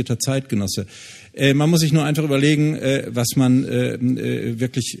interessierter Zeitgenosse. Man muss sich nur einfach überlegen, was man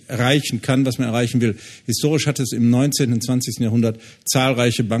wirklich erreichen kann, was man erreichen will. Historisch hat es im 19. und 20. Jahrhundert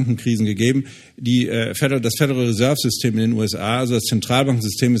zahlreiche Bankenkrisen gegeben. Das Federal Reserve System in den USA, also das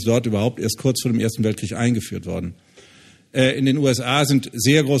Zentralbankensystem, ist dort überhaupt erst kurz vor dem Ersten Weltkrieg eingeführt worden. In den USA sind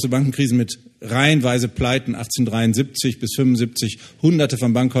sehr große Bankenkrisen mit reihenweise Pleiten 1873 bis 75, Hunderte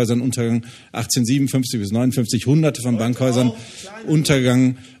von Bankhäusern untergegangen, 1857 bis 59, Hunderte von Bankhäusern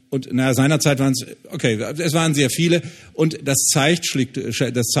untergegangen. Und seinerzeit waren es waren sehr viele. Und das zeigt schlicht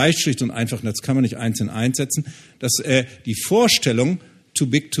und einfach, und das kann man nicht einzeln einsetzen, dass die Vorstellung too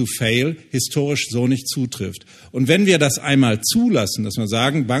big to fail historisch so nicht zutrifft. Und wenn wir das einmal zulassen, dass wir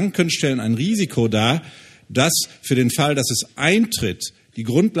sagen, Banken stellen ein Risiko dar, das für den Fall, dass es eintritt, die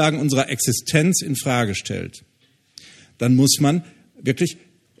Grundlagen unserer Existenz in Frage stellt, dann muss man wirklich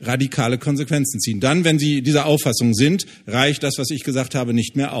radikale Konsequenzen ziehen. Dann, wenn Sie dieser Auffassung sind, reicht das, was ich gesagt habe,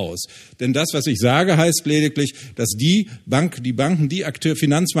 nicht mehr aus. Denn das, was ich sage, heißt lediglich, dass die Banken, die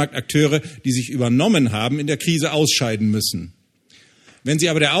Finanzmarktakteure, die sich übernommen haben, in der Krise ausscheiden müssen. Wenn Sie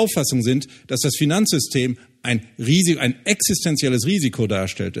aber der Auffassung sind, dass das Finanzsystem ein existenzielles Risiko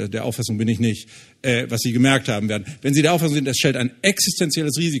darstellt, der Auffassung bin ich nicht, was Sie gemerkt haben werden. Wenn Sie der Auffassung sind, es stellt ein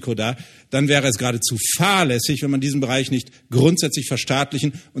existenzielles Risiko dar, dann wäre es geradezu fahrlässig, wenn man diesen Bereich nicht grundsätzlich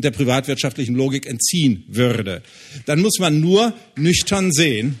verstaatlichen und der privatwirtschaftlichen Logik entziehen würde. Dann muss man nur nüchtern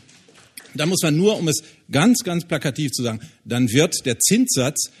sehen, um es ganz, ganz plakativ zu sagen, dann wird der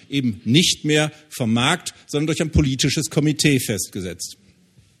Zinssatz eben nicht mehr vom Markt, sondern durch ein politisches Komitee festgesetzt.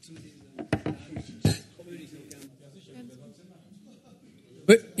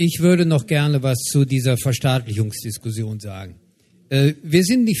 Ich würde noch gerne was zu dieser Verstaatlichungsdiskussion sagen. Wir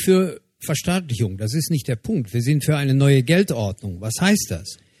sind nicht für Verstaatlichung, das ist nicht der Punkt. Wir sind für eine neue Geldordnung. Was heißt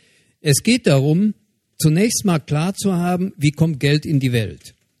das? Es geht darum, zunächst mal klar zu haben, wie kommt Geld in die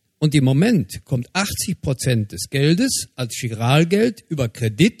Welt. Und im Moment kommt 80% des Geldes als Giralgeld über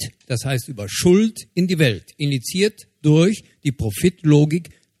Kredit, das heißt über Schuld in die Welt, initiiert durch die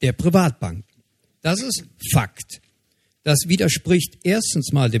Profitlogik der Privatbanken. Das ist Fakt. Das widerspricht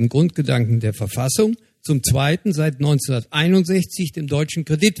erstens mal dem Grundgedanken der Verfassung, zum Zweiten seit 1961 dem Deutschen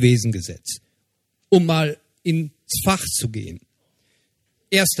Kreditwesengesetz. Um mal ins Fach zu gehen.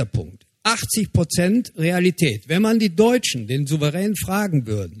 Erster Punkt. 80% Realität. Wenn man die Deutschen, den Souverän, fragen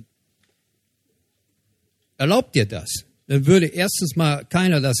würden, erlaubt ihr das? Dann würde erstens mal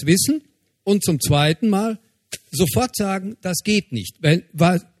keiner das wissen und zum Zweiten mal sofort sagen, das geht nicht.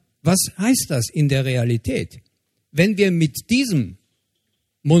 Was heißt das in der Realität? Wenn wir mit diesem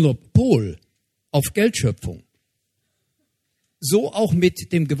Monopol auf Geldschöpfung so auch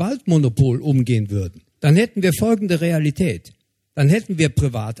mit dem Gewaltmonopol umgehen würden, dann hätten wir folgende Realität. Dann hätten wir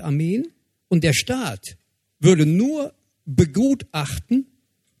Privatarmeen und der Staat würde nur begutachten,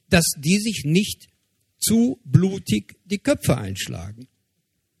 dass die sich nicht zu blutig die Köpfe einschlagen.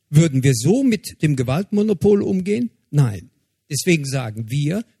 Würden wir so mit dem Gewaltmonopol umgehen? Nein. Deswegen sagen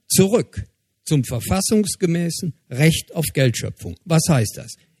wir zurück zum verfassungsgemäßen Recht auf Geldschöpfung. Was heißt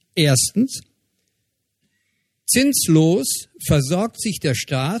das? Erstens, zinslos versorgt sich der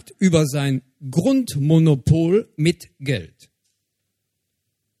Staat über sein Grundmonopol mit Geld.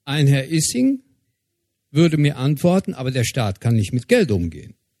 Ein Herr Issing würde mir antworten, aber der Staat kann nicht mit Geld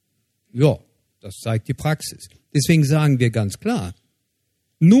umgehen. Ja, das zeigt die Praxis. Deswegen sagen wir ganz klar,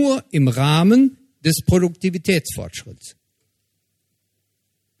 nur im Rahmen des Produktivitätsfortschritts.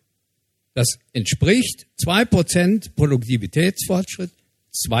 Das entspricht 2% Produktivitätsfortschritt,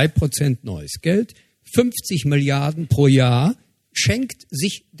 2% neues Geld, 50 Milliarden pro Jahr schenkt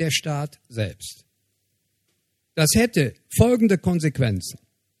sich der Staat selbst. Das hätte folgende Konsequenzen.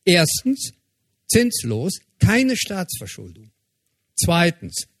 Erstens, zinslos, keine Staatsverschuldung.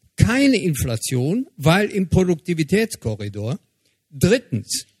 Zweitens, keine Inflation, weil im Produktivitätskorridor.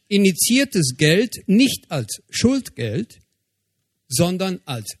 Drittens, initiiertes Geld nicht als Schuldgeld, sondern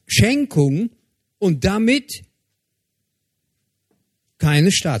als Schenkung und damit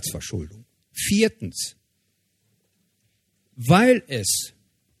keine Staatsverschuldung. Viertens, weil es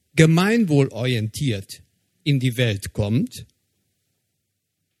gemeinwohlorientiert in die Welt kommt,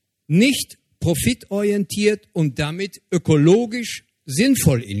 nicht profitorientiert und damit ökologisch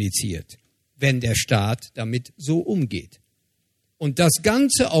sinnvoll initiiert, wenn der Staat damit so umgeht. Und das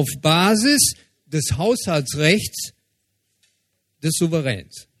Ganze auf Basis des Haushaltsrechts des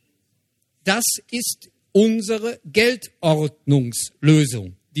Souveräns. Das ist unsere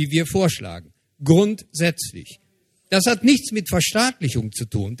Geldordnungslösung, die wir vorschlagen, grundsätzlich. Das hat nichts mit Verstaatlichung zu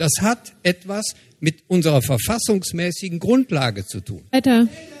tun. Das hat etwas mit unserer verfassungsmäßigen Grundlage zu tun. Weiter.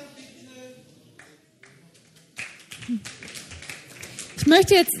 Ich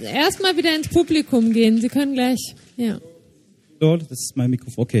möchte jetzt erstmal wieder ins Publikum gehen. Sie können gleich, ja. So, das ist mein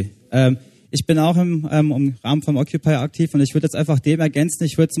Mikrofon. Okay. Ich bin auch im Rahmen vom Occupy aktiv und ich würde jetzt einfach dem ergänzen.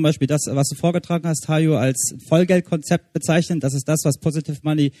 Ich würde zum Beispiel das, was du vorgetragen hast, Hajo, als Vollgeldkonzept bezeichnen. Das ist das, was Positive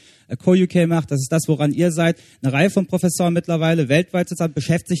Money Co-UK macht. Das ist das, woran ihr seid. Eine Reihe von Professoren mittlerweile weltweit sozusagen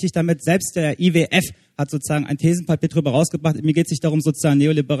beschäftigt sich damit. Selbst der IWF hat sozusagen ein Thesenpapier drüber rausgebracht. Mir geht es nicht darum, sozusagen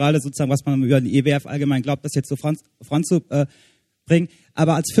Neoliberale, sozusagen, was man über den IWF allgemein glaubt, das jetzt so voranzubringen.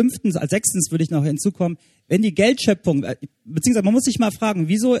 Aber als sechstens würde ich noch hinzukommen, wenn die Geldschöpfung, beziehungsweise man muss sich mal fragen,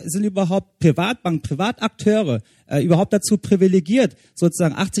 wieso sind überhaupt Privatbanken, Privatakteure überhaupt dazu privilegiert,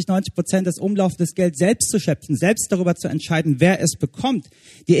 sozusagen 80-90% des Umlaufs des Geldes selbst zu schöpfen, selbst darüber zu entscheiden, wer es bekommt,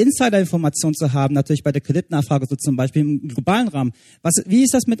 die Insiderinformation zu haben, natürlich bei der Kreditnachfrage so zum Beispiel im globalen Rahmen. Wie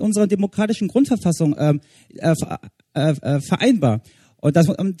ist das mit unserer demokratischen Grundverfassung vereinbar? Und dann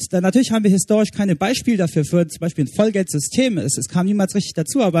natürlich haben wir historisch keine Beispiele dafür, für zum Beispiel ein Vollgeldsystem. Es kam niemals richtig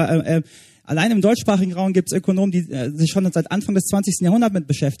dazu, aber allein im deutschsprachigen Raum gibt es Ökonomen, die sich schon seit Anfang des 20. Jahrhunderts mit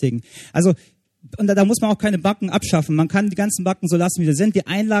beschäftigen. Also, und da muss man auch keine Banken abschaffen. Man kann die ganzen Banken so lassen, wie sie sind. Die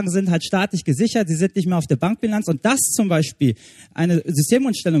Einlagen sind halt staatlich gesichert, sie sind nicht mehr auf der Bankbilanz. Und das zum Beispiel, eine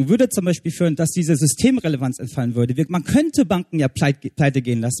Systemumstellung würde zum Beispiel führen, dass diese Systemrelevanz entfallen würde. Man könnte Banken ja pleite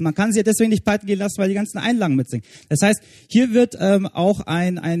gehen lassen. Man kann sie ja deswegen nicht pleite gehen lassen, weil die ganzen Einlagen mitsinken. Das heißt, hier wird auch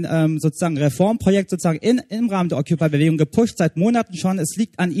ein sozusagen Reformprojekt sozusagen im Rahmen der Occupy-Bewegung gepusht, seit Monaten schon. Es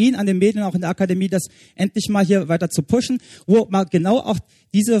liegt an Ihnen, an den Medien, auch in der Akademie, das endlich mal hier weiter zu pushen, wo man genau auch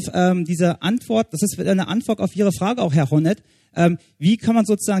diese Antwort, das ist eine Antwort auf Ihre Frage auch, Herr Honneth, wie kann man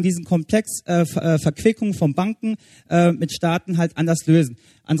sozusagen diesen Komplex Verquickung von Banken mit Staaten halt anders lösen.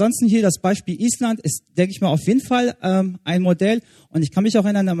 Ansonsten hier das Beispiel Island ist, denke ich mal, auf jeden Fall ein Modell. Und ich kann mich auch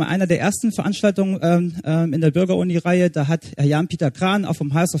erinnern, an einer der ersten Veranstaltungen in der Bürgeruni-Reihe, da hat Herr Jan-Peter Krahn auch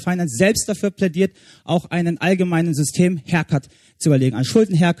vom House of Finance selbst dafür plädiert, auch einen allgemeinen System-Haircut zu überlegen, einen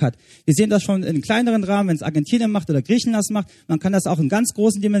Schulden-Haircut. Wir sehen das schon in kleineren Rahmen, wenn es Argentinien macht oder Griechenland macht. Man kann das auch in ganz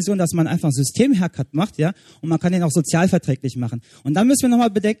großen Dimensionen, dass man einfach einen System-Haircut macht, ja, und man kann den auch sozialverträglich machen. Und dann müssen wir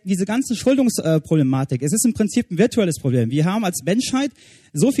nochmal bedenken, diese ganze Schuldungsproblematik. Es ist im Prinzip ein virtuelles Problem. Wir haben als Menschheit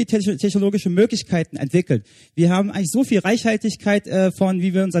so viel technologische Möglichkeiten entwickelt. Wir haben eigentlich so viel Reichhaltigkeit von,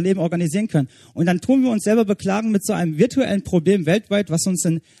 wie wir unser Leben organisieren können. Und dann tun wir uns selber beklagen mit so einem virtuellen Problem weltweit, was uns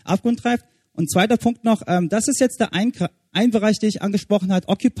in den Abgrund treibt. Und zweiter Punkt noch, das ist jetzt der ein Bereich, den ich angesprochen habe.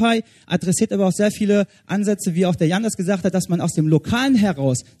 Occupy adressiert aber auch sehr viele Ansätze, wie auch der Jan das gesagt hat, dass man aus dem Lokalen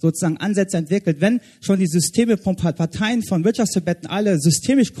heraus sozusagen Ansätze entwickelt. Wenn schon die Systeme von Parteien, von Wirtschaftsverbänden alle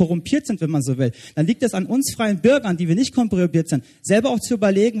systemisch korrumpiert sind, wenn man so will, dann liegt es an uns freien Bürgern, die wir nicht korrumpiert sind, selber auch zu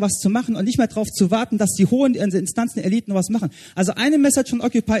überlegen, was zu machen und nicht mehr darauf zu warten, dass die hohen Instanzen, Eliten was machen. Also eine Message von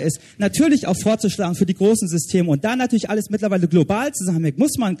Occupy ist, natürlich auch vorzuschlagen für die großen Systeme und da natürlich alles mittlerweile global zusammenhängt,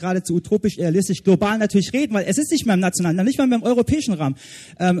 muss man geradezu utopisch, realistisch, global natürlich reden, weil es ist nicht mehr im nationalen, nicht mal im europäischen Rahmen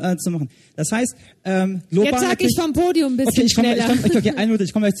zu machen. Das heißt, global... Jetzt sag ich vom Podium ein bisschen schneller. Okay, eine Minute,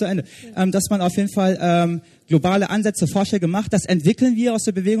 ich komme gleich zu Ende. Dass man auf jeden Fall globale Ansätze, Vorschläge macht, das entwickeln wir aus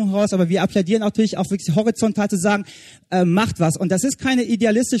der Bewegung heraus, aber wir applaudieren natürlich auch wirklich horizontal zu sagen, macht was. Und das ist keine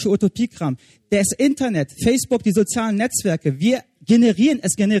idealistische Utopiekram. Das Internet, Facebook, die sozialen Netzwerke,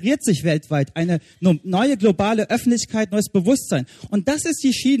 es generiert sich weltweit eine neue globale Öffentlichkeit, neues Bewusstsein. Und das ist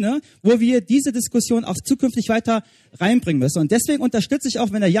die Schiene, wo wir diese Diskussion auch zukünftig weiter reinbringen müssen. Und deswegen unterstütze ich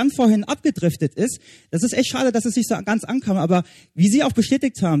auch, wenn der Jan vorhin abgedriftet ist, das ist echt schade, dass es nicht so ganz ankam, aber wie Sie auch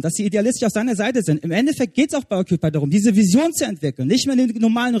bestätigt haben, dass Sie idealistisch auf seiner Seite sind, im Endeffekt geht es auch bei Occupy darum, diese Vision zu entwickeln, nicht mehr den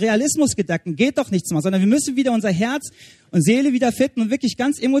normalen Realismus gedanken, geht doch nichts mehr, sondern wir müssen wieder unser Herz und Seele wieder finden und wirklich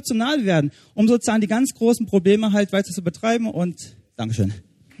ganz emotional werden, um sozusagen die ganz großen Probleme halt weiter zu betreiben. Und Dankeschön.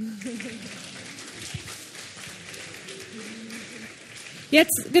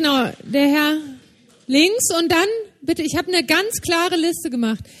 Jetzt, genau, der Herr links und dann, bitte, ich habe eine ganz klare Liste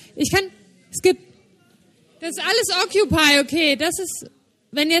gemacht. Das ist alles Occupy, okay, das ist,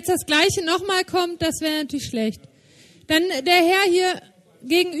 wenn jetzt das Gleiche nochmal kommt, das wäre natürlich schlecht. Dann der Herr hier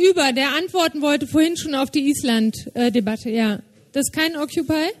gegenüber, der antworten wollte vorhin schon auf die Island-Debatte, ja. Das ist kein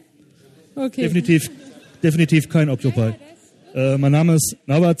Occupy? Okay. Definitiv kein Occupy. Mein Name ist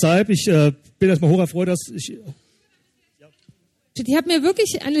Norbert Zeib, ich bin erstmal hoch erfreut, dass ich... Ich habe mir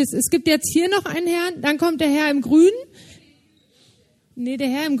wirklich alles, es gibt jetzt hier noch einen Herrn, dann kommt der Herr im Grünen. Nee, der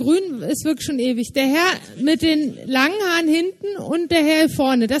Herr im Grünen ist wirklich schon ewig. Der Herr mit den langen Haaren hinten und der Herr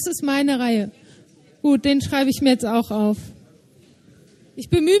vorne, das ist meine Reihe. Gut, den schreibe ich mir jetzt auch auf. Ich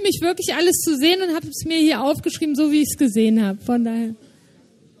bemühe mich wirklich alles zu sehen und habe es mir hier aufgeschrieben, so wie ich es gesehen habe. Von daher.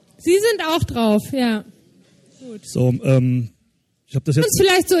 Sie sind auch drauf, ja. Gut. So, ich habe das jetzt...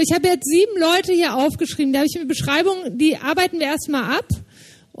 Vielleicht so, ich habe jetzt 7 Leute hier aufgeschrieben. Da habe ich eine Beschreibung, die arbeiten wir erstmal ab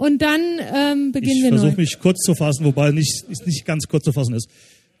und dann beginnen wir neu. Ich versuche mich kurz zu fassen, wobei es nicht ganz kurz zu fassen ist.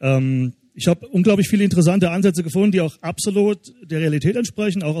 Ich habe unglaublich viele interessante Ansätze gefunden, die auch absolut der Realität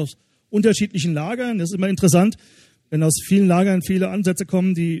entsprechen, auch aus unterschiedlichen Lagern. Das ist immer interessant, wenn aus vielen Lagern viele Ansätze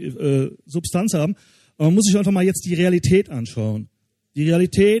kommen, die Substanz haben. Aber man muss sich einfach mal jetzt die Realität anschauen. Die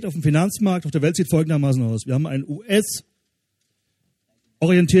Realität auf dem Finanzmarkt, auf der Welt sieht folgendermaßen aus. Wir haben ein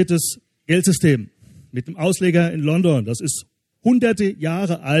US-orientiertes Geldsystem mit einem Ausleger in London. Das ist hunderte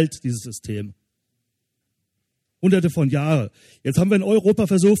Jahre alt, dieses System. Hunderte von Jahren. Jetzt haben wir in Europa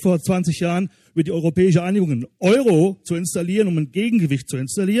versucht, vor 20 Jahren über die europäische Einigung einen Euro zu installieren, um ein Gegengewicht zu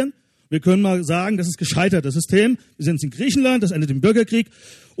installieren. Wir können mal sagen, das ist gescheitert, das System. Wir sind in Griechenland, das endet im Bürgerkrieg.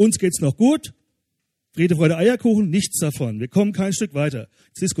 Uns geht's noch gut. Friede, Freude, Eierkuchen, nichts davon. Wir kommen kein Stück weiter.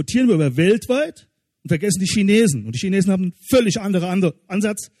 Jetzt diskutieren wir über weltweit und vergessen die Chinesen. Und die Chinesen haben einen völlig anderen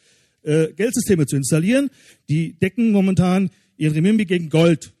Ansatz, Geldsysteme zu installieren. Die decken momentan ihren Renminbi gegen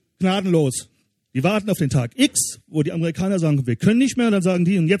Gold. Gnadenlos. Die warten auf den Tag X, wo die Amerikaner sagen, wir können nicht mehr. Und dann sagen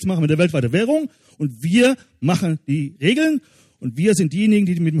die, und jetzt machen wir eine weltweite Währung. Und wir machen die Regeln. Und wir sind diejenigen,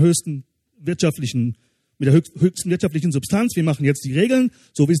 die mit der höchsten wirtschaftlichen Substanz, wir machen jetzt die Regeln,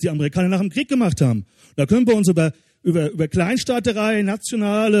 so wie es die Amerikaner nach dem Krieg gemacht haben. Da können wir uns über Kleinstaaterei,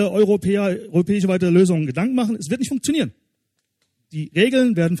 nationale, europäische weitere Lösungen Gedanken machen. Es wird nicht funktionieren. Die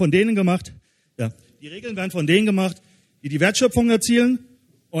Regeln werden von denen gemacht, die die Wertschöpfung erzielen.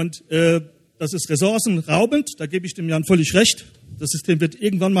 Und das ist ressourcenraubend, da gebe ich dem Jan völlig recht. Das System wird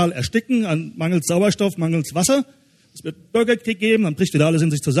irgendwann mal ersticken an mangels Sauerstoff, mangels Wasser. Es wird Bürgerkrieg geben, dann bricht wieder alles in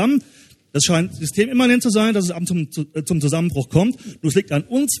sich zusammen. Das scheint systemimmanent zu sein, dass es zum Zusammenbruch kommt. Nur es liegt an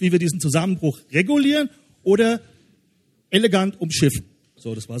uns, wie wir diesen Zusammenbruch regulieren oder elegant umschiffen.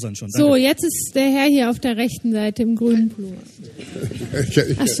 So, das war's dann schon. Danke. So, jetzt ist der Herr hier auf der rechten Seite im grünen Pullover.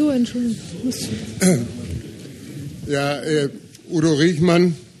 Ach so, Entschuldigung. Ja, Udo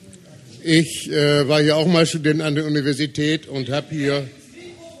Riechmann. Ich war ja auch mal Student an der Universität und habe hier...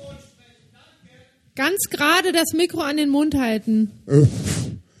 Ganz gerade das Mikro an den Mund halten.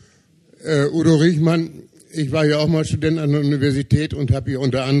 Udo Riechmann, ich war ja auch mal Student an der Universität und habe hier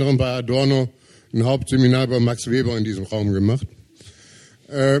unter anderem bei Adorno ein Hauptseminar bei Max Weber in diesem Raum gemacht.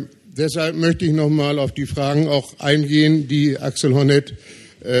 Deshalb möchte ich nochmal auf die Fragen auch eingehen, die Axel Honneth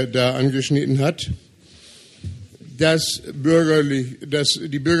da angeschnitten hat. Dass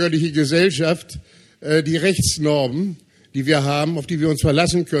die bürgerliche Gesellschaft, die Rechtsnormen, die wir haben, auf die wir uns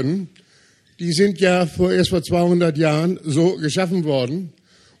verlassen können, die sind ja erst vor 200 Jahren so geschaffen worden.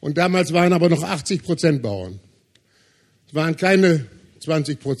 Und damals waren aber noch 80% Bauern. Es waren keine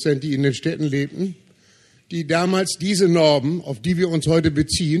 20%, die in den Städten lebten, die damals diese Normen, auf die wir uns heute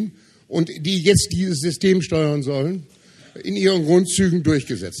beziehen und die jetzt dieses System steuern sollen, in ihren Grundzügen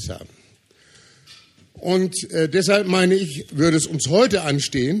durchgesetzt haben. Und deshalb meine ich, würde es uns heute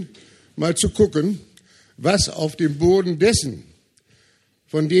anstehen, mal zu gucken, was auf dem Boden dessen,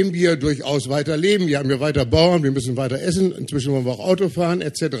 von dem wir durchaus weiter leben. Wir haben ja weiter Bauern, wir müssen weiter essen, inzwischen wollen wir auch Auto fahren,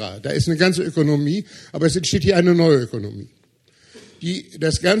 etc. Da ist eine ganze Ökonomie, aber es entsteht hier eine neue Ökonomie, die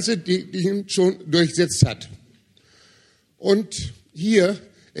das Ganze schon durchsetzt hat. Und hier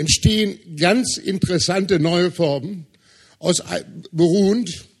entstehen ganz interessante neue Formen,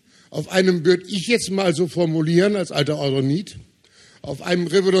 beruhend auf einem, würde ich jetzt mal so formulieren, als alter Euronit, auf einem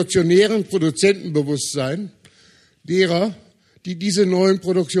revolutionären Produzentenbewusstsein derer, die diese neuen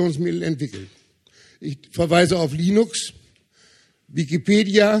Produktionsmittel entwickeln. Ich verweise auf Linux,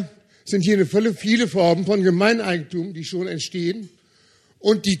 Wikipedia, sind hier viele Formen von Gemeineigentum, die schon entstehen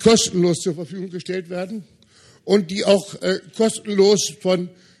und die kostenlos zur Verfügung gestellt werden und die auch kostenlos von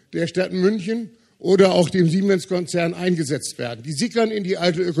der Stadt München oder auch dem Siemens-Konzern eingesetzt werden. Die sickern in die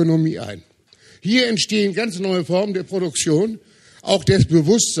alte Ökonomie ein. Hier entstehen ganz neue Formen der Produktion, auch des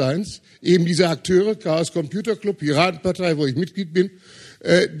Bewusstseins, eben dieser Akteure, Chaos Computer Club, Piratenpartei, wo ich Mitglied bin,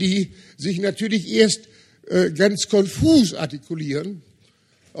 die sich natürlich erst ganz konfus artikulieren.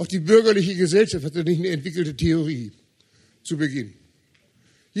 Auch die bürgerliche Gesellschaft hatte nicht eine entwickelte Theorie zu Beginn.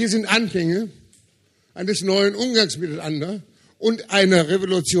 Hier sind Anfänge eines neuen Umgangs miteinander und einer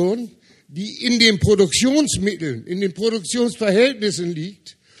Revolution, die in den Produktionsmitteln, in den Produktionsverhältnissen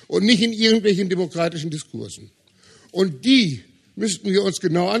liegt und nicht in irgendwelchen demokratischen Diskursen. Und die müssten wir uns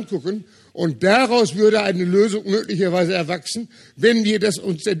genau angucken. Und daraus würde eine Lösung möglicherweise erwachsen, wenn wir das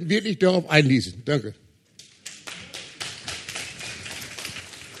uns denn wirklich darauf einließen. Danke.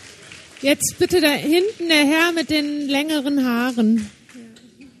 Jetzt bitte da hinten der Herr mit den längeren Haaren.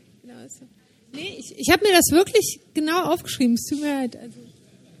 Nee, ich habe mir das wirklich genau aufgeschrieben. Es tut mir leid. Also.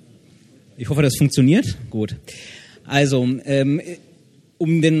 Ich hoffe, das funktioniert. Gut. Also,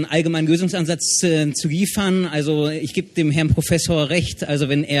 um den allgemeinen Lösungsansatz zu liefern, also ich gebe dem Herrn Professor recht, also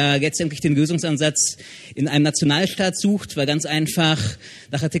wenn er letztendlich den Lösungsansatz in einem Nationalstaat sucht, weil ganz einfach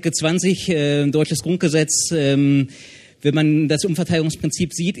nach Artikel 20 deutsches Grundgesetz, wenn man das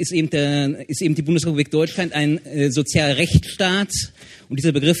Umverteilungsprinzip sieht, ist eben die Bundesrepublik Deutschland ein sozialer Rechtsstaat. Und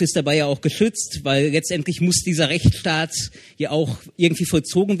dieser Begriff ist dabei ja auch geschützt, weil letztendlich muss dieser Rechtsstaat ja auch irgendwie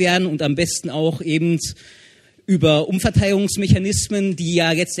vollzogen werden und am besten auch eben über Umverteilungsmechanismen, die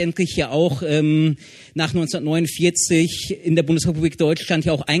ja letztendlich ja auch nach 1949 in der Bundesrepublik Deutschland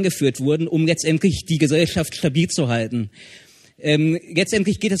ja auch eingeführt wurden, um letztendlich die Gesellschaft stabil zu halten.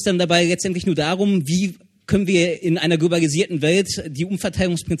 Letztendlich geht es dann dabei letztendlich nur darum, wie können wir in einer globalisierten Welt die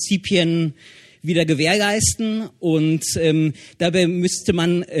Umverteilungsprinzipien wieder gewährleisten und dabei müsste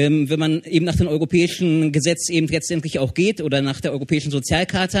man, wenn man eben nach dem europäischen Gesetz eben letztendlich auch geht oder nach der europäischen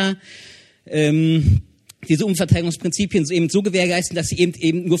Sozialcharta, diese Umverteilungsprinzipien eben so gewährleisten, dass sie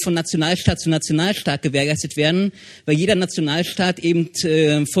eben nur von Nationalstaat zu Nationalstaat gewährleistet werden, weil jeder Nationalstaat eben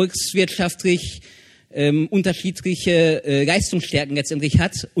volkswirtschaftlich unterschiedliche Leistungsstärken letztendlich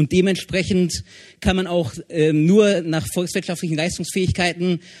hat und dementsprechend kann man auch nur nach volkswirtschaftlichen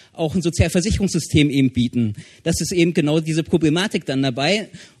Leistungsfähigkeiten auch ein Sozialversicherungssystem eben bieten. Das ist eben genau diese Problematik dann dabei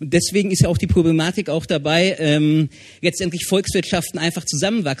und deswegen ist ja auch die Problematik auch dabei, letztendlich Volkswirtschaften einfach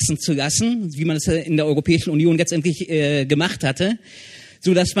zusammenwachsen zu lassen, wie man es in der Europäischen Union letztendlich gemacht hatte,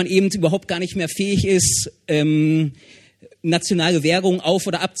 so dass man eben überhaupt gar nicht mehr fähig ist, nationale Währungen auf-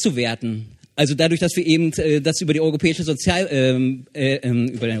 oder abzuwerten. Also dadurch, dass wir eben das über die Europäische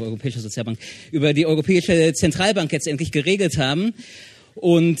über die Europäische Zentralbank letztendlich geregelt haben.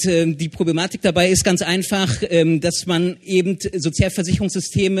 Und die Problematik dabei ist ganz einfach, dass man eben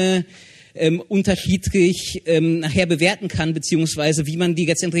Sozialversicherungssysteme unterschiedlich nachher bewerten kann, beziehungsweise wie man die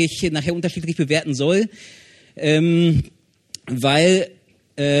letztendlich nachher unterschiedlich bewerten soll, weil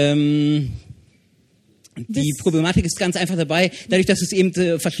die Problematik ist ganz einfach dabei, dadurch, dass es eben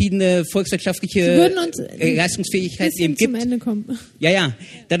verschiedene volkswirtschaftliche Leistungsfähigkeiten eben gibt. Zum Ende kommen. Ja.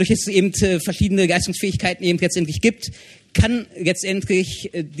 Dadurch, dass es eben verschiedene Leistungsfähigkeiten eben letztendlich gibt, kann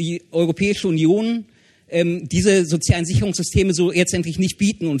letztendlich die Europäische Union diese sozialen Sicherungssysteme so letztendlich nicht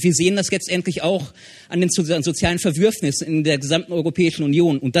bieten. Und wir sehen das letztendlich auch an den sozialen Verwürfnissen in der gesamten Europäischen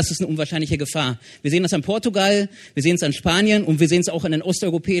Union. Und das ist eine unwahrscheinliche Gefahr. Wir sehen das an Portugal, wir sehen es an Spanien und wir sehen es auch an den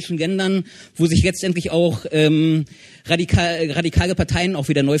osteuropäischen Ländern, wo sich letztendlich auch radikale Parteien auch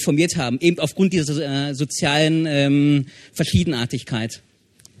wieder neu formiert haben, eben aufgrund dieser sozialen Verschiedenartigkeit.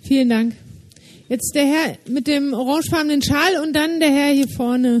 Vielen Dank. Jetzt der Herr mit dem orangefarbenen Schal und dann der Herr hier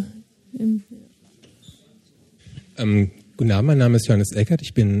vorne. Guten Abend, mein Name ist Johannes Eckert,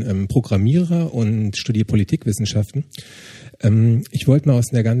 ich bin Programmierer und studiere Politikwissenschaften. Ich wollte mal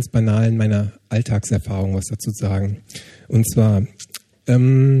aus einer ganz banalen meiner Alltagserfahrung was dazu sagen. Und zwar,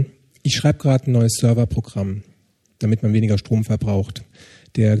 ich schreibe gerade ein neues Serverprogramm, damit man weniger Strom verbraucht.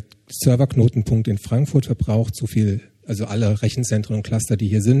 Der Serverknotenpunkt in Frankfurt verbraucht so viel, also alle Rechenzentren und Cluster, die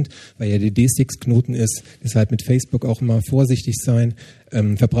hier sind, weil ja der D6-Knoten ist, deshalb mit Facebook auch immer vorsichtig sein,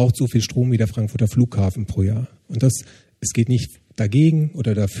 verbraucht so viel Strom wie der Frankfurter Flughafen pro Jahr. Und es geht nicht dagegen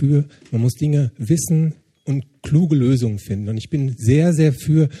oder dafür, man muss Dinge wissen und kluge Lösungen finden. Und ich bin sehr, sehr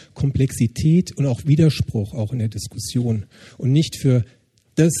für Komplexität und auch Widerspruch auch in der Diskussion und nicht für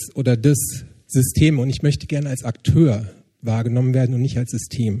das oder das System. Und ich möchte gerne als Akteur wahrgenommen werden und nicht als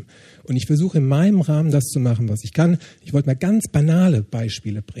System. Und ich versuche in meinem Rahmen das zu machen, was ich kann. Ich wollte mal ganz banale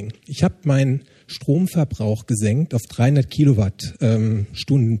Beispiele bringen. Ich habe meinen Stromverbrauch gesenkt auf 300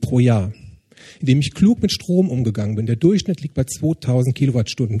 Kilowattstunden pro Jahr. indem ich klug mit Strom umgegangen bin. Der Durchschnitt liegt bei 2000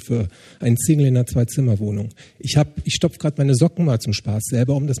 Kilowattstunden für einen Single in einer Zwei-Zimmer-Wohnung. Ich stopfe gerade meine Socken mal zum Spaß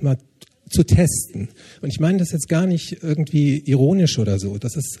selber, um das mal zu testen. Und ich meine das jetzt gar nicht irgendwie ironisch oder so.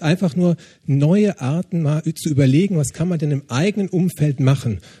 Das ist einfach nur neue Arten mal zu überlegen, was kann man denn im eigenen Umfeld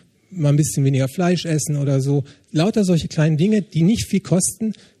machen. Mal ein bisschen weniger Fleisch essen oder so. Lauter solche kleinen Dinge, die nicht viel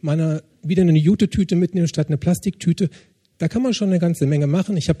kosten. Wieder eine Jute-Tüte mitnehmen statt eine Plastiktüte. Da kann man schon eine ganze Menge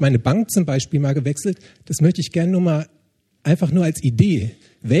machen. Ich habe meine Bank zum Beispiel mal gewechselt. Das möchte ich gerne nur mal einfach nur als Idee.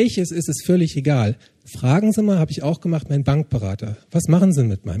 Welches ist völlig egal. Fragen Sie mal, habe ich auch gemacht, meinen Bankberater. Was machen Sie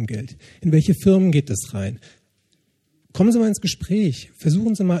mit meinem Geld? In welche Firmen geht es rein? Kommen Sie mal ins Gespräch.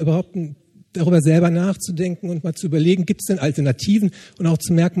 Versuchen Sie mal überhaupt darüber selber nachzudenken und mal zu überlegen, gibt es denn Alternativen? Und auch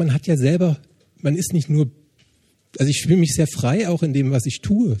zu merken, man hat ja selber, man ist nicht nur, also ich fühle mich sehr frei auch in dem, was ich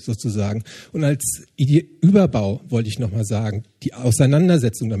tue, sozusagen. Und als Überbau wollte ich nochmal sagen, die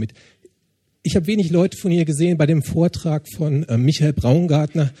Auseinandersetzung damit. Ich habe wenig Leute von hier gesehen bei dem Vortrag von Michael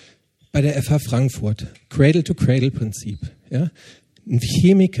Braungartner bei der FH Frankfurt. Cradle-to-Cradle-Prinzip. Ja? Ein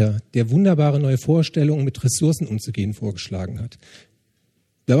Chemiker, der wunderbare neue Vorstellungen mit Ressourcen umzugehen vorgeschlagen hat.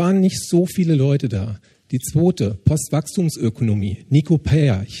 Da waren nicht so viele Leute da. Die zweite, Postwachstumsökonomie, Nico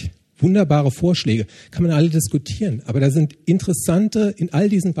Perch. Wunderbare Vorschläge, kann man alle diskutieren. Aber da sind interessante, in all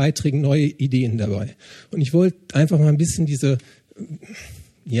diesen Beiträgen neue Ideen dabei. Und ich wollte einfach mal ein bisschen diese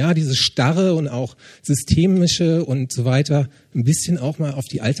starre und auch systemische und so weiter ein bisschen auch mal auf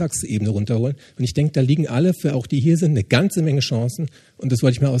die Alltagsebene runterholen. Und ich denke, da liegen alle, für auch die hier sind, eine ganze Menge Chancen. Und das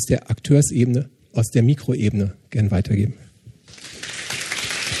wollte ich mal aus der Akteursebene, aus der Mikroebene gern weitergeben.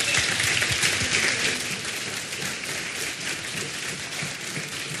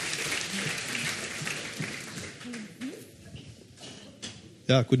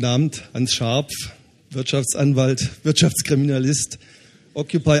 Ja, guten Abend, Hans Scharpf, Wirtschaftsanwalt, Wirtschaftskriminalist,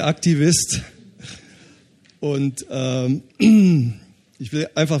 Occupy-Aktivist. Und ich will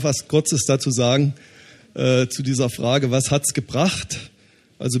einfach was Kurzes dazu sagen, zu dieser Frage, was hat's gebracht?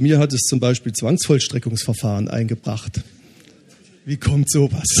 Also mir hat es zum Beispiel Zwangsvollstreckungsverfahren eingebracht. Wie kommt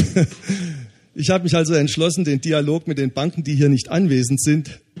sowas? Ich habe mich also entschlossen, den Dialog mit den Banken, die hier nicht anwesend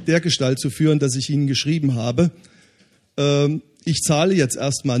sind, dergestalt zu führen, dass ich ihnen geschrieben habe, ich zahle jetzt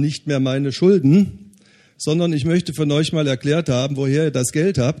erstmal nicht mehr meine Schulden, sondern ich möchte von euch mal erklärt haben, woher ihr das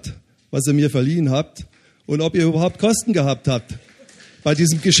Geld habt, was ihr mir verliehen habt und ob ihr überhaupt Kosten gehabt habt bei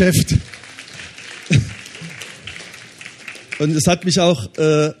diesem Geschäft. Und es hat mich auch,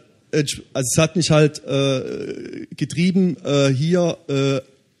 getrieben, hier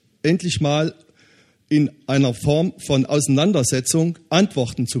endlich mal in einer Form von Auseinandersetzung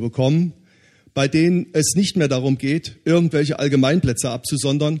Antworten zu bekommen, bei denen es nicht mehr darum geht, irgendwelche Allgemeinplätze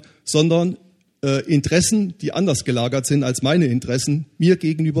abzusondern, sondern Interessen, die anders gelagert sind als meine Interessen, mir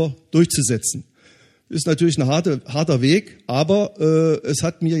gegenüber durchzusetzen. Ist natürlich ein harter Weg, aber es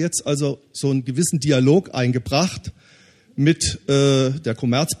hat mir jetzt also so einen gewissen Dialog eingebracht mit der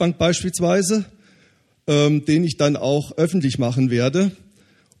Commerzbank beispielsweise, den ich dann auch öffentlich machen werde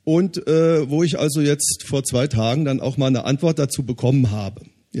und wo ich also jetzt vor 2 Tagen dann auch mal eine Antwort dazu bekommen habe.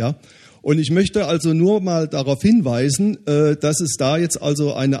 Ja. Und ich möchte also nur mal darauf hinweisen, dass es da jetzt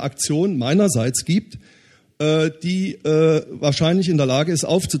also eine Aktion meinerseits gibt, die wahrscheinlich in der Lage ist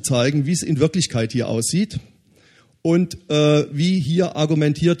aufzuzeigen, wie es in Wirklichkeit hier aussieht und wie hier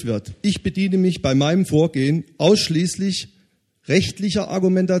argumentiert wird. Ich bediene mich bei meinem Vorgehen ausschließlich rechtlicher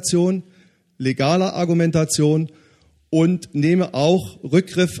Argumentation, legaler Argumentation und nehme auch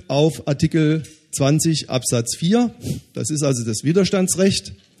Rückgriff auf Artikel 20 Absatz 4. Das ist also das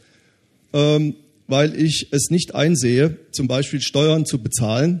Widerstandsrecht. Weil ich es nicht einsehe, zum Beispiel Steuern zu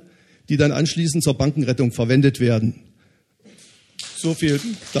bezahlen, die dann anschließend zur Bankenrettung verwendet werden. So viel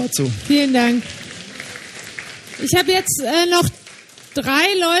dazu. Vielen Dank. Ich habe jetzt noch 3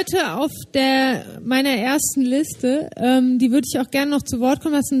 Leute auf meiner ersten Liste. Die würde ich auch gerne noch zu Wort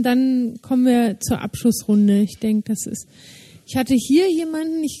kommen lassen. Dann kommen wir zur Abschlussrunde. Ich denke, ich hatte hier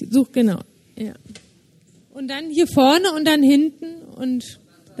jemanden, ich suche genau. Ja. Und dann hier vorne und dann hinten und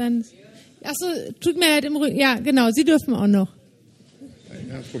dann... Achso, tut mir leid im Rücken. Ja, genau, Sie dürfen auch noch.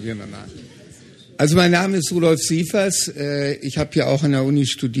 Ja, probieren wir mal. Also mein Name ist Rudolf Siefers. Ich habe hier auch an der Uni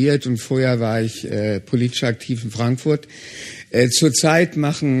studiert und vorher war ich politisch aktiv in Frankfurt. Zurzeit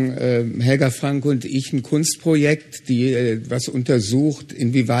machen Helga Frank und ich ein Kunstprojekt, was untersucht,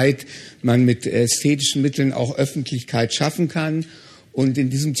 inwieweit man mit ästhetischen Mitteln auch Öffentlichkeit schaffen kann. Und in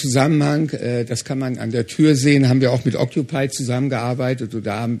diesem Zusammenhang, das kann man an der Tür sehen, haben wir auch mit Occupy zusammengearbeitet und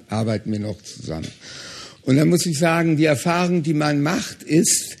da arbeiten wir noch zusammen. Und dann muss ich sagen, die Erfahrung, die man macht,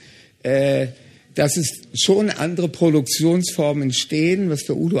 ist, dass es schon andere Produktionsformen entstehen, was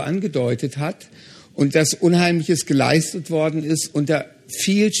der Udo angedeutet hat, und dass Unheimliches geleistet worden ist unter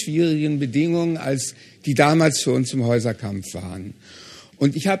viel schwierigen Bedingungen, als die damals für uns im Häuserkampf waren.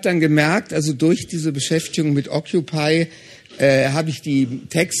 Und ich habe dann gemerkt, also durch diese Beschäftigung mit Occupy habe ich die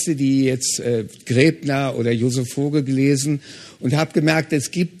Texte, die jetzt Gräbner oder Josef Vogel gelesen, und habe gemerkt, es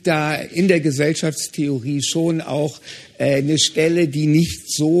gibt da in der Gesellschaftstheorie schon auch eine Stelle, die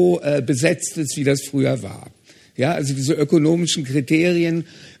nicht so besetzt ist, wie das früher war. Ja, also diese ökonomischen Kriterien,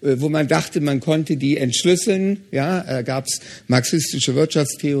 wo man dachte, man konnte die entschlüsseln. Ja, gab es marxistische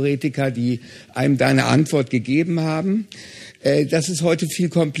Wirtschaftstheoretiker, die einem da eine Antwort gegeben haben. Das ist heute viel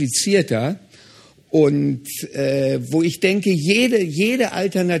komplizierter. Und wo ich denke, jede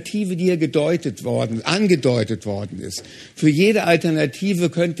Alternative, die hier angedeutet worden ist, für jede Alternative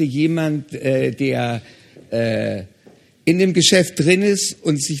könnte jemand, der in dem Geschäft drin ist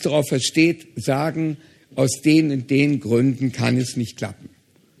und sich darauf versteht, sagen, aus den und den Gründen kann es nicht klappen.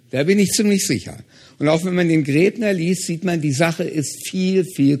 Da bin ich ziemlich sicher. Und auch wenn man den Gräbner liest, sieht man, die Sache ist viel,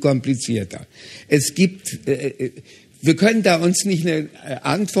 viel komplizierter. Es gibt wir können da uns nicht eine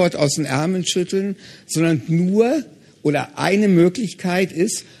Antwort aus den Ärmeln schütteln, sondern nur, oder eine Möglichkeit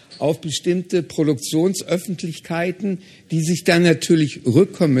ist, auf bestimmte Produktionsöffentlichkeiten, die sich dann natürlich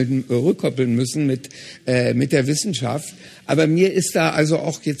rückkoppeln müssen mit der Wissenschaft. Aber mir ist da also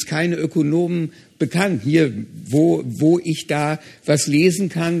auch jetzt keine Ökonomen bekannt, hier, wo ich da was lesen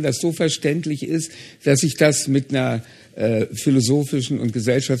kann, das so verständlich ist, dass ich das mit einer philosophischen und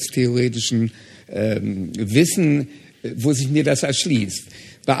gesellschaftstheoretischen Wissen, wo sich mir das erschließt.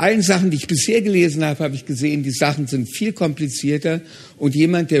 Bei allen Sachen, die ich bisher gelesen habe, habe ich gesehen, die Sachen sind viel komplizierter, und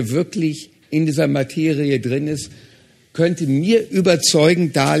jemand, der wirklich in dieser Materie drin ist, könnte mir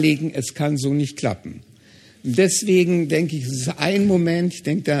überzeugend darlegen, es kann so nicht klappen. Und deswegen denke ich, es ist ein Moment, ich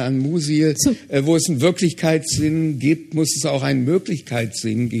denke da an Musil, wo es einen Wirklichkeitssinn gibt, muss es auch einen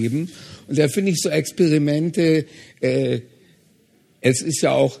Möglichkeitssinn geben. Und da finde ich so Experimente, es ist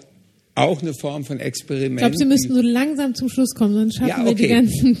ja auch eine Form von Experiment. Ich glaube, Sie müssten so langsam zum Schluss kommen, sonst schaffen wir die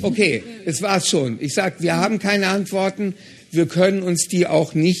ganzen... Okay, es war's schon. Ich sag, wir haben keine Antworten. Wir können uns die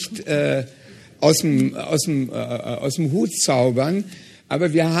auch nicht aus dem Hut zaubern.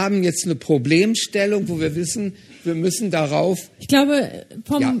 Aber wir haben jetzt eine Problemstellung, wo wir wissen, wir müssen darauf... Ich glaube,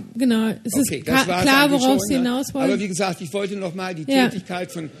 es ist klar, worauf Sie hinaus wollen. Aber wie gesagt, ich wollte noch mal die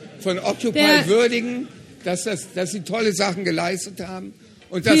Tätigkeit von Occupy würdigen, dass sie tolle Sachen geleistet haben.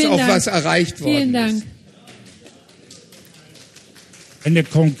 Und dass auch was erreicht worden ist. Vielen Dank. Eine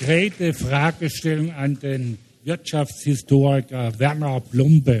konkrete Fragestellung an den Wirtschaftshistoriker Werner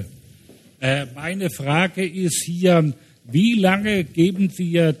Plumpe. Meine Frage ist hier, wie lange geben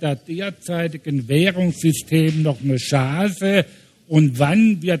Sie der derzeitigen Währungssystem noch eine Chance, und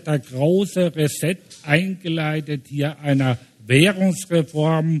wann wird der große Reset eingeleitet hier einer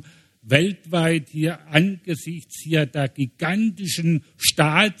Währungsreform weltweit hier angesichts hier der gigantischen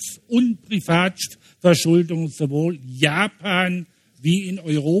Staats- und Privatverschuldung sowohl Japan wie in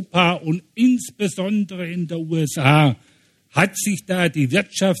Europa und insbesondere in der USA? Hat sich da die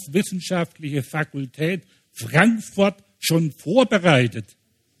Wirtschaftswissenschaftliche Fakultät Frankfurt schon vorbereitet?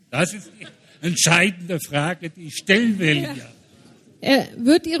 Das ist die entscheidende Frage, die ich stellen will. Ja. Er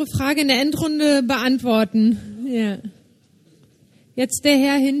wird Ihre Frage in der Endrunde beantworten. Ja. Jetzt der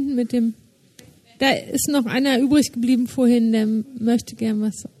Herr hinten mit dem... Da ist noch einer übrig geblieben vorhin, der möchte gern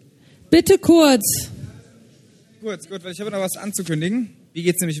was sagen. Bitte kurz. Gut, weil ich habe noch was anzukündigen. Wie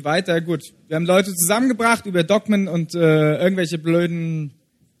geht's nämlich weiter? Gut, wir haben Leute zusammengebracht über Dogmen und irgendwelche blöden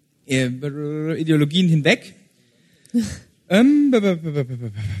Ideologien hinweg.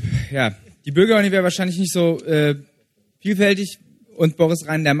 Ja, die Bürgeruni wäre wahrscheinlich nicht so vielfältig und Boris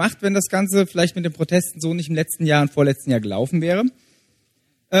Rhein der Macht, wenn das Ganze vielleicht mit den Protesten so nicht im letzten Jahr und vorletzten Jahr gelaufen wäre.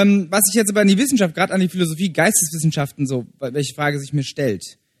 Was ich jetzt aber an die Wissenschaft, gerade an die Philosophie, Geisteswissenschaften so, welche Frage sich mir stellt.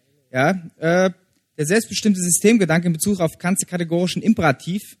 Ja, der selbstbestimmte Systemgedanke in Bezug auf Kants kategorischen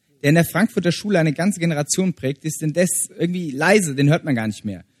Imperativ, der in der Frankfurter Schule eine ganze Generation prägt, ist indes irgendwie leise, den hört man gar nicht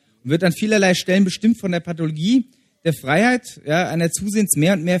mehr. Und wird an vielerlei Stellen bestimmt von der Pathologie der Freiheit, ja, einer zusehends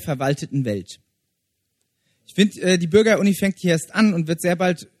mehr und mehr verwalteten Welt. Ich finde, die Bürgeruni fängt hier erst an und wird sehr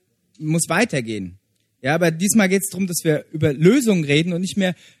bald, muss weitergehen. Ja, aber diesmal geht es darum, dass wir über Lösungen reden und nicht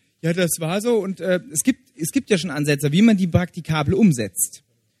mehr, ja, das war so. Und es gibt ja schon Ansätze, wie man die praktikabel umsetzt.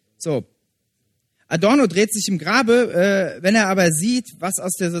 So. Adorno dreht sich im Grabe, wenn er aber sieht, was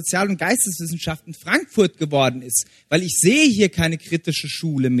aus der Sozial- und Geisteswissenschaften Frankfurt geworden ist. Weil ich sehe hier keine kritische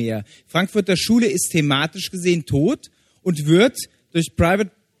Schule mehr. Frankfurter Schule ist thematisch gesehen tot und wird durch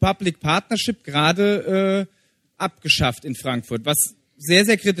Private-Public Partnership gerade abgeschafft in Frankfurt, was sehr,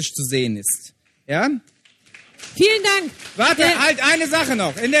 sehr kritisch zu sehen ist. Ja? Vielen Dank. Warte, halt eine Sache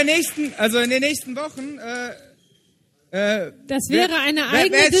noch. In den nächsten Wochen. Das wäre eine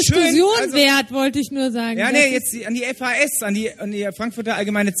eigene Diskussion wert, wollte ich nur sagen. Ja, nee, jetzt an die FAS, an die Frankfurter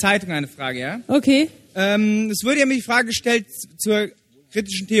Allgemeine Zeitung eine Frage, ja? Okay. Es wurde ja mir die Frage gestellt zur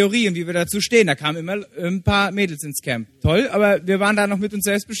kritischen Theorie und wie wir dazu stehen. Da kamen immer ein paar Mädels ins Camp. Toll, aber wir waren da noch mit uns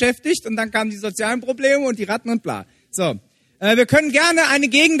selbst beschäftigt und dann kamen die sozialen Probleme und die Ratten und bla. So, wir können gerne eine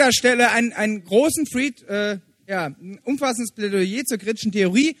Gegendarstelle, einen großen ein umfassendes Plädoyer zur kritischen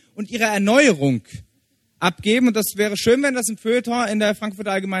Theorie und ihrer Erneuerung abgeben. Und das wäre schön, wenn das im Feuilleton in der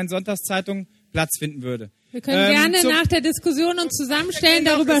Frankfurter Allgemeinen Sonntagszeitung Platz finden würde. Wir können gerne nach der Diskussion uns zusammenstellen,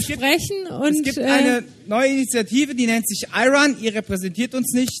 darüber sprechen. Und es gibt eine neue Initiative, die nennt sich IRAN. Ihr repräsentiert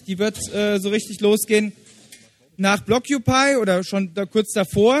uns nicht. Die wird so richtig losgehen nach Blockupy oder schon kurz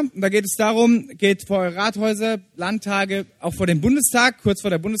davor. Und da geht es darum, geht vor Rathäuser, Landtage, auch vor dem Bundestag, kurz vor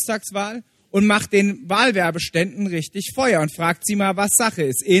der Bundestagswahl und macht den Wahlwerbeständen richtig Feuer und fragt sie mal, was Sache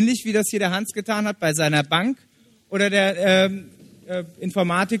ist. Ähnlich wie das hier der Hans getan hat bei seiner Bank oder der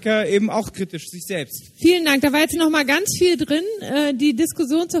Informatiker eben auch kritisch sich selbst. Vielen Dank. Da war jetzt noch mal ganz viel drin. Die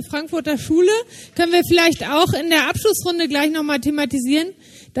Diskussion zur Frankfurter Schule können wir vielleicht auch in der Abschlussrunde gleich noch mal thematisieren.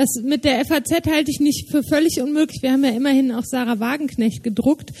 Das mit der FAZ halte ich nicht für völlig unmöglich. Wir haben ja immerhin auch Sarah Wagenknecht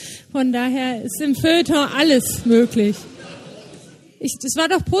gedruckt. Von daher ist im Feuilleton alles möglich. Das war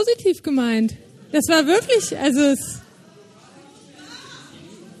doch positiv gemeint. Das war wirklich,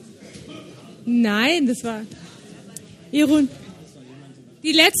 nein, das war Ironie.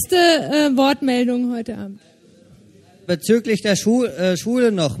 Die letzte Wortmeldung heute Abend. Bezüglich der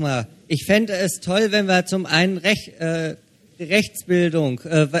Schule nochmal. Ich fände es toll, wenn wir zum einen die Rechtsbildung,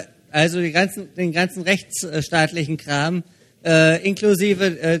 also den ganzen rechtsstaatlichen Kram,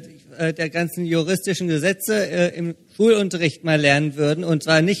 inklusive der ganzen juristischen Gesetze im Schulunterricht mal lernen würden. Und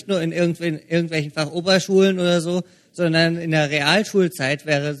zwar nicht nur in irgendwelchen Fachoberschulen oder so, sondern in der Realschulzeit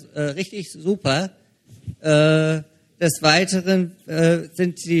wäre richtig super. Des Weiteren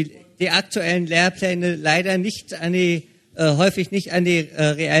sind die aktuellen Lehrpläne leider häufig nicht an die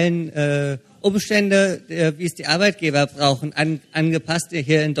reellen Umstände, wie es die Arbeitgeber brauchen, angepasst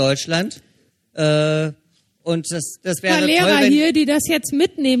hier in Deutschland. Und das wäre Lehrer toll, hier, die das jetzt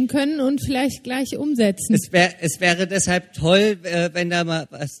mitnehmen können und vielleicht gleich umsetzen. Es wäre deshalb toll, wenn da mal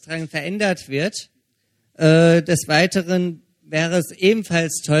was dran verändert wird. Des Weiteren wäre es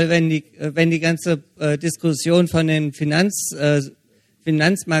ebenfalls toll, wenn die ganze Diskussion von den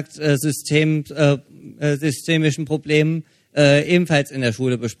systemischen Problemen ebenfalls in der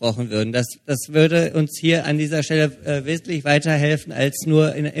Schule besprochen würden. Das würde uns hier an dieser Stelle wesentlich weiterhelfen als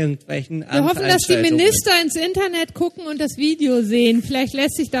nur in irgendwelchen Wir hoffen, dass die Minister ins Internet gucken und das Video sehen. Vielleicht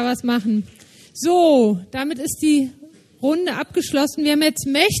lässt sich da was machen. So, damit ist die Runde abgeschlossen. Wir haben jetzt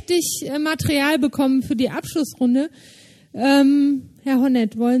mächtig Material bekommen für die Abschlussrunde. Herr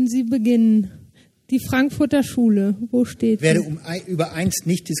Honneth, wollen Sie beginnen? Die Frankfurter Schule, wo steht sie? Ich werde über eins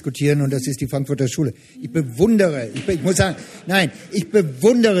nicht diskutieren, und das ist die Frankfurter Schule. Ich bewundere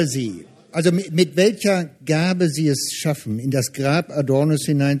sie. Also mit welcher Gabe sie es schaffen, in das Grab Adornos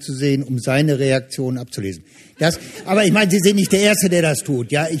hineinzusehen, um seine Reaktion abzulesen. Aber ich meine, Sie sind nicht der Erste, der das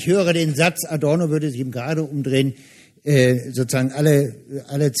tut. Ja, ich höre den Satz, Adorno würde sich im Grade umdrehen, sozusagen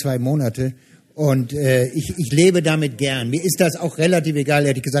alle 2 Monate. Und ich lebe damit gern. Mir ist das auch relativ egal,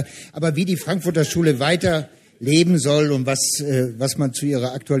 ehrlich gesagt. Aber wie die Frankfurter Schule weiter leben soll und was man zu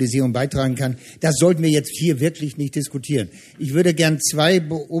ihrer Aktualisierung beitragen kann, das sollten wir jetzt hier wirklich nicht diskutieren. Ich würde gern 2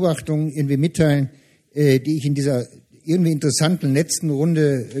 Beobachtungen irgendwie mitteilen, die ich in dieser irgendwie interessanten letzten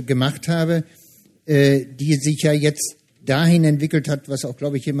Runde gemacht habe, die sich ja jetzt dahin entwickelt hat, was auch,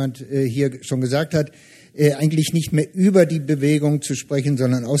 glaube ich, jemand hier schon gesagt hat, eigentlich nicht mehr über die Bewegung zu sprechen,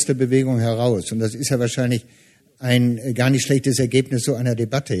 sondern aus der Bewegung heraus. Und das ist ja wahrscheinlich ein gar nicht schlechtes Ergebnis so einer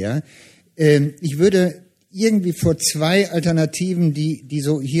Debatte, ja. Ich würde irgendwie vor 2 Alternativen, die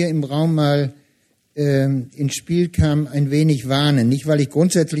so hier im Raum mal ins Spiel kamen, ein wenig warnen. Nicht, weil ich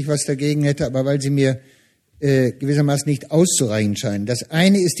grundsätzlich was dagegen hätte, aber weil sie mir gewissermaßen nicht auszureichen scheinen. Das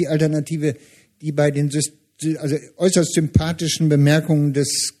eine ist die Alternative, die bei den äußerst sympathischen Bemerkungen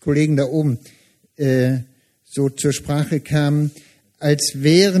des Kollegen da oben so zur Sprache kamen, als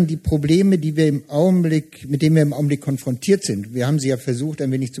wären die Probleme, mit denen wir im Augenblick konfrontiert sind, wir haben sie ja versucht,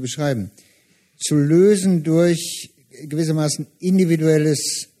 ein wenig zu beschreiben, zu lösen durch gewissermaßen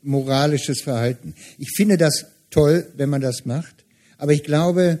individuelles, moralisches Verhalten. Ich finde das toll, wenn man das macht, aber ich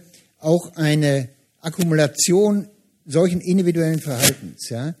glaube, auch eine Akkumulation solchen individuellen Verhaltens,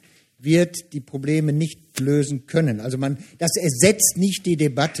 ja, wird die Probleme nicht lösen können. Also das ersetzt nicht die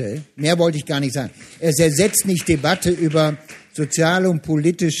Debatte, mehr wollte ich gar nicht sagen, es ersetzt nicht Debatte über soziale und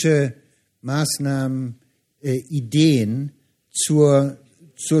politische Maßnahmen, Ideen zur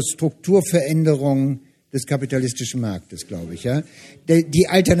Strukturveränderung des kapitalistischen Marktes, glaube ich. Ja? Die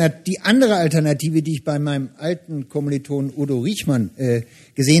andere Alternative, die ich bei meinem alten Kommiliton Udo Riechmann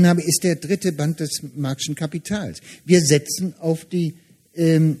gesehen habe, ist der dritte Band des Marxischen Kapitals. Wir setzen auf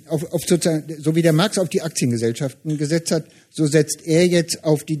sozusagen, so wie der Marx auf die Aktiengesellschaften gesetzt hat, so setzt er jetzt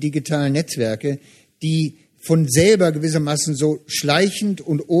auf die digitalen Netzwerke, die von selber gewissermaßen so schleichend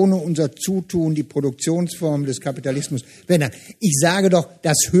und ohne unser Zutun die Produktionsform des Kapitalismus verändern. Ich sage doch,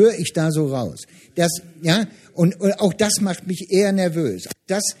 das höre ich da so raus. Und auch das macht mich eher nervös.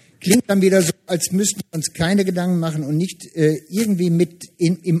 Das klingt dann wieder so, als müssten wir uns keine Gedanken machen und nicht irgendwie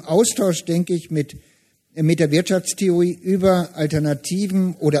im Austausch, denke ich, mit der Wirtschaftstheorie über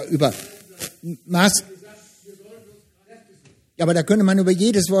Alternativen oder über Ja, aber da könnte man über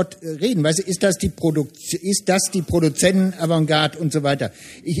jedes Wort reden. Weißt du, ist das die Produzentenavantgarde und so weiter?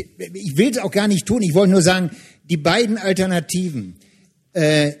 Ich will es auch gar nicht tun. Ich wollte nur sagen, die beiden Alternativen,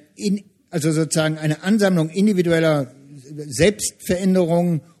 also sozusagen eine Ansammlung individueller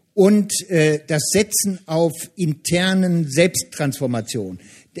Selbstveränderungen und das Setzen auf internen Selbsttransformation.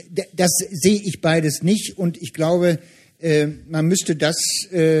 Das sehe ich beides nicht und ich glaube, man müsste das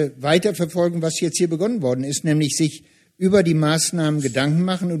weiterverfolgen, was jetzt hier begonnen worden ist, nämlich sich über die Maßnahmen Gedanken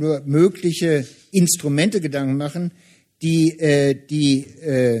machen, über mögliche Instrumente Gedanken machen, die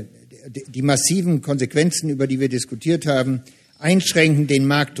massiven Konsequenzen, über die wir diskutiert haben, einschränken, den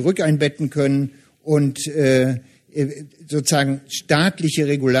Markt rückeinbetten können und sozusagen staatliche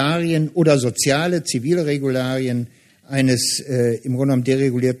Regularien oder soziale, zivile Regularien eines im Grunde genommen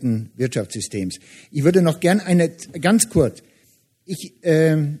deregulierten Wirtschaftssystems. Ich würde noch gern ganz kurz, ich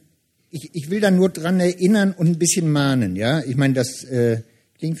will da nur dran erinnern und ein bisschen mahnen, ja. Ich meine, das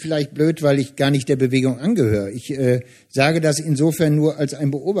klingt vielleicht blöd, weil ich gar nicht der Bewegung angehöre. Ich sage das insofern nur als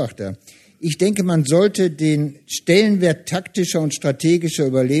ein Beobachter. Ich denke, man sollte den Stellenwert taktischer und strategischer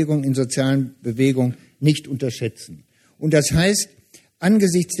Überlegungen in sozialen Bewegungen nicht unterschätzen. Und das heißt,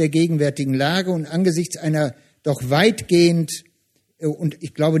 angesichts der gegenwärtigen Lage und angesichts einer doch weitgehend, und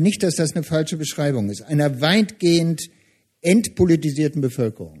ich glaube nicht, dass das eine falsche Beschreibung ist, einer weitgehend entpolitisierten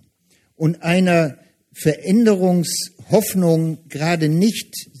Bevölkerung und einer Veränderungshoffnung gerade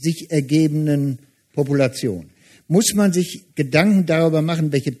nicht sich ergebenden Population, muss man sich Gedanken darüber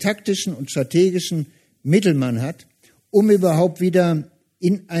machen, welche taktischen und strategischen Mittel man hat, um überhaupt wieder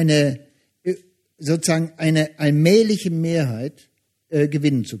in eine allmähliche Mehrheit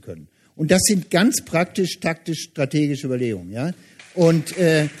gewinnen zu können. Und das sind ganz praktisch, taktisch, strategische Überlegungen, ja. Und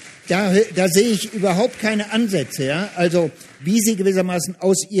da sehe ich überhaupt keine Ansätze, ja. Also wie Sie gewissermaßen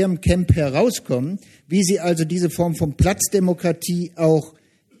aus Ihrem Camp herauskommen, wie Sie also diese Form von Platzdemokratie auch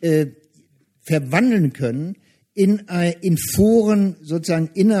verwandeln können in Foren sozusagen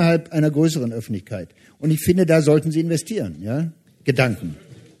innerhalb einer größeren Öffentlichkeit. Und ich finde, da sollten Sie investieren, ja. Gedanken.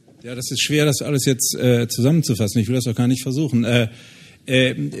 Ja, das ist schwer, das alles jetzt zusammenzufassen. Ich will das auch gar nicht versuchen.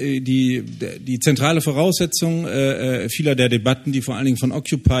 Die zentrale Voraussetzung vieler der Debatten, die vor allen Dingen von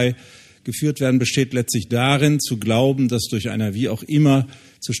Occupy geführt werden, besteht letztlich darin, zu glauben, dass durch eine wie auch immer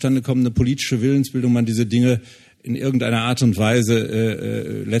zustande kommende politische Willensbildung man diese Dinge in irgendeiner Art und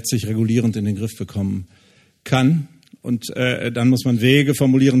Weise letztlich regulierend in den Griff bekommen kann. Und dann muss man Wege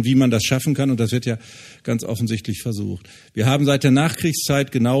formulieren, wie man das schaffen kann. Und das wird ja ganz offensichtlich versucht. Wir haben seit der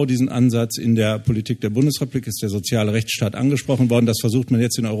Nachkriegszeit genau diesen Ansatz in der Politik der Bundesrepublik, ist der soziale Rechtsstaat angesprochen worden. Das versucht man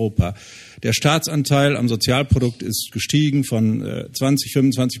jetzt in Europa. Der Staatsanteil am Sozialprodukt ist gestiegen von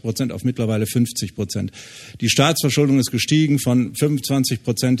 20-25% auf mittlerweile 50%. Die Staatsverschuldung ist gestiegen von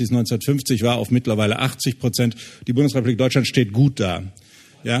 25%, die es 1950 war, auf mittlerweile 80%. Die Bundesrepublik Deutschland steht gut da.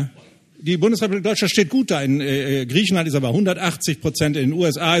 Ja? Die Bundesrepublik Deutschland steht gut da. In Griechenland ist er bei 180%, in den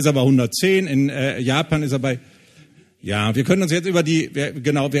USA ist er bei 110%, in Japan ist er bei... Ja, wir können uns jetzt über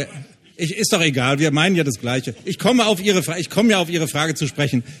ist doch egal, wir meinen ja das Gleiche. Ich komme ja auf Ihre Frage zu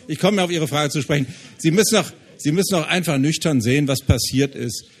sprechen. Sie müssen doch einfach nüchtern sehen, was passiert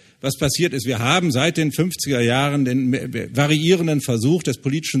ist. Wir haben seit den 50er Jahren den variierenden Versuch des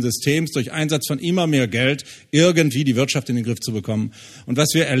politischen Systems durch Einsatz von immer mehr Geld irgendwie die Wirtschaft in den Griff zu bekommen. Und was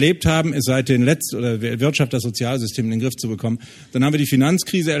wir erlebt haben, ist seit den Wirtschaft das Sozialsystem in den Griff zu bekommen. Dann haben wir die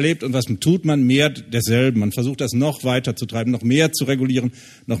Finanzkrise erlebt und was tut man? Mehr desselben. Man versucht das noch weiter zu treiben, noch mehr zu regulieren,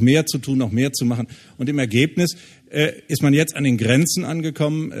 noch mehr zu tun, noch mehr zu machen. Und im Ergebnis ist man jetzt an den Grenzen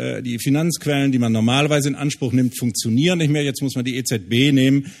angekommen. Die Finanzquellen, die man normalerweise in Anspruch nimmt, funktionieren nicht mehr. Jetzt muss man die EZB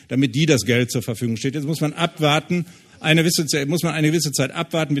nehmen, damit die das Geld zur Verfügung steht. Jetzt muss man abwarten, muss man eine gewisse Zeit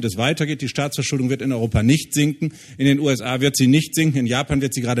abwarten, wie das weitergeht. Die Staatsverschuldung wird in Europa nicht sinken. In den USA wird sie nicht sinken. In Japan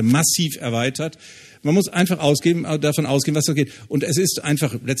wird sie gerade massiv erweitert. Man muss einfach davon ausgehen, was da geht. Und es ist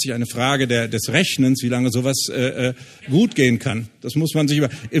einfach letztlich eine Frage des Rechnens, wie lange sowas gut gehen kann. Das muss man sich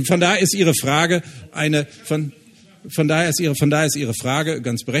von daher ist Ihre Frage Von daher ist Ihre Frage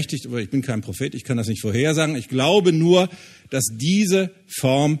ganz berechtigt, aber ich bin kein Prophet, ich kann das nicht vorhersagen. Ich glaube nur, dass diese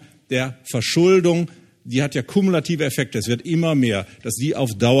Form der Verschuldung, die hat ja kumulative Effekte, es wird immer mehr, dass die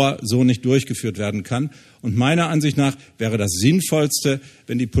auf Dauer so nicht durchgeführt werden kann. Und meiner Ansicht nach wäre das Sinnvollste,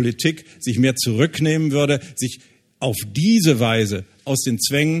 wenn die Politik sich mehr zurücknehmen würde, sich auf diese Weise aus den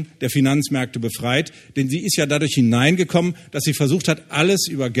Zwängen der Finanzmärkte befreit, denn sie ist ja dadurch hineingekommen, dass sie versucht hat, alles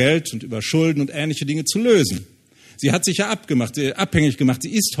über Geld und über Schulden und ähnliche Dinge zu lösen. Sie hat sich ja abhängig gemacht.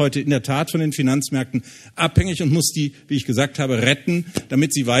 Sie ist heute in der Tat von den Finanzmärkten abhängig und muss die, wie ich gesagt habe, retten,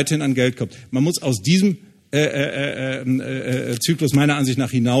 damit sie weiterhin an Geld kommt. Man muss aus diesem Zyklus meiner Ansicht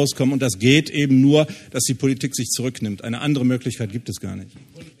nach hinauskommen und das geht eben nur, dass die Politik sich zurücknimmt. Eine andere Möglichkeit gibt es gar nicht.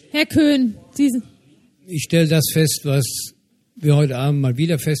 Herr Köhn, ich stelle das fest, was wir heute Abend mal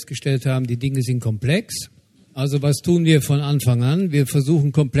wieder festgestellt haben, die Dinge sind komplex. Also was tun wir von Anfang an? Wir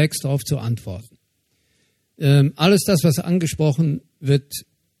versuchen komplex darauf zu antworten. Alles das, was angesprochen wird,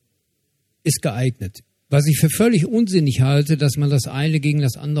 ist geeignet. Was ich für völlig unsinnig halte, dass man das eine gegen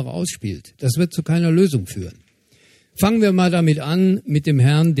das andere ausspielt. Das wird zu keiner Lösung führen. Fangen wir mal damit an, mit dem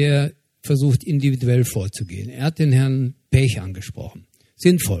Herrn, der versucht, individuell vorzugehen. Er hat den Herrn Pech angesprochen.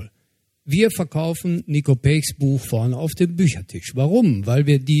 Sinnvoll. Wir verkaufen Nico Pechs Buch vorne auf dem Büchertisch. Warum? Weil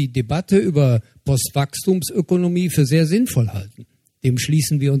wir die Debatte über Postwachstumsökonomie für sehr sinnvoll halten. Dem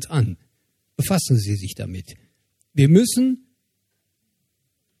schließen wir uns an. Befassen Sie sich damit. Wir müssen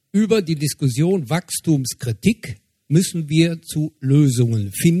über die Diskussion Wachstumskritik müssen wir zu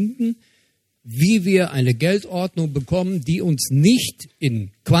Lösungen finden, wie wir eine Geldordnung bekommen, die uns nicht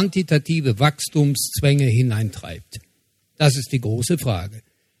in quantitative Wachstumszwänge hineintreibt. Das ist die große Frage.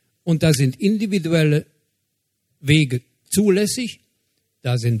 Und da sind individuelle Wege zulässig,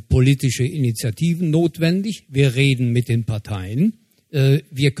 da sind politische Initiativen notwendig, wir reden mit den Parteien.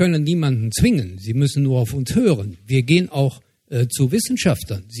 Wir können niemanden zwingen, sie müssen nur auf uns hören. Wir gehen auch zu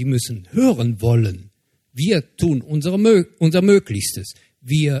Wissenschaftlern, sie müssen hören wollen. Wir tun unser Möglichstes.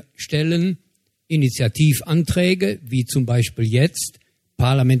 Wir stellen Initiativanträge, wie zum Beispiel jetzt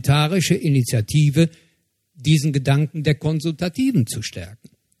parlamentarische Initiative, diesen Gedanken der Konsultativen zu stärken.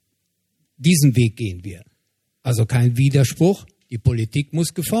 Diesen Weg gehen wir. Also kein Widerspruch, die Politik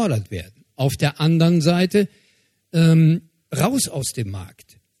muss gefordert werden. Auf der anderen Seite raus aus dem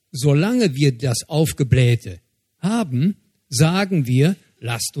Markt. Solange wir das Aufgeblähte haben, sagen wir,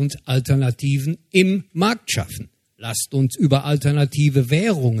 lasst uns Alternativen im Markt schaffen. Lasst uns über alternative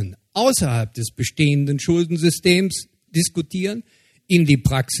Währungen außerhalb des bestehenden Schuldensystems diskutieren, in die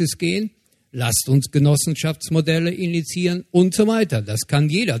Praxis gehen. Lasst uns Genossenschaftsmodelle initiieren und so weiter. Das kann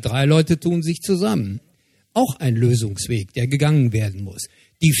jeder. 3 Leute tun sich zusammen. Auch ein Lösungsweg, der gegangen werden muss.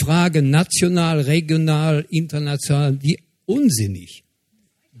 Die Frage national, regional, international, die unsinnig.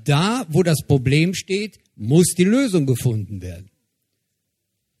 Da, wo das Problem steht, muss die Lösung gefunden werden.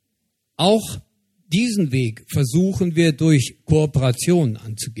 Auch diesen Weg versuchen wir durch Kooperation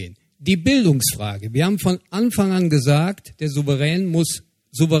anzugehen. Die Bildungsfrage. Wir haben von Anfang an gesagt, der Souverän muss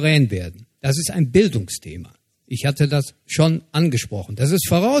souverän werden. Das ist ein Bildungsthema. Ich hatte das schon angesprochen. Das ist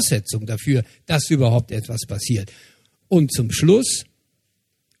Voraussetzung dafür, dass überhaupt etwas passiert. Und zum Schluss,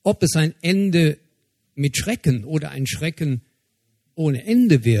 ob es ein Ende mit Schrecken oder ein Schrecken ohne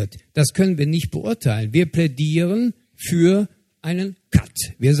Ende wird, das können wir nicht beurteilen. Wir plädieren für einen Cut.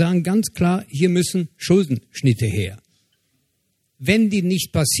 Wir sagen ganz klar, hier müssen Schuldenschnitte her. Wenn die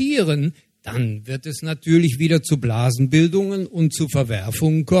nicht passieren, dann wird es natürlich wieder zu Blasenbildungen und zu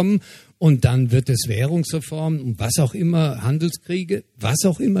Verwerfungen kommen und dann wird es Währungsreformen und was auch immer, Handelskriege, was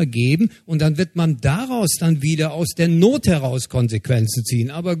auch immer geben und dann wird man daraus dann wieder aus der Not heraus Konsequenzen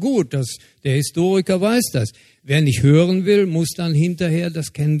ziehen. Aber gut, der Historiker weiß das. Wer nicht hören will, muss dann hinterher,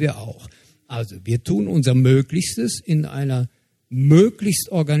 das kennen wir auch. Also wir tun unser Möglichstes in einer möglichst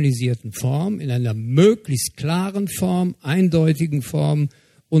organisierten Form, in einer möglichst klaren Form, eindeutigen Form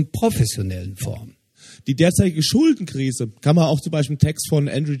und professionellen Form. Die derzeitige Schuldenkrise kann man auch zum Beispiel einen Text von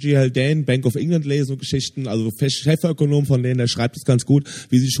Andrew G. Haldane, Bank of England lesen und Geschichten, also Chefökonom von denen, der schreibt es ganz gut,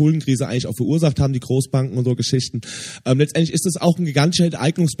 wie sie die Schuldenkrise eigentlich auch verursacht haben, die Großbanken und so Geschichten. Letztendlich ist das auch ein gigantischer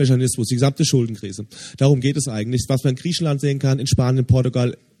Enteignungsmechanismus, die gesamte Schuldenkrise. Darum geht es eigentlich, was man in Griechenland sehen kann, in Spanien,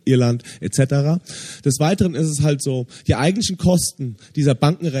 Portugal, Irland etc. Des Weiteren ist es halt so, die eigentlichen Kosten dieser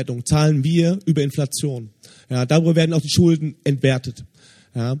Bankenrettung zahlen wir über Inflation. Ja, darüber werden auch die Schulden entwertet.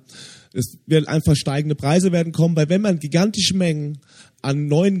 Ja. Es werden einfach steigende Preise werden kommen, weil wenn man gigantische Mengen an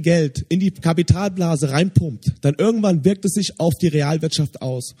neuem Geld in die Kapitalblase reinpumpt, dann irgendwann wirkt es sich auf die Realwirtschaft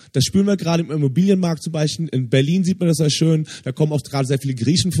aus. Das spüren wir gerade im Immobilienmarkt zum Beispiel. In Berlin sieht man das sehr schön. Da kommen auch gerade sehr viele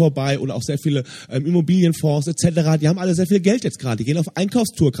Griechen vorbei oder auch sehr viele Immobilienfonds etc. Die haben alle sehr viel Geld jetzt gerade. Die gehen auf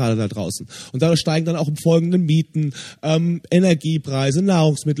Einkaufstour gerade da draußen. Und dadurch steigen dann auch im Folgenden Mieten, Energiepreise,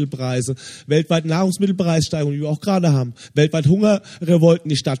 Nahrungsmittelpreise, weltweit Nahrungsmittelpreissteigerungen, die wir auch gerade haben. Weltweit Hungerrevolten,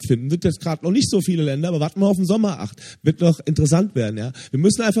 die stattfinden. Sind jetzt gerade noch nicht so viele Länder, aber warten wir auf den Sommer 8. Wird noch interessant werden, ja. Wir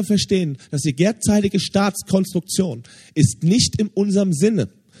müssen einfach verstehen, dass die derzeitige Staatskonstruktion ist nicht in unserem Sinne.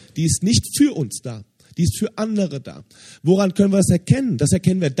 Die ist nicht für uns da. Die ist für andere da. Woran können wir das erkennen? Das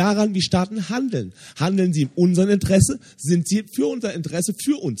erkennen wir daran, wie Staaten handeln. Handeln sie in unserem Interesse? Sind sie für unser Interesse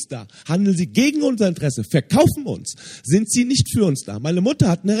für uns da? Handeln sie gegen unser Interesse? Verkaufen uns? Sind sie nicht für uns da? Meine Mutter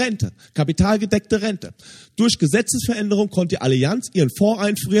hat eine Rente, kapitalgedeckte Rente. Durch Gesetzesveränderung konnte die Allianz ihren Fonds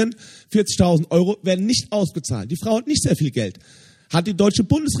einfrieren. 40.000 € werden nicht ausgezahlt. Die Frau hat nicht sehr viel Geld. Hat die deutsche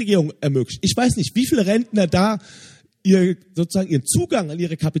Bundesregierung ermöglicht. Ich weiß nicht, wie viele Rentner da ihren Zugang an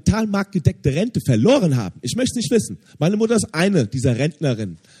ihre kapitalmarktgedeckte Rente verloren haben. Ich möchte es nicht wissen. Meine Mutter ist eine dieser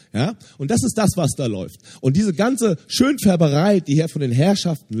Rentnerinnen. Ja? Und das ist das, was da läuft. Und diese ganze Schönfärberei, die hier von den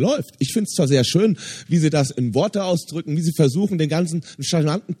Herrschaften läuft, ich finde es zwar sehr schön, wie sie das in Worte ausdrücken, wie sie versuchen, den ganzen einen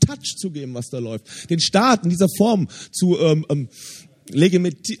charmanten Touch zu geben, was da läuft. Den Staat in dieser Form zu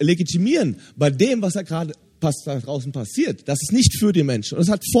legitimieren bei dem, was da draußen passiert. Das ist nicht für die Menschen. Und es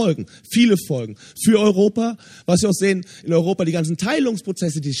hat Folgen, viele Folgen. Für Europa, was wir auch sehen, in Europa die ganzen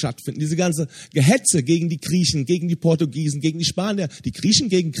Teilungsprozesse, die stattfinden, diese ganze Gehetze gegen die Griechen, gegen die Portugiesen, gegen die Spanier. Die Griechen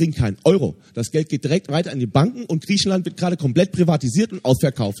kriegen keinen Euro. Das Geld geht direkt weiter an die Banken und Griechenland wird gerade komplett privatisiert und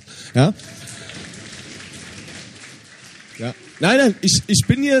ausverkauft. Ja. Ja. Nein, ich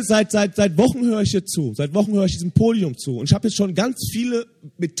bin hier seit Wochen höre ich hier zu. Seit Wochen höre ich diesem Podium zu. Und ich habe jetzt schon ganz viele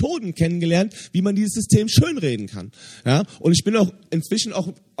Methoden kennengelernt, wie man dieses System schönreden kann. Ja? Und ich bin auch inzwischen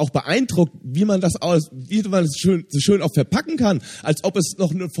auch beeindruckt, wie man das so schön auch verpacken kann, als ob es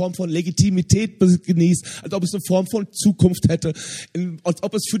noch eine Form von Legitimität genießt, als ob es eine Form von Zukunft hätte, als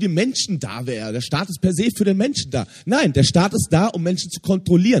ob es für die Menschen da wäre. Der Staat ist per se für den Menschen da. Nein, der Staat ist da, um Menschen zu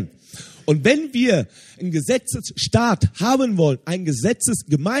kontrollieren. Und wenn wir einen Gesetzesstaat haben wollen, ein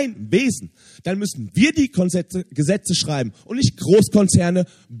Gesetzesgemeinwesen, dann müssen wir die Gesetze schreiben und nicht Großkonzerne,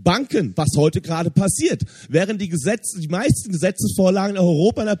 Banken, was heute gerade passiert. Während die meisten Gesetzesvorlagen nach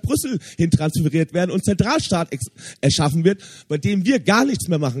Europa, nach Brüssel hin transferiert werden und Zentralstaat erschaffen wird, bei dem wir gar nichts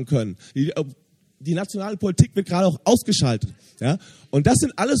mehr machen können. Die nationale Politik wird gerade auch ausgeschaltet. Ja? Und das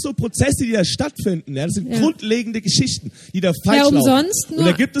sind alles so Prozesse, die da stattfinden. Ja? Das sind grundlegende Geschichten, die da falsch laufen. Und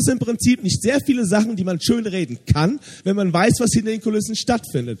da gibt es im Prinzip nicht sehr viele Sachen, die man schön reden kann, wenn man weiß, was hinter den Kulissen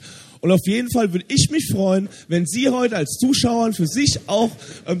stattfindet. Und auf jeden Fall würde ich mich freuen, wenn Sie heute als Zuschauer für sich auch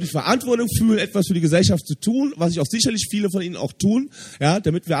die Verantwortung fühlen, etwas für die Gesellschaft zu tun, was ich auch sicherlich viele von Ihnen auch tun, ja,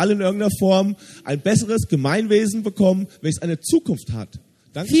 damit wir alle in irgendeiner Form ein besseres Gemeinwesen bekommen, welches eine Zukunft hat.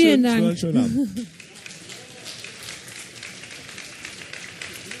 Dankeschön. Vielen Dank. Einen schönen Abend.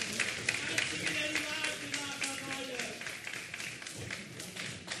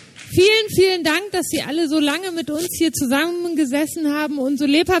 Vielen Dank, dass Sie alle so lange mit uns hier zusammengesessen haben und so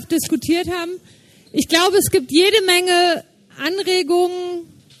lebhaft diskutiert haben. Ich glaube, es gibt jede Menge Anregungen.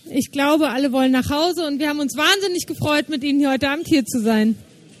 Ich glaube, alle wollen nach Hause und wir haben uns wahnsinnig gefreut, mit Ihnen heute Abend hier zu sein.